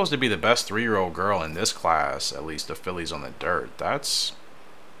she's supposed to be the best 3-year-old girl in this class, at least the fillies on the dirt, that's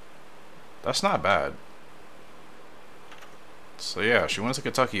not bad. So, yeah, she wins the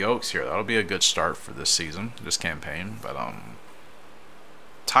Kentucky Oaks here. That'll be a good start for this season, this campaign. But,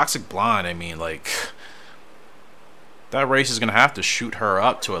 Toxic Blonde, I mean, like... That race is going to have to shoot her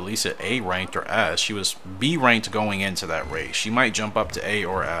up to at least an A ranked or S. She was B ranked going into that race. She might jump up to A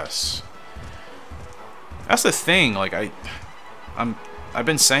or S. That's the thing. Like I've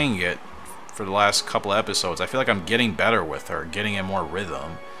been saying it for the last couple of episodes. I feel like I'm getting better with her, getting in more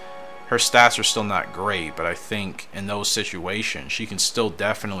rhythm. Her stats are still not great, but I think in those situations she can still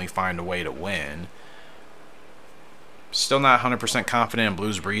definitely find a way to win. Still not 100% confident in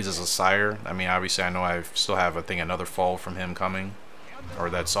Blues Breeze as a sire. I mean, obviously, I know I still have, I think, another foal from him coming. Or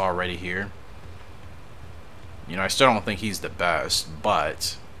that's already here. You know, I still don't think he's the best.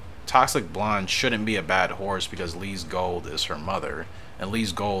 But Toxic Blonde shouldn't be a bad horse because Lee's Gold is her mother. And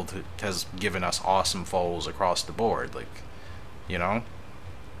Lee's Gold has given us awesome foals across the board. Like, you know?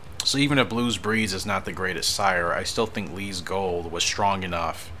 So even if Blues Breeze is not the greatest sire, I still think Lee's Gold was strong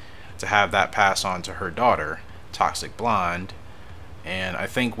enough to have that pass on to her daughter, Toxic Blonde, and I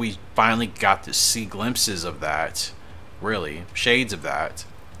think we finally got to see glimpses of that, really, shades of that,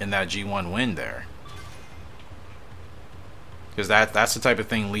 in that G1 win there. Because that's the type of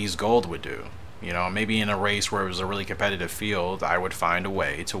thing Lee's Gold would do. You know, maybe in a race where it was a really competitive field, I would find a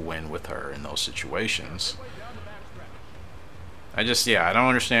way to win with her in those situations. I don't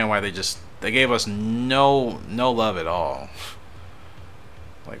understand why they gave us no love at all.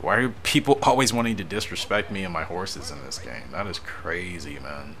 Like, why are people always wanting to disrespect me and my horses in this game? That is crazy,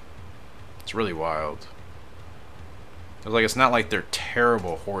 man. It's really wild. It's not like they're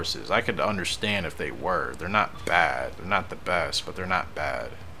terrible horses. I could understand if they were. They're not bad. They're not the best, but they're not bad.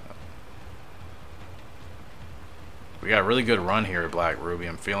 We got a really good run here at Black Ruby.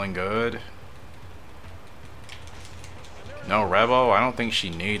 I'm feeling good. No Revo? I don't think she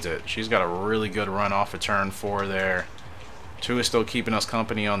needs it. She's got a really good run off of turn 4 there. 2 is still keeping us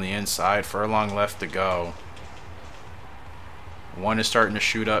company on the inside. Furlong left to go. 1 is starting to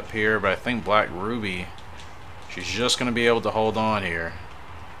shoot up here, but I think Black Ruby, she's just going to be able to hold on here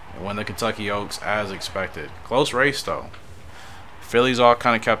and win the Kentucky Oaks as expected. Close race, though. Fillies all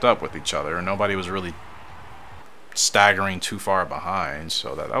kind of kept up with each other, and nobody was really staggering too far behind.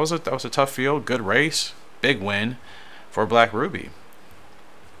 So that was a tough field. Good race. big win for Black Ruby.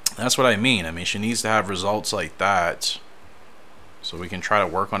 That's what I mean. I mean, she needs to have results like that so we can try to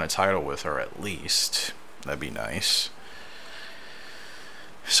work on a title with her at least. That'd be nice.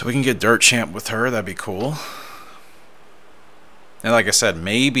 So we can get Dirt Champ with her. That'd be cool. And like I said,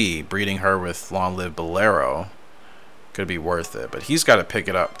 maybe breeding her with Long Live Bolero could be worth it. But he's got to pick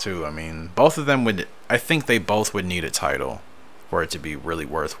it up too. I mean, both of them would... I think they both would need a title for it to be really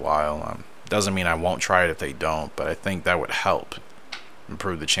worthwhile. Doesn't mean I won't try it if they don't, but I think that would help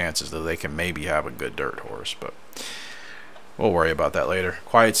improve the chances that they can maybe have a good dirt horse. But we'll worry about that later.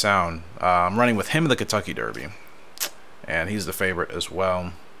 Quiet Sound. I'm running with him in the Kentucky Derby, and he's the favorite as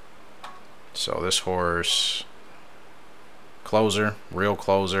well. So this horse, closer, real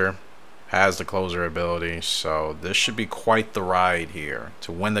closer, has the closer ability, so this should be quite the ride here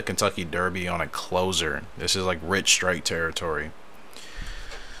to win the Kentucky Derby on a closer. This is like Rich Strike territory.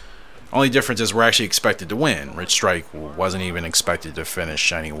 Only difference is we're actually expected to win. Rich Strike wasn't even expected to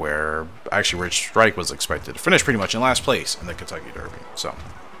finish anywhere. Actually, Rich Strike was expected to finish pretty much in last place in the Kentucky Derby. So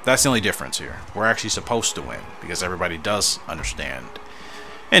that's the only difference here. We're actually supposed to win because everybody does understand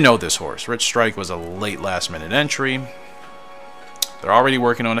and know this horse. Rich Strike was a late last-minute entry. They're already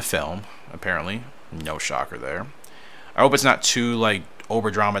working on a film, apparently. No shocker there. I hope it's not too, like,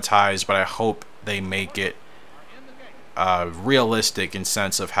 over-dramatized, but I hope they make it realistic in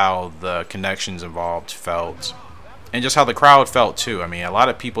sense of how the connections involved felt. And just how the crowd felt, too. I mean, a lot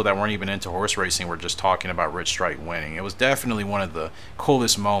of people that weren't even into horse racing were just talking about Rich Strike winning. It was definitely one of the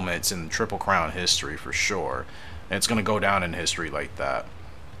coolest moments in Triple Crown history, for sure. And it's going to go down in history like that.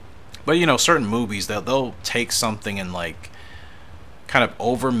 But, you know, certain movies, they'll take something and, like, kind of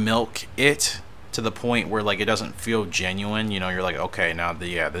over milk it to the point where, like, it doesn't feel genuine. You know, you're like, okay, now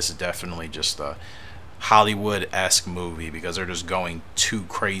yeah, this is definitely just a Hollywood-esque movie because they're just going too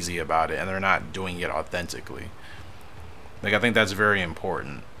crazy about it and they're not doing it authentically. Like, I think that's very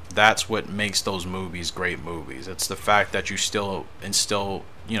important. That's what makes those movies great movies. It's the fact that you still instill,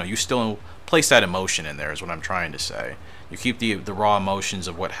 you know, you still place that emotion in there is what I'm trying to say. You keep the raw emotions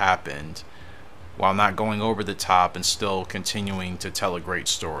of what happened while not going over the top and still continuing to tell a great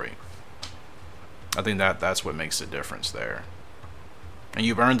story. I think that's what makes the difference there. And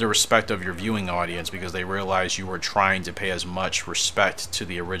you've earned the respect of your viewing audience because they realize you were trying to pay as much respect to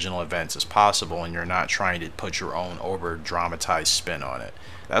the original events as possible and you're not trying to put your own over-dramatized spin on it.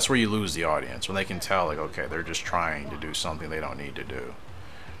 That's where you lose the audience, when they can tell, like, okay, they're just trying to do something they don't need to do.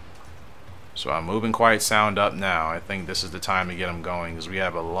 So I'm moving Quiet Sound up now. I think this is the time to get him going because we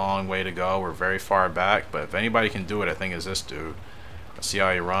have a long way to go. We're very far back, but if anybody can do it, I think it's this dude. Let's see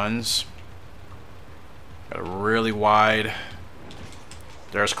how he runs. Got a really wide.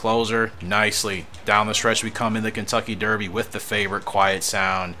 There's closer. Nicely. Down the stretch we come in the Kentucky Derby with the favorite, Quiet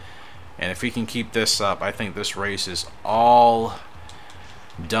Sound. And if he can keep this up, I think this race is all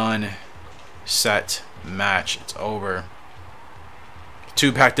done, set, match. It's over.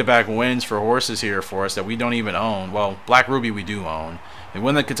 2 back-to-back wins for horses here for us that we don't even own. Well, Black Ruby we do own. We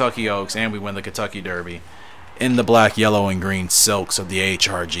win the Kentucky Oaks and we win the Kentucky Derby in the black, yellow, and green silks of the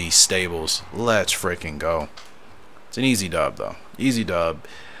HRG stables. Let's freaking go. It's an easy dub, though. Easy dub.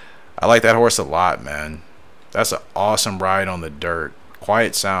 I like that horse a lot, man. That's an awesome ride on the dirt.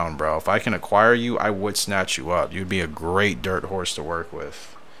 Quiet Sound, bro. If I can acquire you, I would snatch you up. You'd be a great dirt horse to work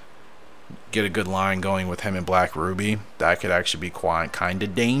with. Get a good line going with him and Black Ruby. That could actually be quite kind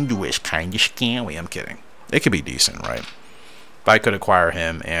of dangerous, kind of scary. I'm kidding. It could be decent, right? If I could acquire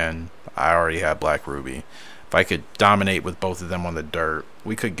him and I already have Black Ruby, if I could dominate with both of them on the dirt,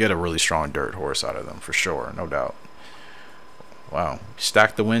 we could get a really strong dirt horse out of them for sure, no doubt. Wow,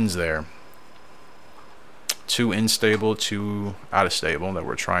 stack the wins there. 2 in stable, 2 out of stable that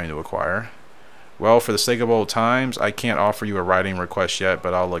we're trying to acquire. Well, for the sake of old times, I can't offer you a riding request yet,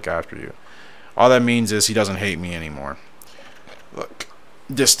 but I'll look after you. All that means is he doesn't hate me anymore. Look,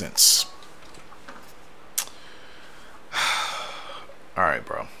 distance. Alright,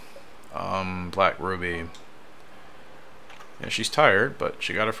 bro. Black Ruby. Yeah, she's tired, but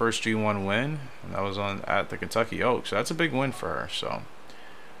she got her first G1 win, and that was at the Kentucky Oaks. So that's a big win for her. So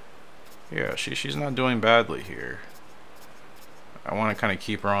yeah, she's not doing badly here. I want to kind of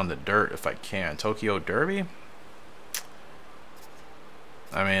keep her on the dirt if I can. Tokyo Derby?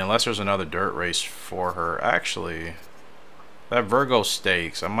 I mean, unless there's another dirt race for her. Actually, that Virgo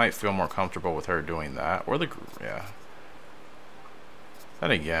Stakes, I might feel more comfortable with her doing that. Or the, yeah. Then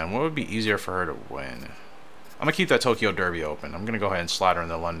again, what would be easier for her to win? I'm going to keep that Tokyo Derby open. I'm going to go ahead and slide her in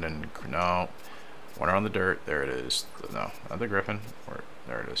the London. No. Want her on the dirt. There it is. No, not the Griffin.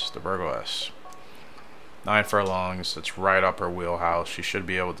 There it is. The Virgo S. 9 furlongs. It's right up her wheelhouse. She should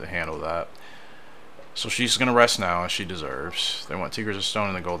be able to handle that. So she's going to rest now, as she deserves. They want Tigers of Stone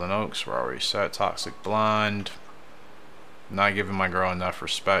in the Golden Oaks. We're already set. Toxic Blonde. Not giving my girl enough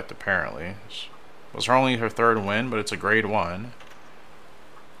respect, apparently. Was only her 3rd win, but it's a grade 1.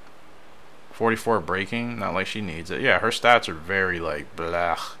 44 breaking. Not like she needs it. Yeah, her stats are very, like,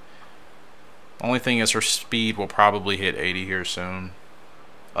 blah. Only thing is her speed will probably hit 80 here soon.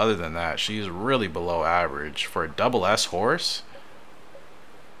 Other than that, she's really below average. For a double S horse?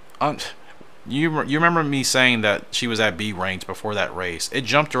 You remember me saying that she was at B ranked before that race. It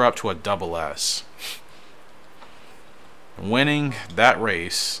jumped her up to a double S. Winning that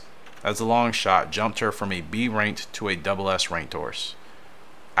race as a long shot jumped her from a B ranked to a double S ranked horse.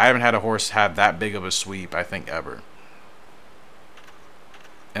 I haven't had a horse have that big of a sweep, I think, ever.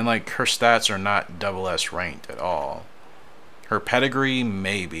 And like, her stats are not double S ranked at all. Her pedigree,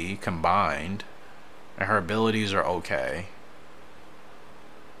 maybe, combined. And her abilities are okay.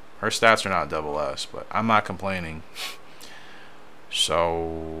 Her stats are not double S, but I'm not complaining.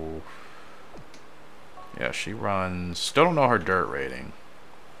 So, yeah, she runs. Still don't know her dirt rating.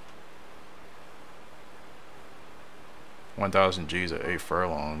 1,000 G's at 8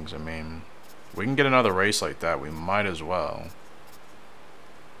 furlongs. I mean, we can get another race like that. We might as well.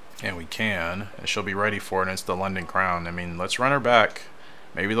 And we can. And she'll be ready for it. And it's the London Crown. I mean, let's run her back.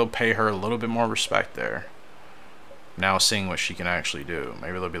 Maybe they'll pay her a little bit more respect there. Now seeing what she can actually do.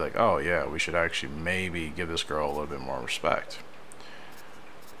 Maybe they'll be like, oh yeah, we should actually maybe give this girl a little bit more respect.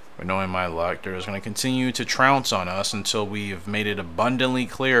 But knowing my luck, they're just going to continue to trounce on us until we've made it abundantly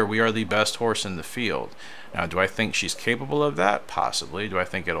clear we are the best horse in the field. Now, do I think she's capable of that? Possibly. Do I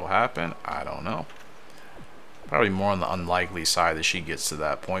think it'll happen? I don't know. Probably more on the unlikely side that she gets to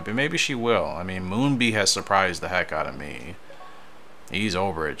that point, but maybe she will. I mean, Moonbee has surprised the heck out of me. He's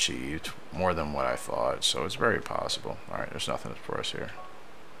overachieved more than what I thought, so it's very possible. Alright, there's nothing for us here.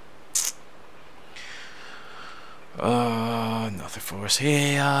 Nothing for us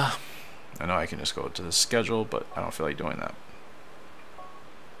here. I know I can just go to the schedule, but I don't feel like doing that.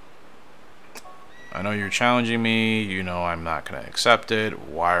 I know you're challenging me. You know I'm not going to accept it.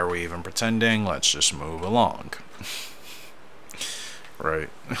 Why are we even pretending? Let's just move along. Right.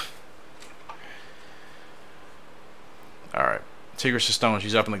 Alright. Tigress of Stone,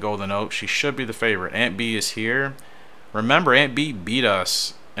 she's up in the Golden Oak. She should be the favorite. Aunt B is here. Remember, Aunt B beat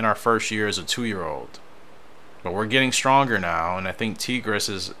us in our first year as a 2-year-old. But we're getting stronger now, and I think Tigress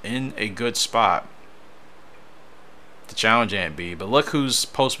is in a good spot to challenge Aunt B. But look who's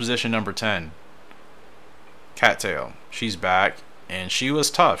post position number 10. Cattail. She's back, and she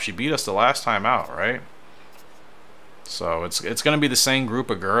was tough. She beat us the last time out, right? So it's going to be the same group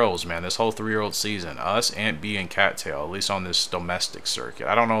of girls, man, this whole 3-year-old season. Us, Aunt B, and Cattail, at least on this domestic circuit.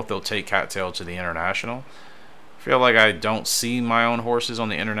 I don't know if they'll take Cattail to the international. I feel like I don't see my own horses on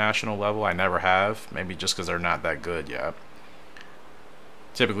the international level. I never have. Maybe just because they're not that good yet.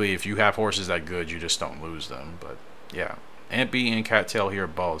 Typically, if you have horses that good, you just don't lose them. But, yeah. Aunt B and Cattail here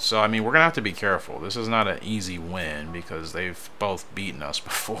both. So, I mean, we're going to have to be careful. This is not an easy win because they've both beaten us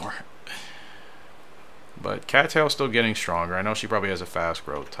before. But Cattail's still getting stronger. I know she probably has a fast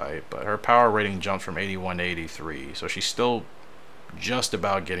growth type, but her power rating jumped from 81 to 83. So she's still just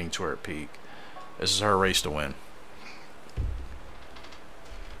about getting to her peak. This is her race to win.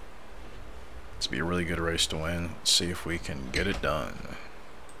 This will be a really good race to win. Let's see if we can get it done.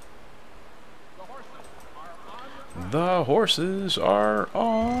 The horses are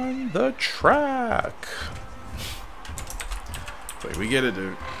on the track. Wait, we get it,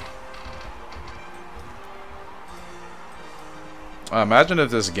 dude. Imagine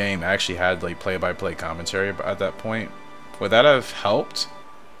if this game actually had like play-by-play commentary at that point. Would that have helped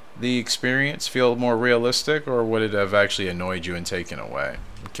the experience feel more realistic, or would it have actually annoyed you and taken away?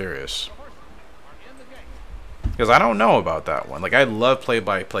 I'm curious. Because I don't know about that one. Like, I love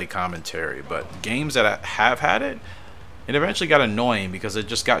play-by-play commentary, but games that have had it, it eventually got annoying because it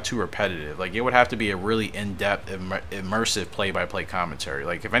just got too repetitive. Like, it would have to be a really in-depth, immersive play-by-play commentary.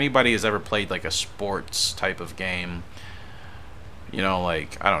 Like, if anybody has ever played like a sports type of game, you know,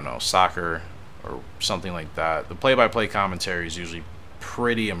 like, I don't know, soccer or something like that, the play-by-play commentary is usually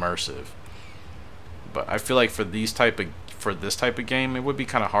pretty immersive. But I feel like for this type of game, it would be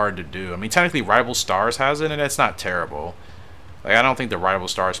kind of hard to do. I mean, technically Rival Stars has it, and it's not terrible. Like, I don't think the Rival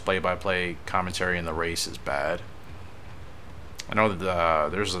Stars play-by-play commentary in the race is bad. I know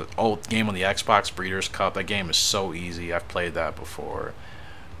that there's an old game on the Xbox, Breeders' Cup. That game is so easy. I've played that before.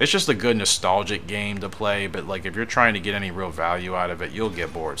 It's just a good nostalgic game to play, but like if you're trying to get any real value out of it, you'll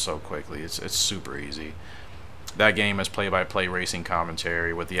get bored so quickly. It's super easy. That game is play-by-play racing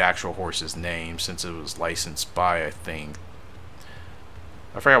commentary with the actual horse's name, since it was licensed by, I think,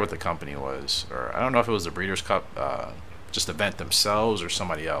 I forgot what the company was, or I don't know if it was the Breeders' Cup, just event themselves or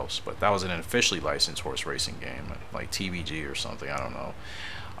somebody else, but that was an officially licensed horse racing game, like TVG or something, I don't know.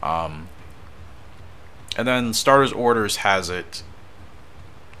 And then Starters Orders has it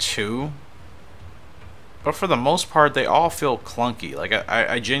too, but for the most part they all feel clunky. Like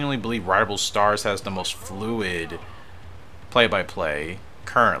I genuinely believe Rival Stars has the most fluid play-by-play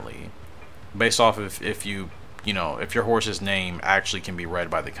currently, based off of if you know, if your horse's name actually can be read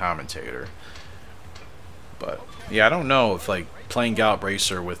by the commentator. But yeah, I don't know if like playing Gallop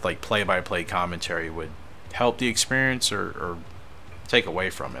Racer with like play-by-play commentary would help the experience or take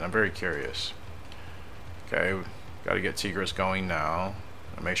away from it. I'm very curious. Okay, got to get Tigris going now.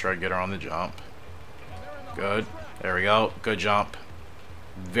 Make sure I get her on the jump. Good. There we go. Good jump.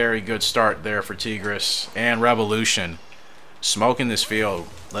 Very good start there for Tigris. And Revolution. Smoking this field.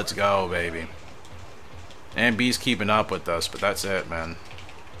 Let's go, baby. And B's keeping up with us, but that's it, man.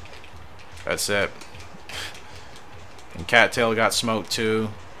 That's it. And Cattail got smoked too.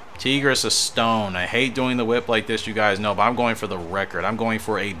 Tigris a stone. I hate doing the whip like this, you guys know, but I'm going for the record. I'm going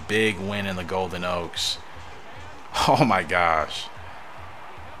for a big win in the Golden Oaks. Oh my gosh.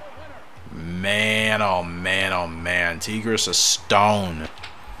 Man, oh man, oh man. Tigris a stone.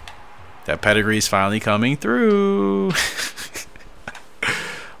 That pedigree's finally coming through.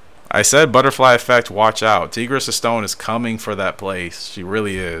 I said butterfly effect, watch out. Tigris a stone is coming for that place. She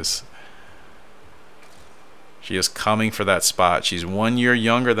really is. She is coming for that spot. She's 1 year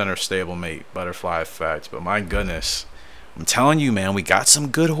younger than her stablemate, Butterfly Effect. But my goodness, I'm telling you, man, we got some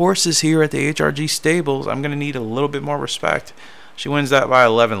good horses here at the HRG stables. I'm going to need a little bit more respect. She wins that by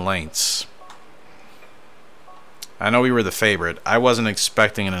 11 lengths. I know we were the favorite. I wasn't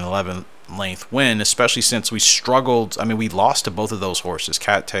expecting an 11-length win, especially since we struggled. I mean, we lost to both of those horses,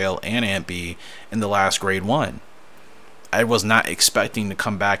 Cattail and Aunt B, in the last Grade 1. I was not expecting to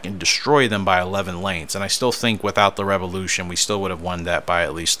come back and destroy them by 11 lengths. And I still think without the Revolution, we still would have won that by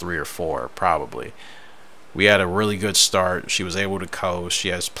at least 3 or 4, probably. We had a really good start. She was able to coast. She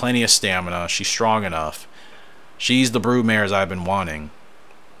has plenty of stamina. She's strong enough. She's the broodmares I've been wanting.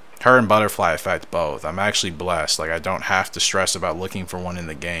 Her and Butterfly Effect both. I'm actually blessed. Like, I don't have to stress about looking for one in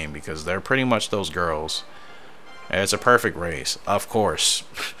the game because they're pretty much those girls. And it's a perfect race. Of course.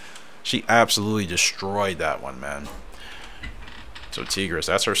 She absolutely destroyed that one, man. So Tigris,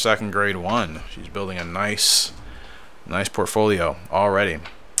 that's her second Grade 1. She's building a nice portfolio already.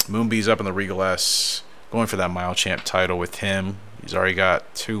 Moonbee's up in the Regal S, going for that Mile Champ title with him. He's already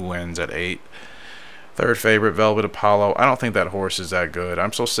got 2 wins at 8. Third favorite, Velvet Apollo. I don't think that horse is that good.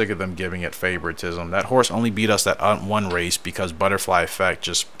 I'm so sick of them giving it favoritism. That horse only beat us that one race because Butterfly Effect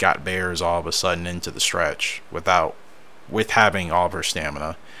just got bears all of a sudden into the stretch with having all of her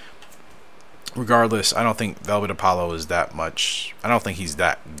stamina. Regardless, I don't think Velvet Apollo is that much. I don't think he's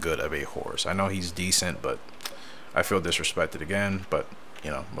that good of a horse. I know he's decent, but I feel disrespected again. But,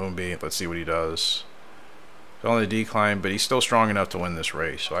 you know, Moonbee, let's see what he does. He's on the decline, but he's still strong enough to win this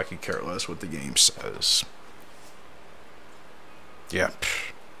race, so I could care less what the game says. Yeah.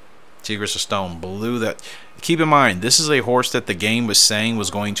 Tigris of Stone blew that. Keep in mind, this is a horse that the game was saying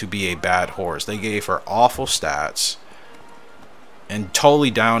was going to be a bad horse. They gave her awful stats and totally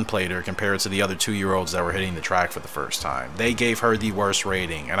downplayed her compared to the other 2-year-olds that were hitting the track for the first time. They gave her the worst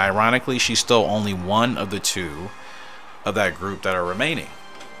rating, and ironically, she's still only one of the 2 of that group that are remaining.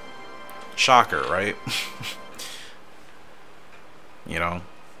 Shocker, right? You know,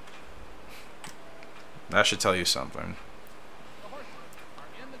 that should tell you something.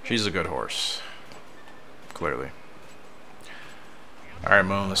 She's a good horse, clearly. All right,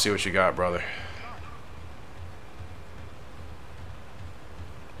 Moon, let's see what you got, brother.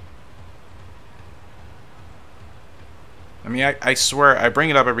 I mean, I swear, I bring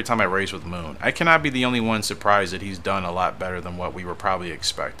it up every time I race with Moon. I cannot be the only one surprised that he's done a lot better than what we were probably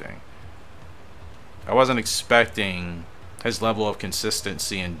expecting. I wasn't expecting his level of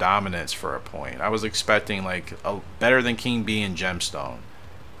consistency and dominance for a point. I was expecting, like, better than King B and Gemstone.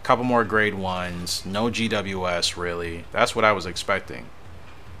 A couple more Grade 1s, no GWS, really. That's what I was expecting.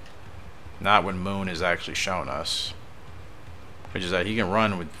 Not when Moon has actually shown us. Which is that he can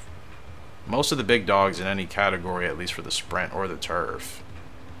run with most of the big dogs in any category, at least for the sprint or the turf.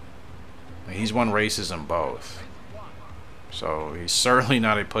 He's won races in both. So he's certainly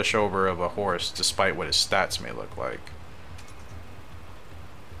not a pushover of a horse, despite what his stats may look like.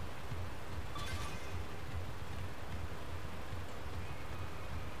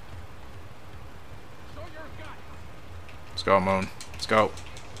 Let's go, Moon. Let's go.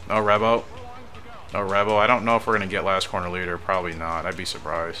 No Revo. No Revo. I don't know if we're going to get last corner leader. Probably not. I'd be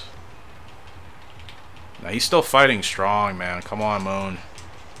surprised. Now, he's still fighting strong, man. Come on, Moon.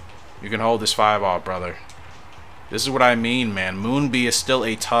 You can hold this 5 off, brother. This is what I mean, man. Moonbee is still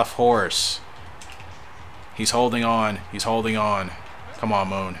a tough horse. He's holding on. He's holding on. Come on,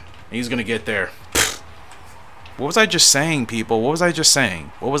 Moon. He's going to get there. What was I just saying, people? What was I just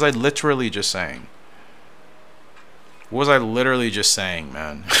saying? What was I literally just saying? What was I literally just saying,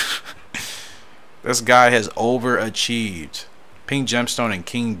 man? This guy has overachieved. Pink Gemstone and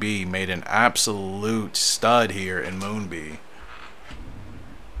King B made an absolute stud here in Moonbee.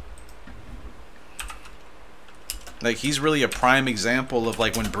 Like, he's really a prime example of,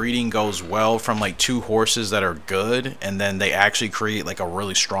 like, when breeding goes well from, like, 2 horses that are good, and then they actually create, like, a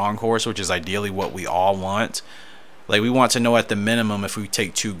really strong horse, which is ideally what we all want. Like, we want to know at the minimum if we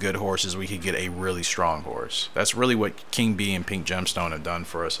take 2 good horses, we could get a really strong horse. That's really what King B and Pink Gemstone have done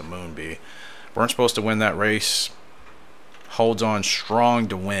for us in Moonbee. Weren't supposed to win that race. Holds on strong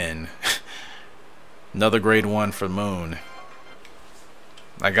to win. Another grade 1 for Moon.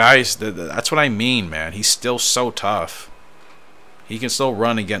 Like, guys, that's what I mean, man. He's still so tough. He can still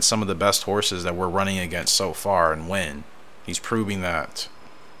run against some of the best horses that we're running against so far and win. He's proving that.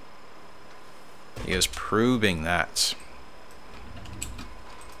 He is proving that.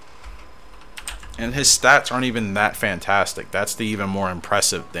 And his stats aren't even that fantastic. That's the even more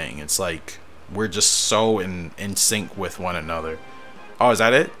impressive thing. It's like we're just so in sync with one another. Oh, is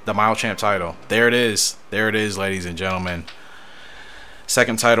that it? The Mile Champ title. There it is. There it is, ladies and gentlemen.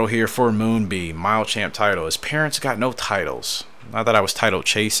 Second title here for Moonbee, Mile Champ title. His parents got no titles. Not that I was title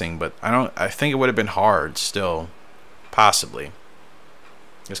chasing, but I think it would have been hard still, possibly.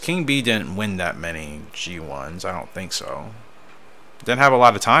 Because King B didn't win that many G1s. I don't think so. Didn't have a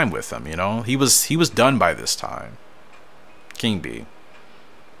lot of time with him, you know. He was done by this time. King B.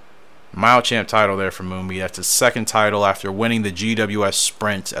 Mile Champ title there for Moonbee. That's his second title after winning the GWS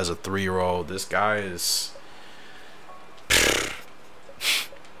Sprint as a 3-year-old. This guy is...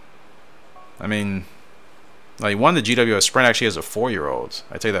 I mean, he won the GWS Sprint actually as a 4-year-old.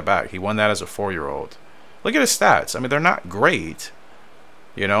 I take that back. He won that as a 4-year-old. Look at his stats. I mean, they're not great,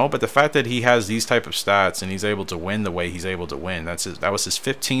 you know, but the fact that he has these type of stats and he's able to win the way he's able to win, that was his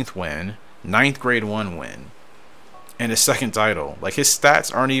 15th win, 9th grade 1 win, and his second title. Like, his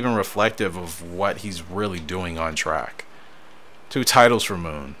stats aren't even reflective of what he's really doing on track. 2 titles for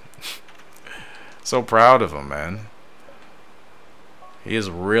Moon. So proud of him, man. He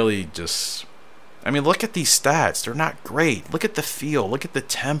is really just... I mean, look at these stats. They're not great. Look at the feel. Look at the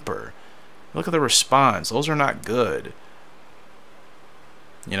temper. Look at the response. Those are not good.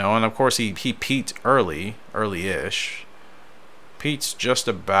 You know, and of course he peaked early-ish. Pete's just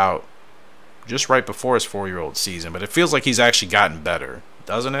right before his 4-year-old season. But it feels like he's actually gotten better,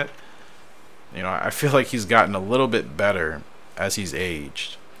 doesn't it? You know, I feel like he's gotten a little bit better as he's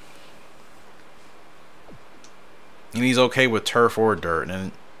aged. And he's okay with turf or dirt.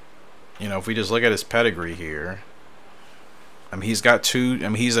 And, you know, if we just look at his pedigree here, I mean, he's got 2... I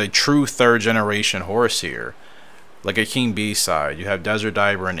mean, he's a true 3rd-generation horse here. Like at King B's side, you have Desert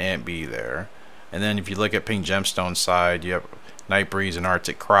Diver and Ant B there. And then if you look at Pink Gemstone's side, you have Night Breeze and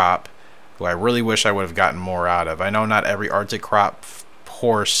Arctic Crop, who I really wish I would have gotten more out of. I know not every Arctic Crop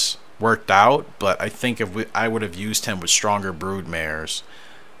horse worked out, but I think if I would have used him with stronger brood mares,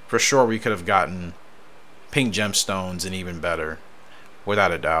 for sure we could have gotten Pink Gemstones and even better,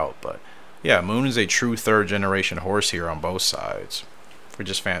 without a doubt. But yeah, Moon is a true 3rd-generation horse here on both sides, which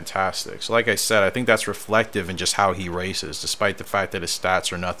is fantastic. So like I said, I think that's reflective in just how he races, despite the fact that his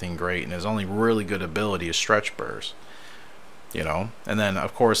stats are nothing great and his only really good ability is stretch burst, you know. And then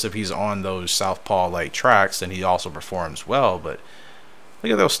of course if he's on those southpaw light tracks, then he also performs well. But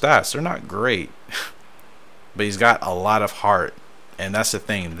look at those stats. They're not great. But he's got a lot of heart. And that's the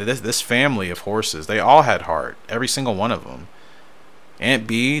thing. This family of horses, they all had heart. Every single one of them. Aunt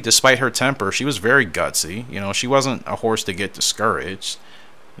B, despite her temper, she was very gutsy. You know, she wasn't a horse to get discouraged.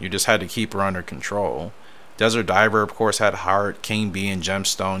 You just had to keep her under control. Desert Diver, of course, had heart. King B and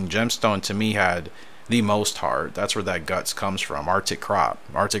Gemstone. Gemstone, to me, had the most heart. That's where that guts comes from. Arctic Crop.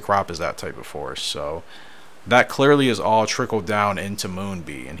 Arctic Crop is that type of horse. So that clearly is all trickled down into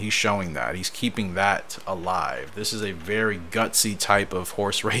Moonbee, and he's showing that. He's keeping that alive. This is a very gutsy type of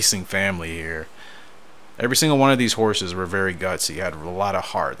horse racing family here. Every single one of these horses were very gutsy, had a lot of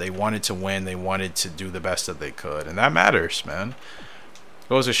heart. They wanted to win. They wanted to do the best that they could, and that matters, man.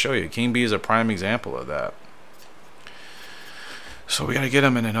 Goes to show you, King B is a prime example of that. So we got to get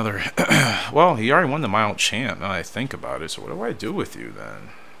him in another... Well, he already won the Mile Champ, now that I think about it. So what do I do with you, then?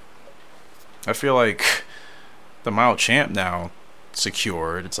 I feel like the Mile Champ now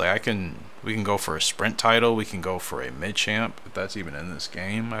secured. It's like we can go for a sprint title. We can go for a mid champ, if that's even in this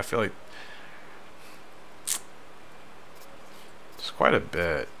game. I feel like it's quite a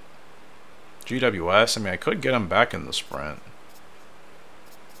bit. GWS, I mean, I could get him back in the sprint.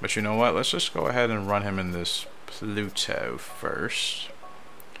 But you know what? Let's just go ahead and run him in this Pluto first.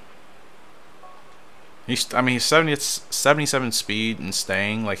 I mean, he's 77 speed and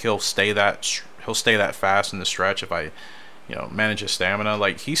staying. Like, he'll stay that fast in the stretch if I, you know, manage his stamina.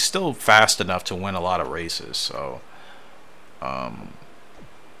 Like, he's still fast enough to win a lot of races. So, yeah,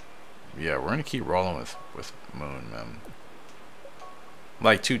 we're gonna keep rolling with Moon, man.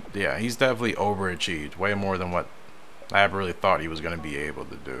 Like, yeah, he's definitely overachieved, way more than what I ever really thought he was gonna be able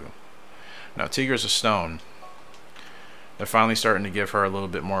to do. Now, Tiger's a Stone. They're finally starting to give her a little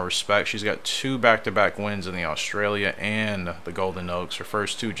bit more respect. She's got 2 back-to-back wins in the Australia and the Golden Oaks. Her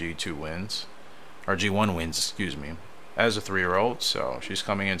first 2 G2 wins, or G1 wins, excuse me, as a 3-year-old. So she's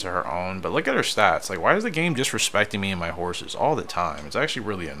coming into her own. But look at her stats. Like, why is the game disrespecting me and my horses all the time? It's actually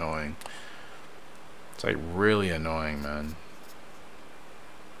really annoying. It's like really annoying, man.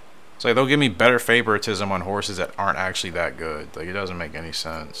 It's like they'll give me better favoritism on horses that aren't actually that good. Like, it doesn't make any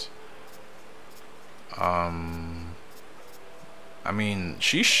sense. I mean,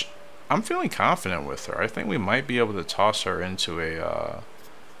 I'm feeling confident with her. I think we might be able to toss her into a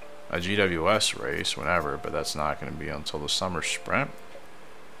GWS race whenever, but that's not going to be until the summer sprint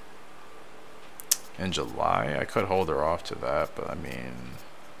in July. I could hold her off to that, but I mean,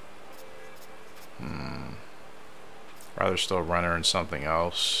 rather still run her in something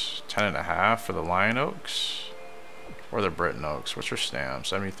else. 10.5 for the Lion Oaks or the Britain Oaks. What's her stamp?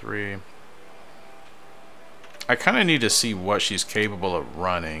 73. I kind of need to see what she's capable of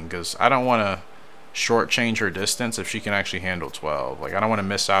running, because I don't want to shortchange her distance if she can actually handle 12. Like, I don't want to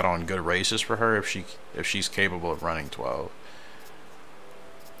miss out on good races for her if she's capable of running 12.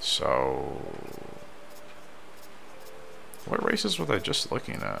 So, what races was I just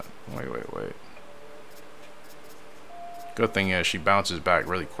looking at? Wait. Good thing is she bounces back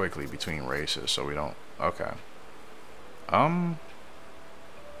really quickly between races, so we don't. Okay.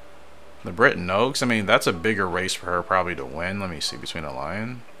 The Britain Oaks, I mean, that's a bigger race for her probably to win. Let me see, between a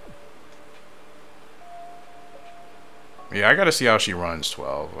Lion. Yeah, I got to see how she runs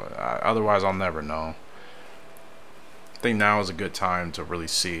 12. Otherwise, I'll never know. I think now is a good time to really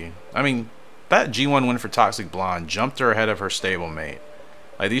see. I mean, that G1 win for Toxic Blonde jumped her ahead of her stablemate.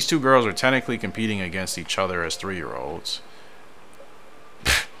 Like, these two girls are technically competing against each other as 3-year-olds.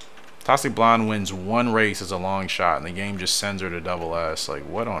 Toxic Blonde wins 1 race as a long shot, and the game just sends her to double S. Like,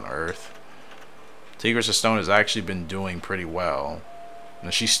 what on earth? Tigress of Stone has actually been doing pretty well,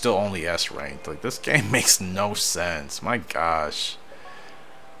 and she's still only S ranked. Like, this game makes no sense. My gosh.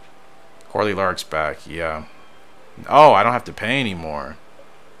 Corley Lark's back, yeah. Oh, I don't have to pay anymore.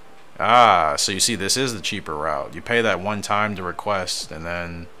 Ah, so you see, this is the cheaper route. You pay that one time to request, and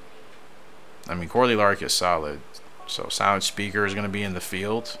then, I mean, Corley Lark is solid. So Sound Speaker is going to be in the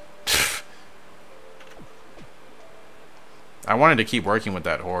field. I wanted to keep working with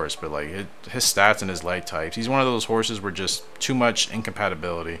that horse, but like his stats and his leg types, he's one of those horses where just too much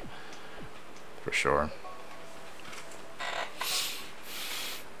incompatibility, for sure.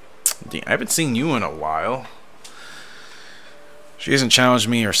 I haven't seen you in a while. She hasn't challenged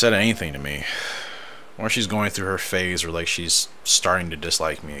me or said anything to me. Or she's going through her phase, or like she's starting to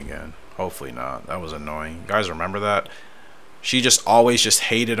dislike me again. Hopefully not. That was annoying. You guys remember that? She just always just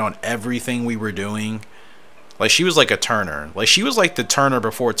hated on everything we were doing. Like, she was like a Turner. Like, she was like the Turner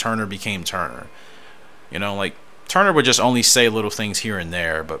before Turner became Turner. You know, like, Turner would just only say little things here and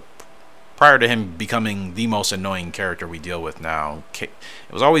there, but prior to him becoming the most annoying character we deal with now, it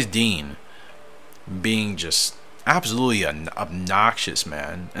was always Dean being just absolutely obnoxious,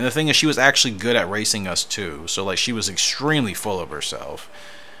 man. And the thing is, she was actually good at racing us too. So, like, she was extremely full of herself.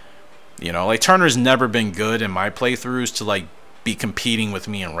 You know, like, Turner's never been good in my playthroughs to, like, be competing with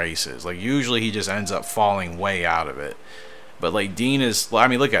me in races. Like, usually he just ends up falling way out of it. But like, Dean is, I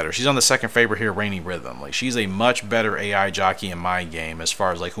mean, look at her, she's on the second favorite here, Rainy Rhythm. Like, she's a much better AI jockey in my game as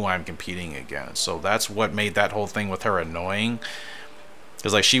far as like who I'm competing against. So that's what made that whole thing with her annoying,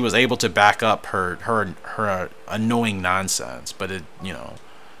 because like she was able to back up her annoying nonsense. But it, you know,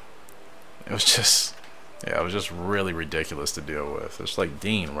 it was just, yeah, it was just really ridiculous to deal with. It's like,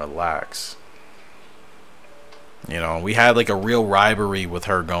 Dean, relax. You know, we had like a real rivalry with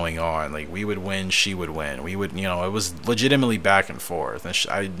her going on. Like, we would win, she would win. We would, you know, it was legitimately back and forth. And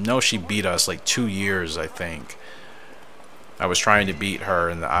I know she beat us like 2 years, I think. I was trying to beat her,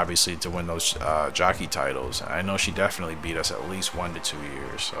 and obviously to win those jockey titles. I know she definitely beat us at least 1 to 2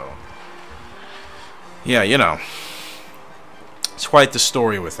 years. So, yeah, you know, it's quite the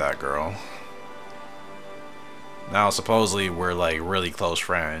story with that girl. Now, supposedly, we're like really close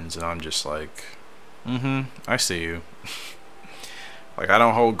friends, and I'm just like, I see you. Like, I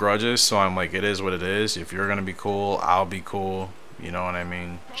don't hold grudges, so I'm like, it is what it is. If you're gonna be cool, I'll be cool. You know what I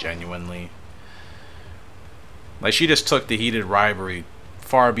mean? Genuinely. Like, she just took the heated rivalry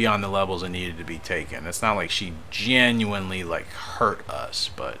far beyond the levels it needed to be taken. It's not like she genuinely, like, hurt us,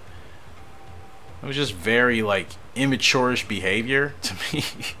 but it was just very, like, immature-ish behavior to me.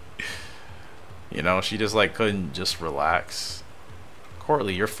 You know, she just, like, couldn't just relax.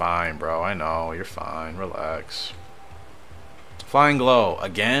 Courtly, you're fine, bro. I know, you're fine. Relax. Flying Glow,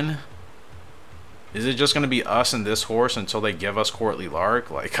 again? Is it just going to be us and this horse until they give us Courtly Lark?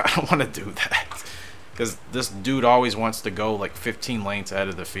 Like, I don't want to do that. Because this dude always wants to go, like, 15 lengths ahead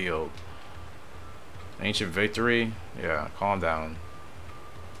of the field. Ancient Victory? Yeah, calm down.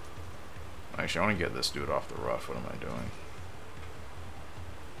 Actually, I want to get this dude off the rough. What am I doing?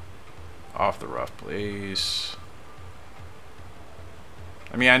 Off the rough, please.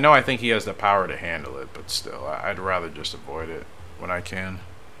 I mean, I think he has the power to handle it, but still, I'd rather just avoid it when I can.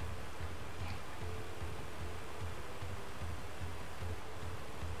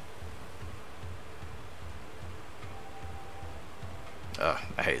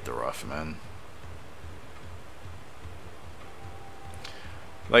 I hate the rough, man.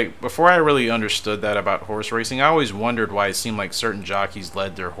 Like, before I really understood that about horse racing, I always wondered why it seemed like certain jockeys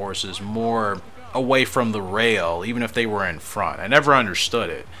led their horses more away from the rail, even if they were in front. I never understood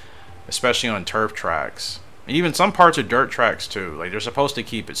it, especially on turf tracks. And even some parts of dirt tracks, too. Like, they're supposed to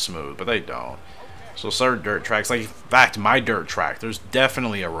keep it smooth, but they don't. So certain dirt tracks, like, in fact, my dirt track, there's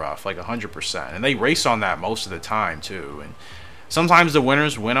definitely a rough, like 100%. And they race on that most of the time, too. And sometimes the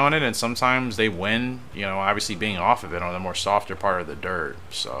winners win on it, and sometimes they win, you know, obviously being off of it on the more softer part of the dirt.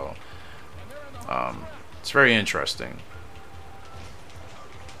 So, it's very interesting.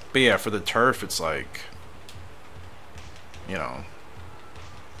 But yeah, for the turf, it's like, you know,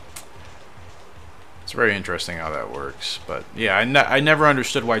 it's very interesting how that works. But yeah, I never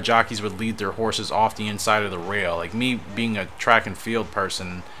understood why jockeys would lead their horses off the inside of the rail. Like, me being a track and field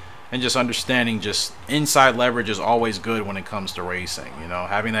person, and just understanding just inside leverage is always good when it comes to racing. You know,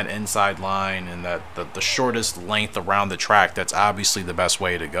 having that inside line and that the shortest length around the track, that's obviously the best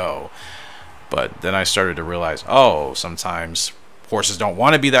way to go. But then I started to realize, oh, sometimes horses don't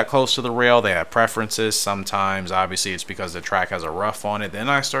want to be that close to the rail. They have preferences. Sometimes, obviously, it's because the track has a rough on it. Then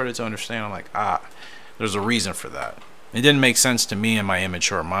I started to understand, I'm like, there's a reason for that. It didn't make sense to me in my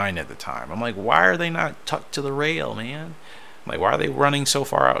immature mind at the time. I'm like, why are they not tucked to the rail, man? Like, why are they running so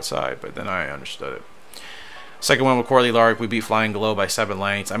far outside? But then I understood it. Second one with Courtly Lark, we beat Flying Glow by 7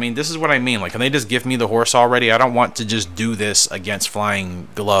 lengths. I mean, this is what I mean. Like, can they just give me the horse already? I don't want to just do this against Flying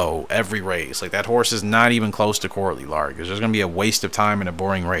Glow every race. Like, that horse is not even close to Courtly Lark. It's just going to be a waste of time and a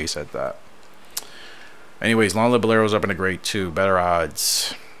boring race at that. Anyways, Long Live Bolero's up in a grade 2. Better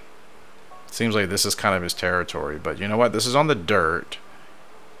odds. Seems like this is kind of his territory. But you know what? This is on the dirt.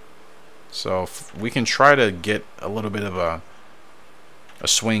 So if we can try to get a little bit of a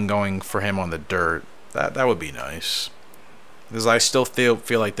swing going for him on the dirt, that would be nice, because I still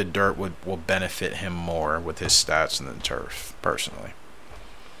feel like the dirt will benefit him more with his stats than the turf, personally.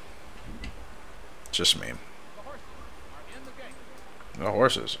 Just me. The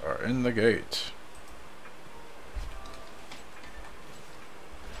horses are in the gate.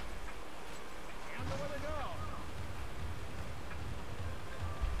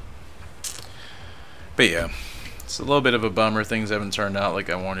 But yeah, it's a little bit of a bummer. Things haven't turned out like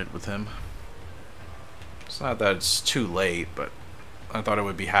I wanted with him. It's not that it's too late, but I thought it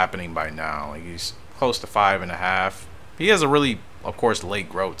would be happening by now. Like, he's close to 5.5. He has a really, of course, late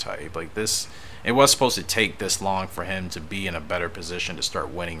growth type. Like, this, it was supposed to take this long for him to be in a better position to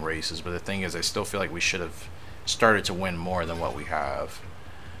start winning races. But the thing is, I still feel like we should have started to win more than what we have.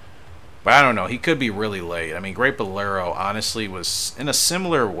 But I don't know. He could be really late. I mean, Great Bolero, honestly, was in a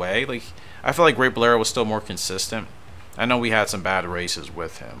similar way. Like, I feel like Great Bolero was still more consistent. I know we had some bad races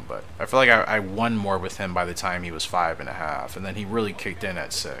with him, but I feel like I won more with him by the time he was 5.5, and then he really kicked in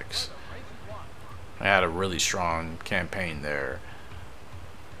at 6. I had a really strong campaign there.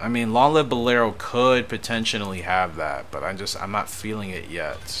 I mean, Long Live Bolero could potentially have that, but I'm not feeling it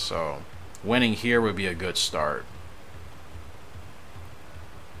yet. So winning here would be a good start.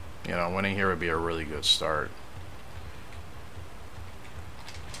 You know, winning here would be a really good start.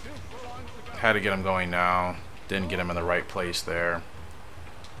 Had to get him going now. Didn't get him in the right place there.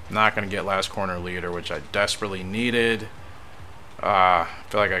 Not going to get last corner leader, which I desperately needed. I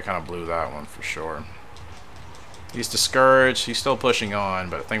feel like I kind of blew that one for sure. He's discouraged. He's still pushing on,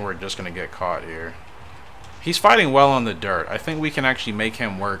 but I think we're just going to get caught here. He's fighting well on the dirt. I think we can actually make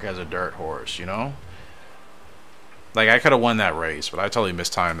him work as a dirt horse, you know? Like, I could have won that race, but I totally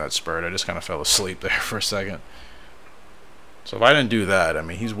mistimed that spurt. I just kind of fell asleep there for a second. So if I didn't do that, I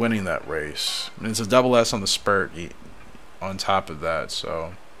mean, he's winning that race. And it's a double S on the spurt on top of that,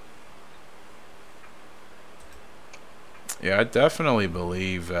 so... Yeah, I definitely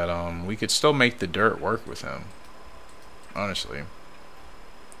believe that we could still make the dirt work with him. Honestly.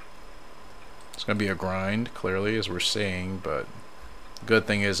 It's going to be a grind, clearly, as we're seeing, but the good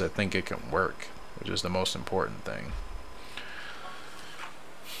thing is I think it can work, which is the most important thing.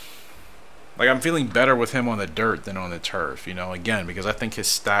 Like, I'm feeling better with him on the dirt than on the turf, you know, again, because I think his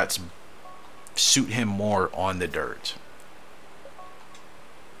stats suit him more on the dirt.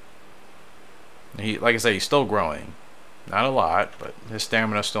 Like I say, he's still growing. Not a lot, but his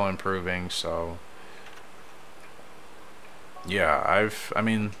stamina's still improving, so... Yeah, I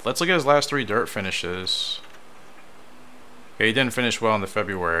mean, let's look at his last 3 dirt finishes. Okay, he didn't finish well in the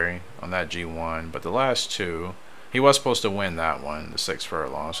February on that G1, but the last 2, he was supposed to win that one, the 6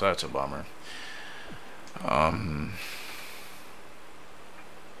 furlong, so that's a bummer. Yeah,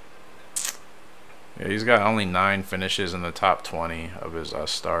 he's got only 9 finishes in the top 20 of his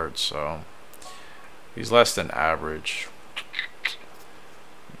starts, so he's less than average.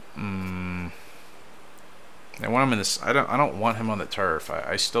 And when I'm in this, I don't want him on the turf.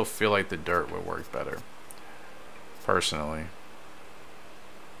 I still feel like the dirt would work better, personally.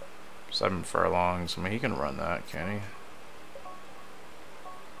 7 furlongs. I mean, he can run that, can he?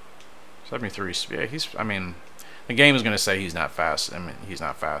 73 speed. Yeah, I mean, the game is going to say he's not fast. I mean, he's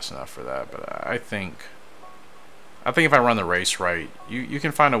not fast enough for that. But I think if I run the race right, you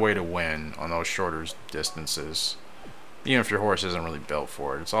can find a way to win on those shorter distances, even if your horse isn't really built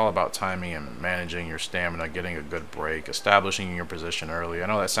for it. It's all about timing and managing your stamina, getting a good break, establishing your position early. I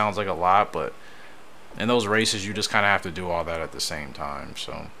know that sounds like a lot, but in those races, you just kind of have to do all that at the same time.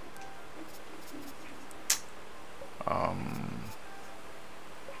 So.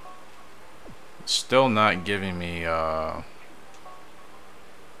 Still not giving me round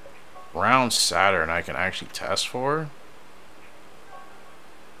Saturn I can actually test for.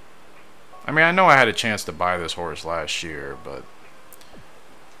 I mean, I know I had a chance to buy this horse last year, but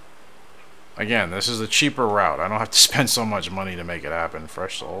again, this is a cheaper route. I don't have to spend so much money to make it happen.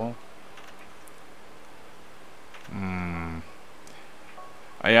 Fresh Soul.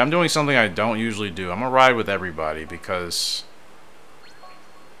 I'm doing something I don't usually do. I'm gonna ride with everybody because,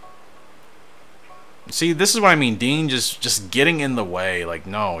 see, this is what I mean. Dean just getting in the way. Like,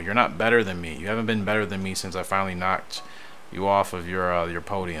 no, you're not better than me. You haven't been better than me since I finally knocked you off of your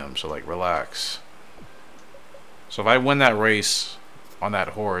podium. So, like, relax. So if I win that race on that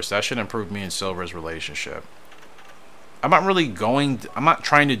horse, that should improve me and Silver's relationship. I'm not really I'm not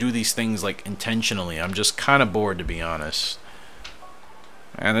trying to do these things like intentionally. I'm just kind of bored, to be honest.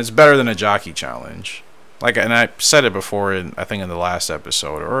 And it's better than a jockey challenge. Like, and I said it before, I think in the last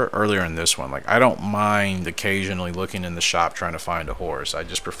episode or earlier in this one. Like, I don't mind occasionally looking in the shop trying to find a horse. I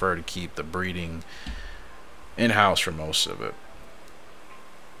just prefer to keep the breeding in-house for most of it.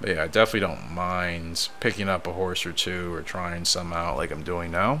 But yeah, I definitely don't mind picking up a horse or two or trying some out like I'm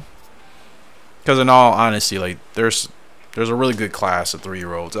doing now. Because in all honesty, like, there's a really good class of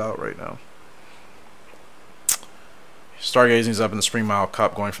 3-year-olds out right now. Stargazing's up in the Spring Mile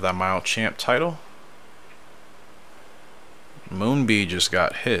Cup, going for that Mile Champ title. Moonbee just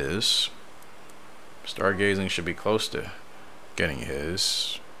got his. Stargazing should be close to getting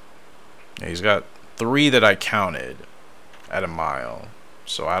his. Yeah, he's got 3 that I counted at a mile.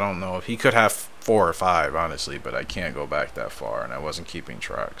 So I don't know if he could have 4 or 5, honestly, but I can't go back that far, and I wasn't keeping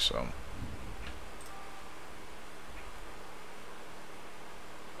track, so.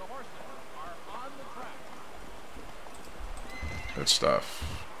 Good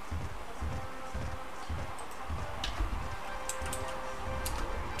stuff.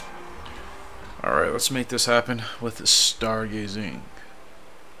 Alright, let's make this happen with the Stargazing.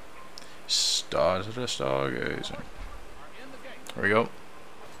 Star to the Stargazing. Here we go.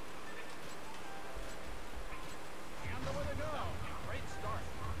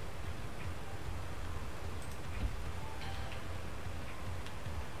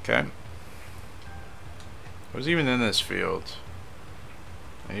 Okay. Who's even in this field?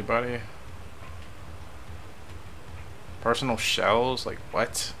 Anybody? Personal Shells? Like,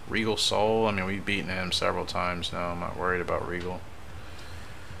 what? Regal Soul? I mean, we've beaten him several times now. I'm not worried about Regal.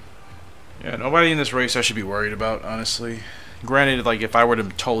 Yeah, nobody in this race I should be worried about, honestly. Granted, like, if I were to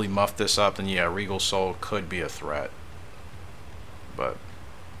totally muff this up, then yeah, Regal Soul could be a threat. But...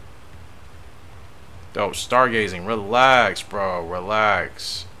 oh, Stargazing. Relax, bro.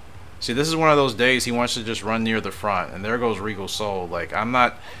 Relax. See, this is one of those days he wants to just run near the front. And there goes Regal Soul. Like, I'm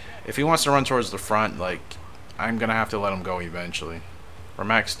not... if he wants to run towards the front, like, I'm going to have to let him go eventually. We're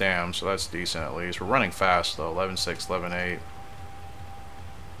max dam, so that's decent at least. We're running fast though, 11.6, 11.8.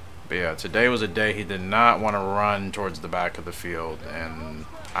 But yeah, today was a day he did not want to run towards the back of the field, and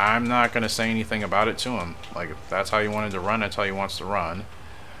I'm not going to say anything about it to him. Like, if that's how he wanted to run, that's how he wants to run.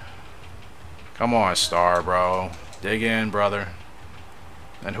 Come on, Star, bro. Dig in, brother.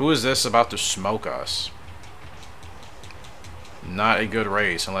 And who is this about to smoke us? Not a good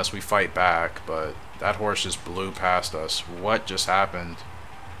race unless we fight back, but that horse just blew past us. What just happened?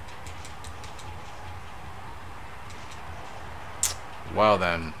 Well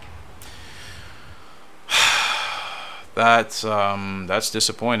then. That's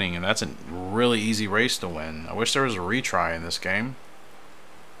disappointing, and that's a really easy race to win. I wish there was a retry in this game.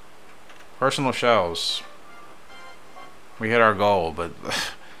 Personal shells. We hit our goal, but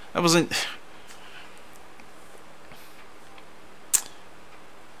that wasn't...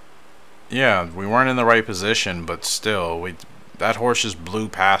 Yeah, we weren't in the right position, but still, that horse just blew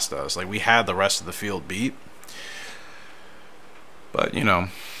past us. Like, we had the rest of the field beat. But, you know,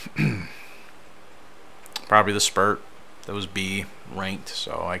 probably the spurt. That was B ranked,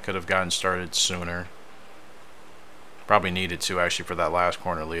 so I could have gotten started sooner. Probably needed to, actually, for that last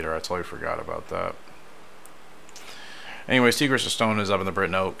corner leader. I totally forgot about that. Anyways, Tigris of Stone is up in the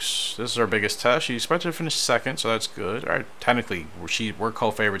Britain Oaks. This is our biggest test. She's expected to finish second, so that's good. All right, technically, we're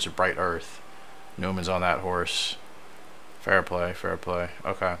co-favorites of Bright Earth. Newman's on that horse. Fair play, fair play.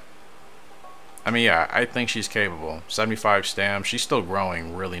 Okay. I mean, yeah, I think she's capable. 75 stamp. She's still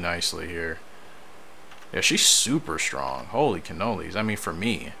growing really nicely here. Yeah, she's super strong. Holy cannolis. I mean, for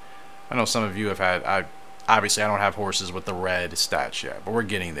me, I know some of you have had... Obviously, I don't have horses with the red stats yet, but we're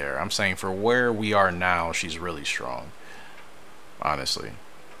getting there. I'm saying for where we are now, she's really strong. Honestly.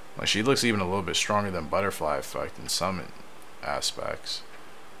 Like, she looks even a little bit stronger than Butterfly Effect in some aspects.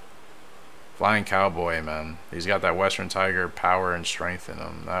 Flying Cowboy, man. He's got that Western Tiger power and strength in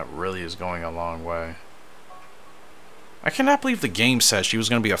him. That really is going a long way. I cannot believe the game said she was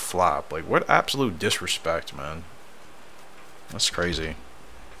going to be a flop. Like, what absolute disrespect, man. That's crazy.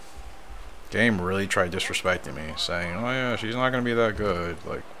 Game really tried disrespecting me, saying, oh yeah, she's not going to be that good.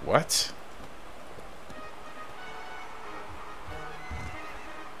 Like, what?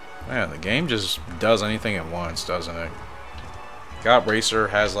 Man, the game just does anything it wants, doesn't it? Gallop Racer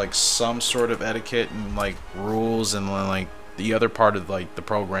has, like, some sort of etiquette and, like, rules, and then, like, the other part of, like, the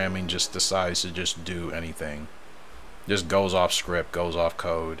programming just decides to just do anything. Just goes off script, goes off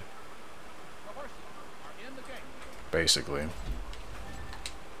code. Basically.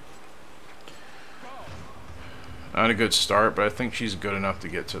 Not a good start, but I think she's good enough to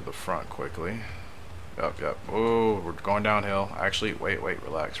get to the front quickly. Yep. Oh, we're going downhill. Actually, wait,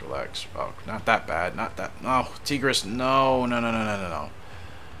 relax. Oh, not that bad, not that. No, Tigris, no.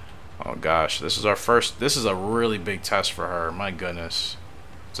 Oh gosh, this is a really big test for her. My goodness.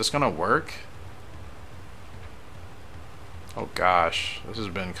 Is this gonna work? Oh gosh, this has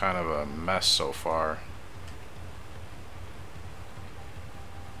been kind of a mess so far.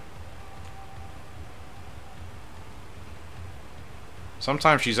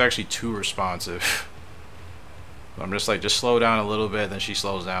 Sometimes she's actually too responsive. I'm just like, just slow down a little bit, then she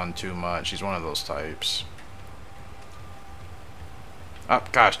slows down too much. She's one of those types. Oh,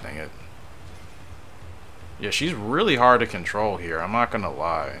 gosh dang it. Yeah, she's really hard to control here, I'm not gonna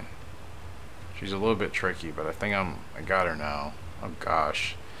lie. She's a little bit tricky, but I think I got her now. Oh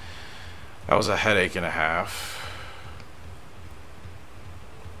gosh. That was a headache and a half.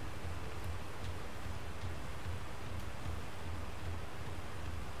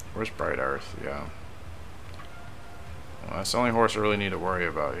 Where's Bright Earth? Yeah. Well, that's the only horse I really need to worry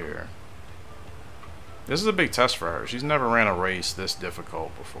about here. This is a big test for her. She's never ran a race this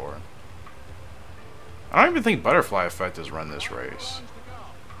difficult before. I don't even think Butterfly Effect has run this race.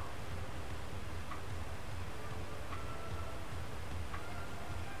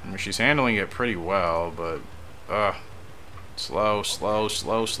 I mean, she's handling it pretty well, but slow.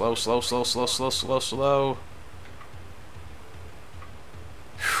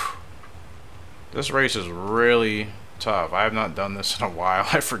 This race is really tough. I have not done this in a while.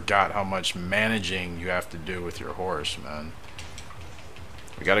 I forgot how much managing you have to do with your horse, man.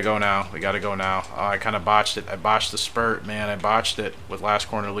 We gotta go now. Oh, I kind of botched it. I botched the spurt, man. I botched it with last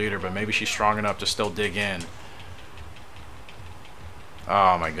corner leader, but maybe she's strong enough to still dig in.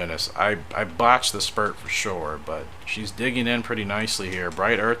 Oh my goodness. I botched the spurt for sure, but she's digging in pretty nicely here.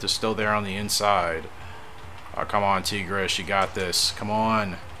 Bright Earth is still there on the inside. Oh, come on, Tigris. You got this. Come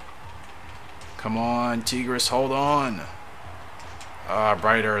on. Come on, Tigris, hold on.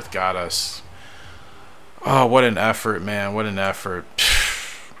 Bright Earth got us. Oh, what an effort, man. What an effort.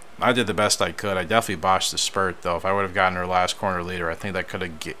 I did the best I could. I definitely botched the spurt, though. If I would have gotten her last corner leader, I think that could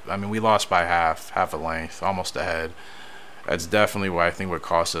have... I mean, we lost by half a length, almost ahead. That's definitely what I think would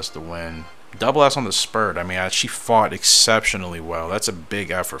cost us the win. Double S on the spurt. I mean, she fought exceptionally well. That's a big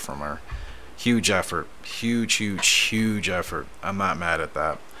effort from her. Huge effort. Huge, huge, huge effort. I'm not mad at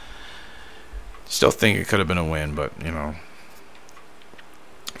that. Still think it could have been a win, but, you know.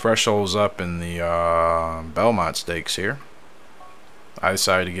 Fresh Souls up in the Belmont Stakes here. I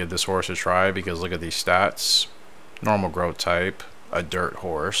decided to give this horse a try because look at these stats. Normal growth type. A dirt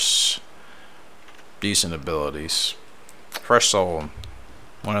horse. Decent abilities. Fresh Soul.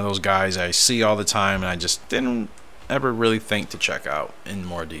 One of those guys I see all the time and I just didn't ever really think to check out in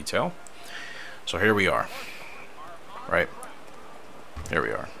more detail. So here we are. Right. Here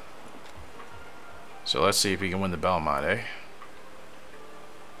we are. So let's see if we can win the Belmont, eh?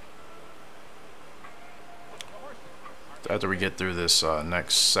 After we get through this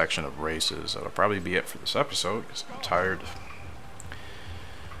next section of races, that'll probably be it for this episode because I'm tired.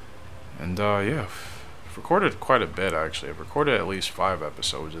 And yeah, I've recorded quite a bit actually. I've recorded at least 5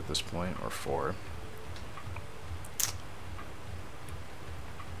 episodes at this point, or 4.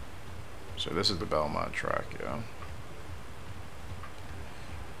 So this is the Belmont track, yeah.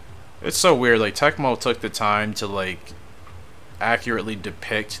 It's so weird, like Tecmo took the time to like accurately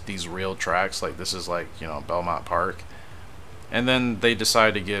depict these real tracks, like this is like, you know, Belmont Park. And then they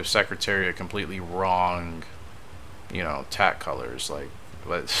decided to give Secretariat completely wrong, you know, tack colors. Like,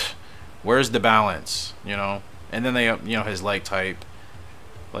 where's the balance, you know? And then they, you know, his leg type.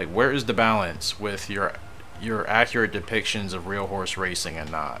 Like, where is the balance with your accurate depictions of real horse racing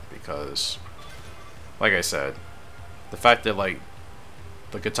and not? Because, like I said, the fact that, like,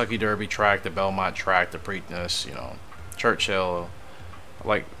 the Kentucky Derby track, the Belmont track, the Preakness, you know, Churchill,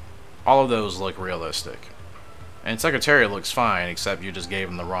 like, all of those look realistic. And Secretariat looks fine, except you just gave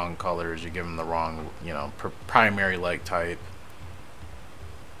him the wrong colors, you give him the wrong, you know, primary leg type.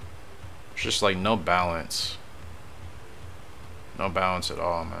 It's just like no balance. No balance at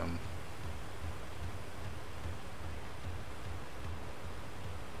all, man.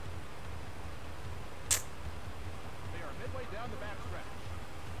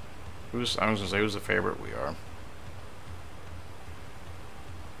 I was gonna say who's the favorite? We are.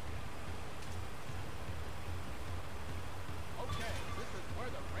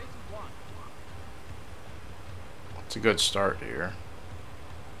 It's a good start here.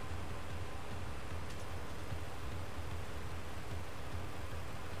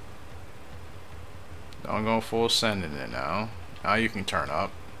 Don't go full send in it now. Now you can turn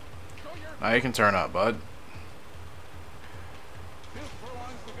up. Now you can turn up, bud.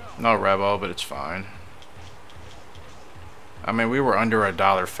 No Rebel, but it's fine. I mean, we were under $1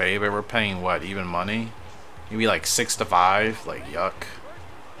 fave, but we're paying what, even money? Maybe like 6 to 5, like yuck.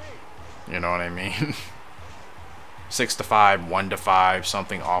 You know what I mean? 6 to 5, 1 to 5,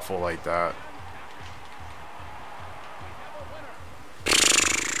 something awful like that.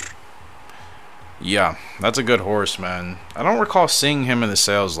 Yeah, that's a good horse, man. I don't recall seeing him in the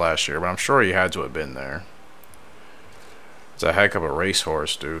sales last year, but I'm sure he had to have been there. It's a heck of a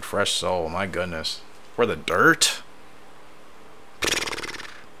racehorse, dude. Fresh Soul, my goodness. For the dirt?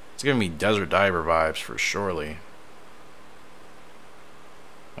 It's giving me Desert Diver vibes for surely.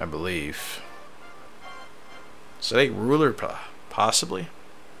 I believe. Sedate Ruler, possibly?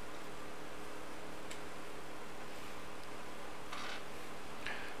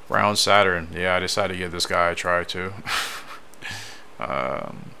 Round Saturn. Yeah, I decided to give this guy a try too.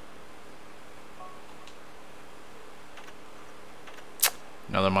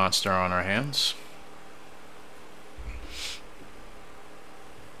 Another monster on our hands.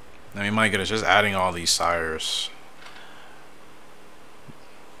 I mean, my goodness, just adding all these sires.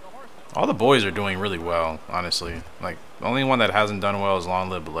 All the boys are doing really well, honestly. Like, the only one that hasn't done well is Long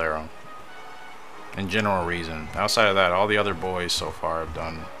Live Bolero. In general reason. Outside of that, all the other boys so far have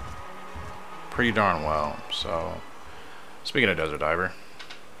done pretty darn well. So, speaking of Desert Diver,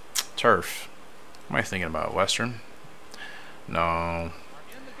 Turf. What am I thinking about? Western? No.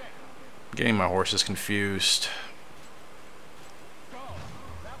 Getting my horses confused.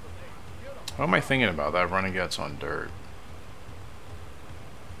 What am I thinking about? That Renegade's on dirt.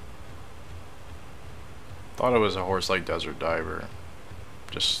 Thought it was a horse like Desert Diver.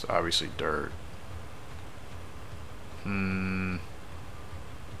 Just obviously dirt. Because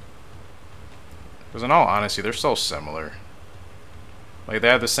in all honesty, they're so similar. Like, they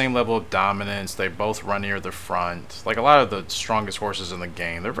have the same level of dominance. They both run near the front. Like, a lot of the strongest horses in the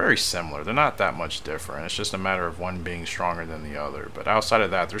game, they're very similar. They're not that much different. It's just a matter of one being stronger than the other. But outside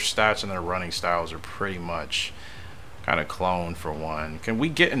of that, their stats and their running styles are pretty much Kind of clone for one. Can we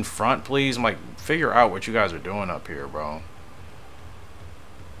get in front, please? I'm like, figure out what you guys are doing up here, bro.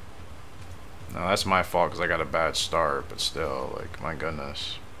 No, that's my fault because I got a bad start, but still, like, my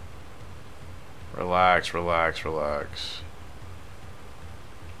goodness. Relax, relax, relax.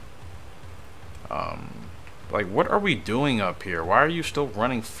 Like, what are we doing up here? Why are you still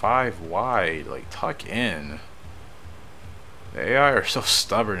running 5 wide? Like, tuck in. The AI are so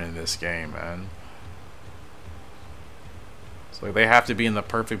stubborn in this game, man. It's like they have to be in the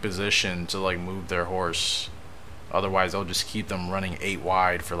perfect position to, like, move their horse. Otherwise, they'll just keep them running 8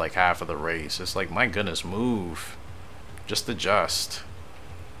 wide for, like, half of the race. It's like, my goodness, move. Just adjust.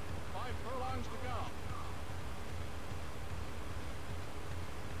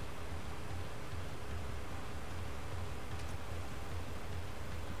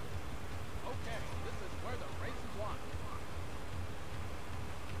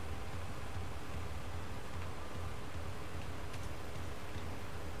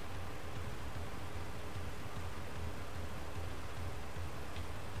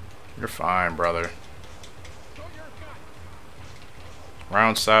 You're fine, brother.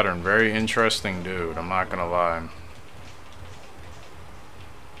 Round Saturn, very interesting dude, I'm not gonna lie.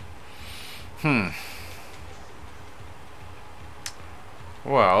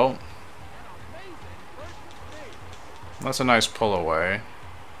 Well, that's a nice pull away.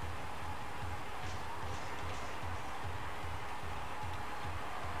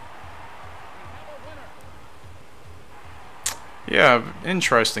 Yeah,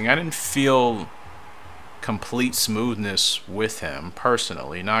 interesting. I didn't feel complete smoothness with him,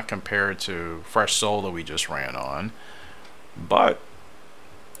 personally, not compared to Fresh Soul that we just ran on. But,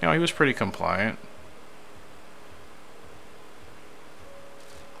 you know, he was pretty compliant.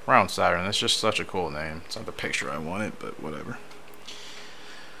 Round Saturn, that's just such a cool name. It's not the picture I wanted, but whatever.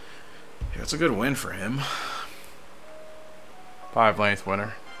 Yeah, it's a good win for him. 5-length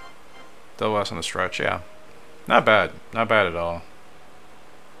winner. Still less on the stretch, yeah. Not bad. Not bad at all.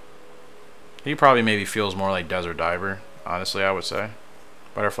 He probably maybe feels more like Desert Diver, honestly, I would say.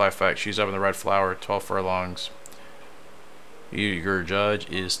 Butterfly Effect. She's up in the red flower. 12 furlongs. Your judge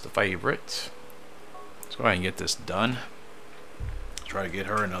is the favorite. Let's go ahead and get this done. Try to get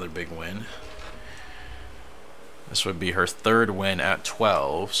her another big win. This would be her 3rd win at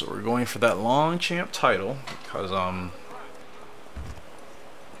 12. So we're going for that long champ title. Because,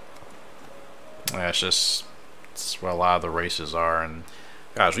 yeah, it's where a lot of the races are. And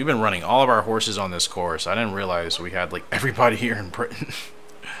gosh, we've been running all of our horses on this course. I didn't realize we had like everybody here in Britain,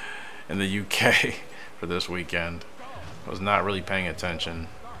 in the UK, for this weekend. I was not really paying attention.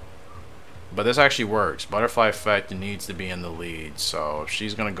 But this actually works. Butterfly Effect needs to be in the lead. So if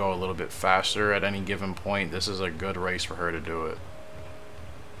she's going to go a little bit faster at any given point, this is a good race for her to do it.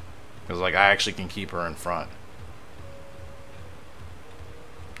 Because like I actually can keep her in front.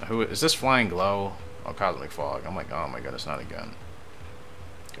 Who is this? Flying Glow? Oh, Cosmic Fog. I'm like, oh my goodness, not again.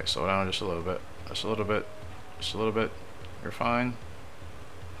 Okay, slow down just a little bit. Just a little bit. Just a little bit. You're fine.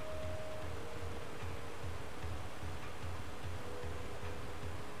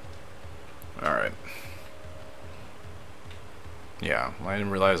 Alright. Yeah, I didn't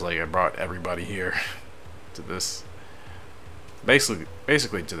realize like I brought everybody here to this. Basically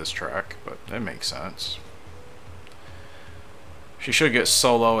to this track, but it makes sense. She should get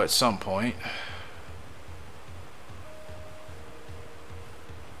solo at some point.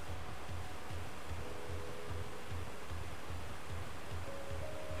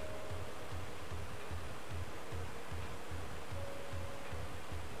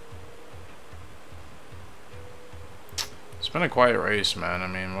 It's been a quiet race, man. I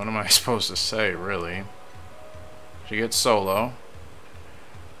mean, what am I supposed to say, really? She gets solo.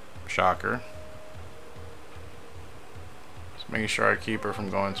 Shocker. Just making sure I keep her from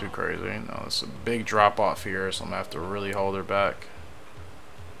going too crazy. No, it's a big drop off here, so I'm gonna have to really hold her back.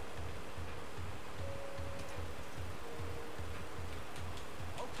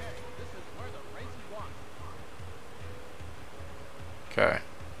 Okay.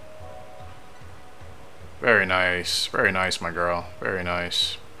 Very nice. Very nice, my girl. Very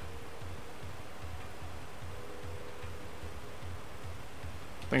nice.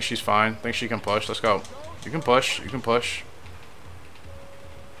 I think she's fine. I think she can push. Let's go. You can push. You can push.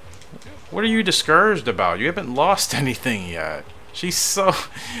 What are you discouraged about? You haven't lost anything yet. She's so...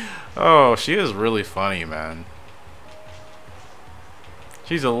 Oh, she is really funny, man.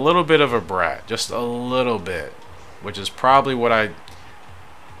 She's a little bit of a brat. Just a little bit. Which is probably what I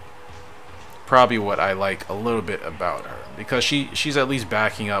like a little bit about her, because she's at least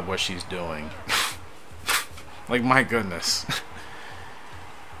backing up what she's doing. Like, my goodness.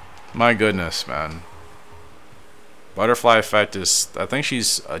 My goodness, man. Butterfly Effect is, I think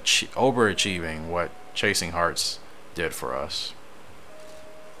she's overachieving what Chasing Hearts did for us.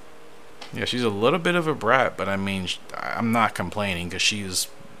 Yeah, she's a little bit of a brat, but I mean, I'm not complaining because she's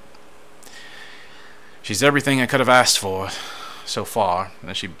everything I could have asked for so far,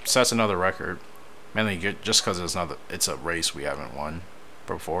 and she sets another record. Mainly just because it's a race we haven't won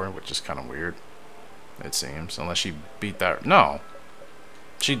before, which is kind of weird. It seems, unless she beat that. No,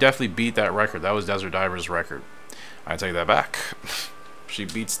 she definitely beat that record. That was Desert Diver's record. I take that back. She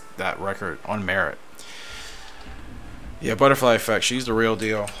beats that record on merit. Yeah, Butterfly Effect, she's the real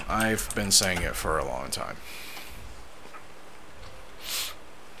deal. I've been saying it for a long time.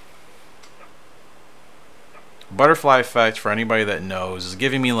 Butterfly Effect, for anybody that knows, is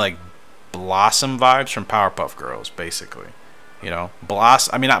giving me like Blossom vibes from Powerpuff Girls, basically. You know,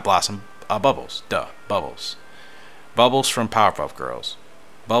 I mean not Blossom, Bubbles. Duh, Bubbles. Bubbles from Powerpuff Girls.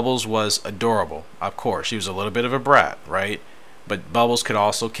 Bubbles was adorable. Of course, she was a little bit of a brat, right? But Bubbles could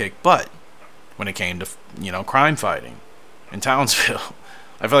also kick butt when it came to, you know, crime fighting in Townsville.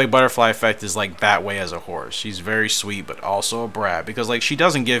 I feel like Butterfly Effect is like that way as a horse. She's very sweet, but also a brat, because like she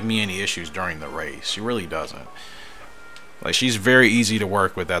doesn't give me any issues during the race. She really doesn't. Like, she's very easy to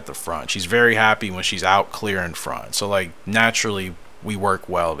work with at the front. She's very happy when she's out clear in front. So like naturally we work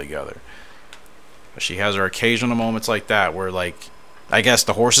well together. But she has her occasional moments like that where, like, I guess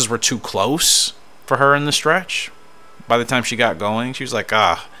the horses were too close for her in the stretch. By the time she got going, she was like,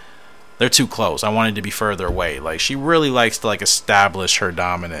 they're too close. I wanted to be further away. Like, she really likes to like establish her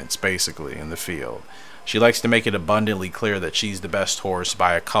dominance basically in the field. She likes to make it abundantly clear that she's the best horse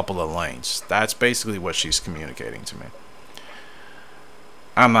by a couple of lengths. That's basically what she's communicating to me.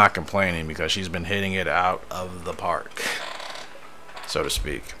 I'm not complaining because she's been hitting it out of the park, so to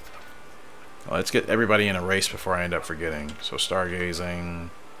speak. Well, let's get everybody in a race before I end up forgetting. So stargazing.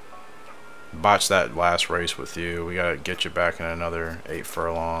 Botched that last race with you. We gotta get you back in another 8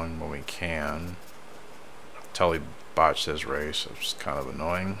 furlong when we can. Tully botched his race. It's kind of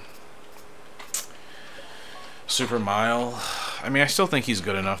annoying. Super Mile. I mean, I still think he's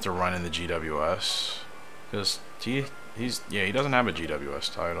good enough to run in the GWS. Because he doesn't have a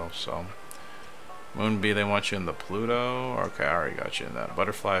GWS title, so. Moonbee, they want you in the Pluto. Okay, I already got you in that.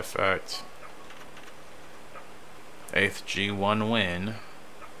 Butterfly Effect. 8th G1 win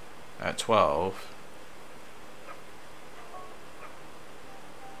at 12.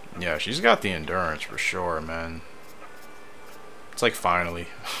 Yeah, she's got the endurance for sure, man. It's like finally.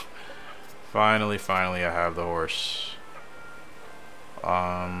 finally I have the horse.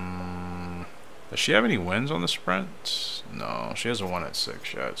 Does she have any wins on the sprint? No, she hasn't won at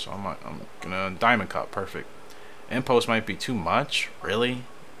 6 yet, so I'm gonna Diamond Cup, perfect. Impost might be too much, really?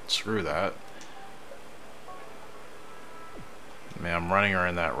 Screw that. Man, I'm running her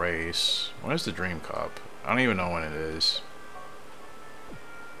in that race. When is the Dream Cup? I don't even know when it is.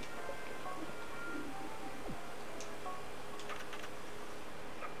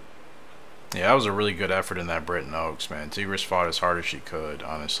 Yeah, that was a really good effort in that Britton Oaks, man. Tigris fought as hard as she could,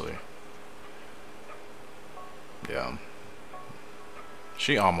 honestly. Yeah.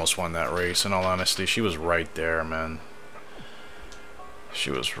 She almost won that race, in all honesty. She was right there, man. She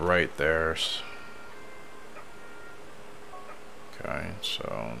was right there. Okay,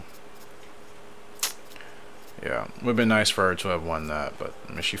 so yeah, it would have been nice for her to have won that, but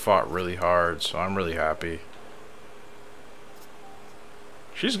I mean, she fought really hard, so I'm really happy.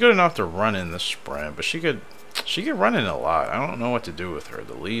 She's good enough to run in the sprint, but she could run in a lot. I don't know what to do with her.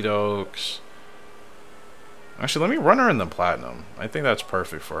 The Lead Oaks. Actually, let me run her in the Platinum. I think that's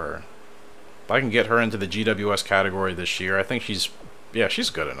perfect for her. If I can get her into the GWS category this year, I think she's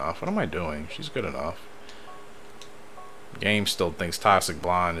good enough. What am I doing? She's good enough. Game still thinks Toxic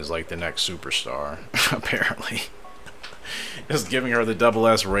Blonde is like the next superstar, apparently. Just giving her the double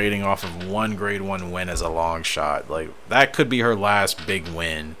S rating off of one grade 1 win as a long shot. Like, that could be her last big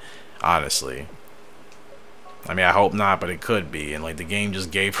win, honestly. I mean, I hope not, but it could be. And like, the game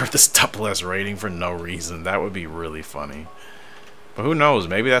just gave her this double S rating for no reason. That would be really funny. But who knows?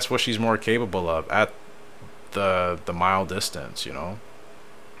 Maybe that's what she's more capable of at the mile distance, you know?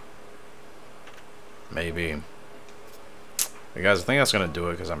 Maybe. But guys, I think that's going to do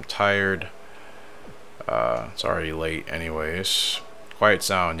it because I'm tired. It's already late anyways. Quiet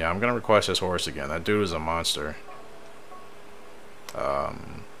Sound. Yeah, I'm going to request this horse again. That dude is a monster.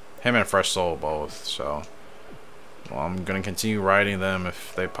 Him and Fresh Soul both, so. Well, I'm going to continue riding them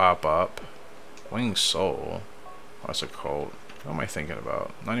if they pop up. Winged Soul. Oh, that's a colt. What am I thinking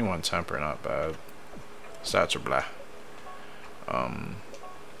about? 91 Temper, not bad. Stats are blah.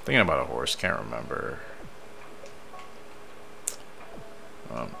 Thinking about a horse, can't remember.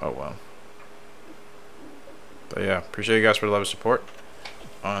 Oh well. But yeah, appreciate you guys for the love and support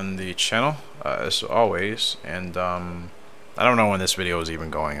on the channel, as always. And I don't know when this video is even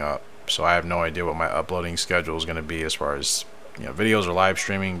going up, so I have no idea what my uploading schedule is going to be as far as, you know, videos or live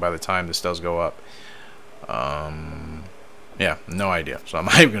streaming by the time this does go up. Yeah, no idea. So I'm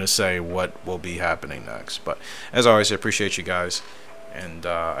not even going to say what will be happening next. But as always, I appreciate you guys, and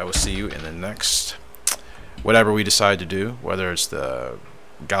I will see you in the next whatever we decide to do, whether it's the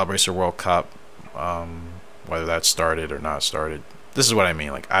Gallop Racer World Cup, whether that's started or not started. This is what I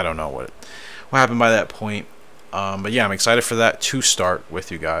mean. Like, I don't know what happened by that point. But yeah, I'm excited for that to start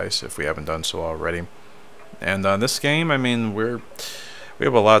with you guys if we haven't done so already. And this game, I mean, we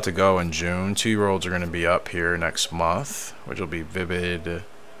have a lot to go in June. 2-year-olds are going to be up here next month, which will be Vivid.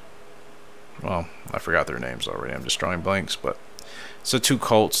 Well, I forgot their names already. I'm just drawing blanks, but so 2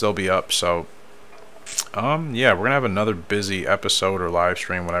 colts, they'll be up. So yeah, we're gonna have another busy episode or live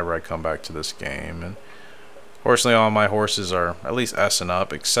stream whenever I come back to this game. And fortunately, all my horses are at least S and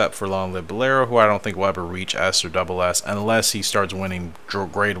up, except for Long Live Bolero, who I don't think will ever reach S or double S unless he starts winning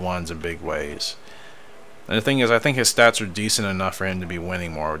grade 1s in big ways. And the thing is, I think his stats are decent enough for him to be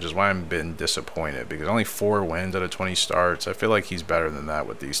winning more, which is why I'm a bit disappointed, because only 4 wins out of 20 starts. I feel like he's better than that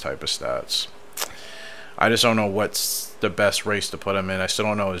with these type of stats. I just don't know what's the best race to put him in. I still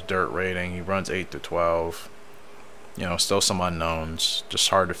don't know his dirt rating. He runs 8 to 12. You know, still some unknowns. Just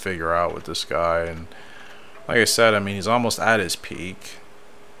hard to figure out with this guy. And like I said, I mean, he's almost at his peak.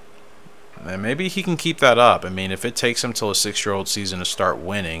 And maybe he can keep that up. I mean, if it takes him till a 6-year-old season to start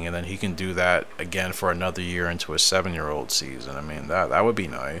winning, and then he can do that again for another year into a 7-year-old season, I mean, that would be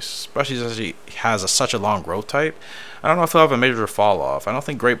nice. Especially since he has such a long growth type. I don't know if he'll have a major fall off. I don't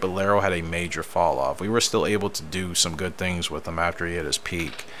think Great Bolero had a major fall off. We were still able to do some good things with him after he hit his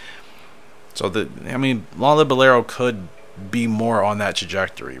peak. So I mean, Long Live Bolero could be more on that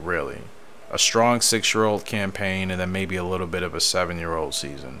trajectory, really. A strong 6-year-old campaign, and then maybe a little bit of a 7-year-old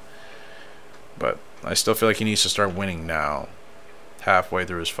season. But I still feel like he needs to start winning now, halfway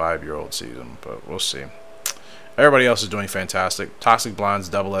through his 5-year-old season. But we'll see. Everybody else is doing fantastic. Toxic Blonde's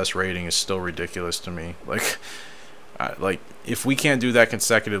double S rating is still ridiculous to me. Like if we can't do that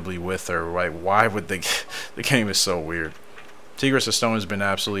consecutively with her, like, why would the game is so weird. Tigress of Stone has been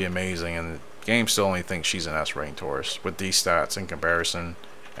absolutely amazing, and the game still only thinks she's an S ranked horse with these stats in comparison,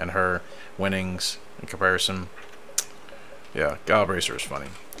 and her winnings in comparison. Yeah, Gallop Racer is funny.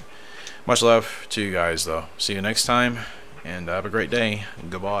 Much love to you guys, though. See you next time, and have a great day.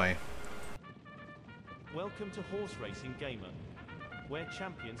 Goodbye. Welcome to Horse Racing Gamer, where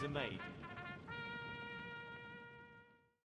champions are made.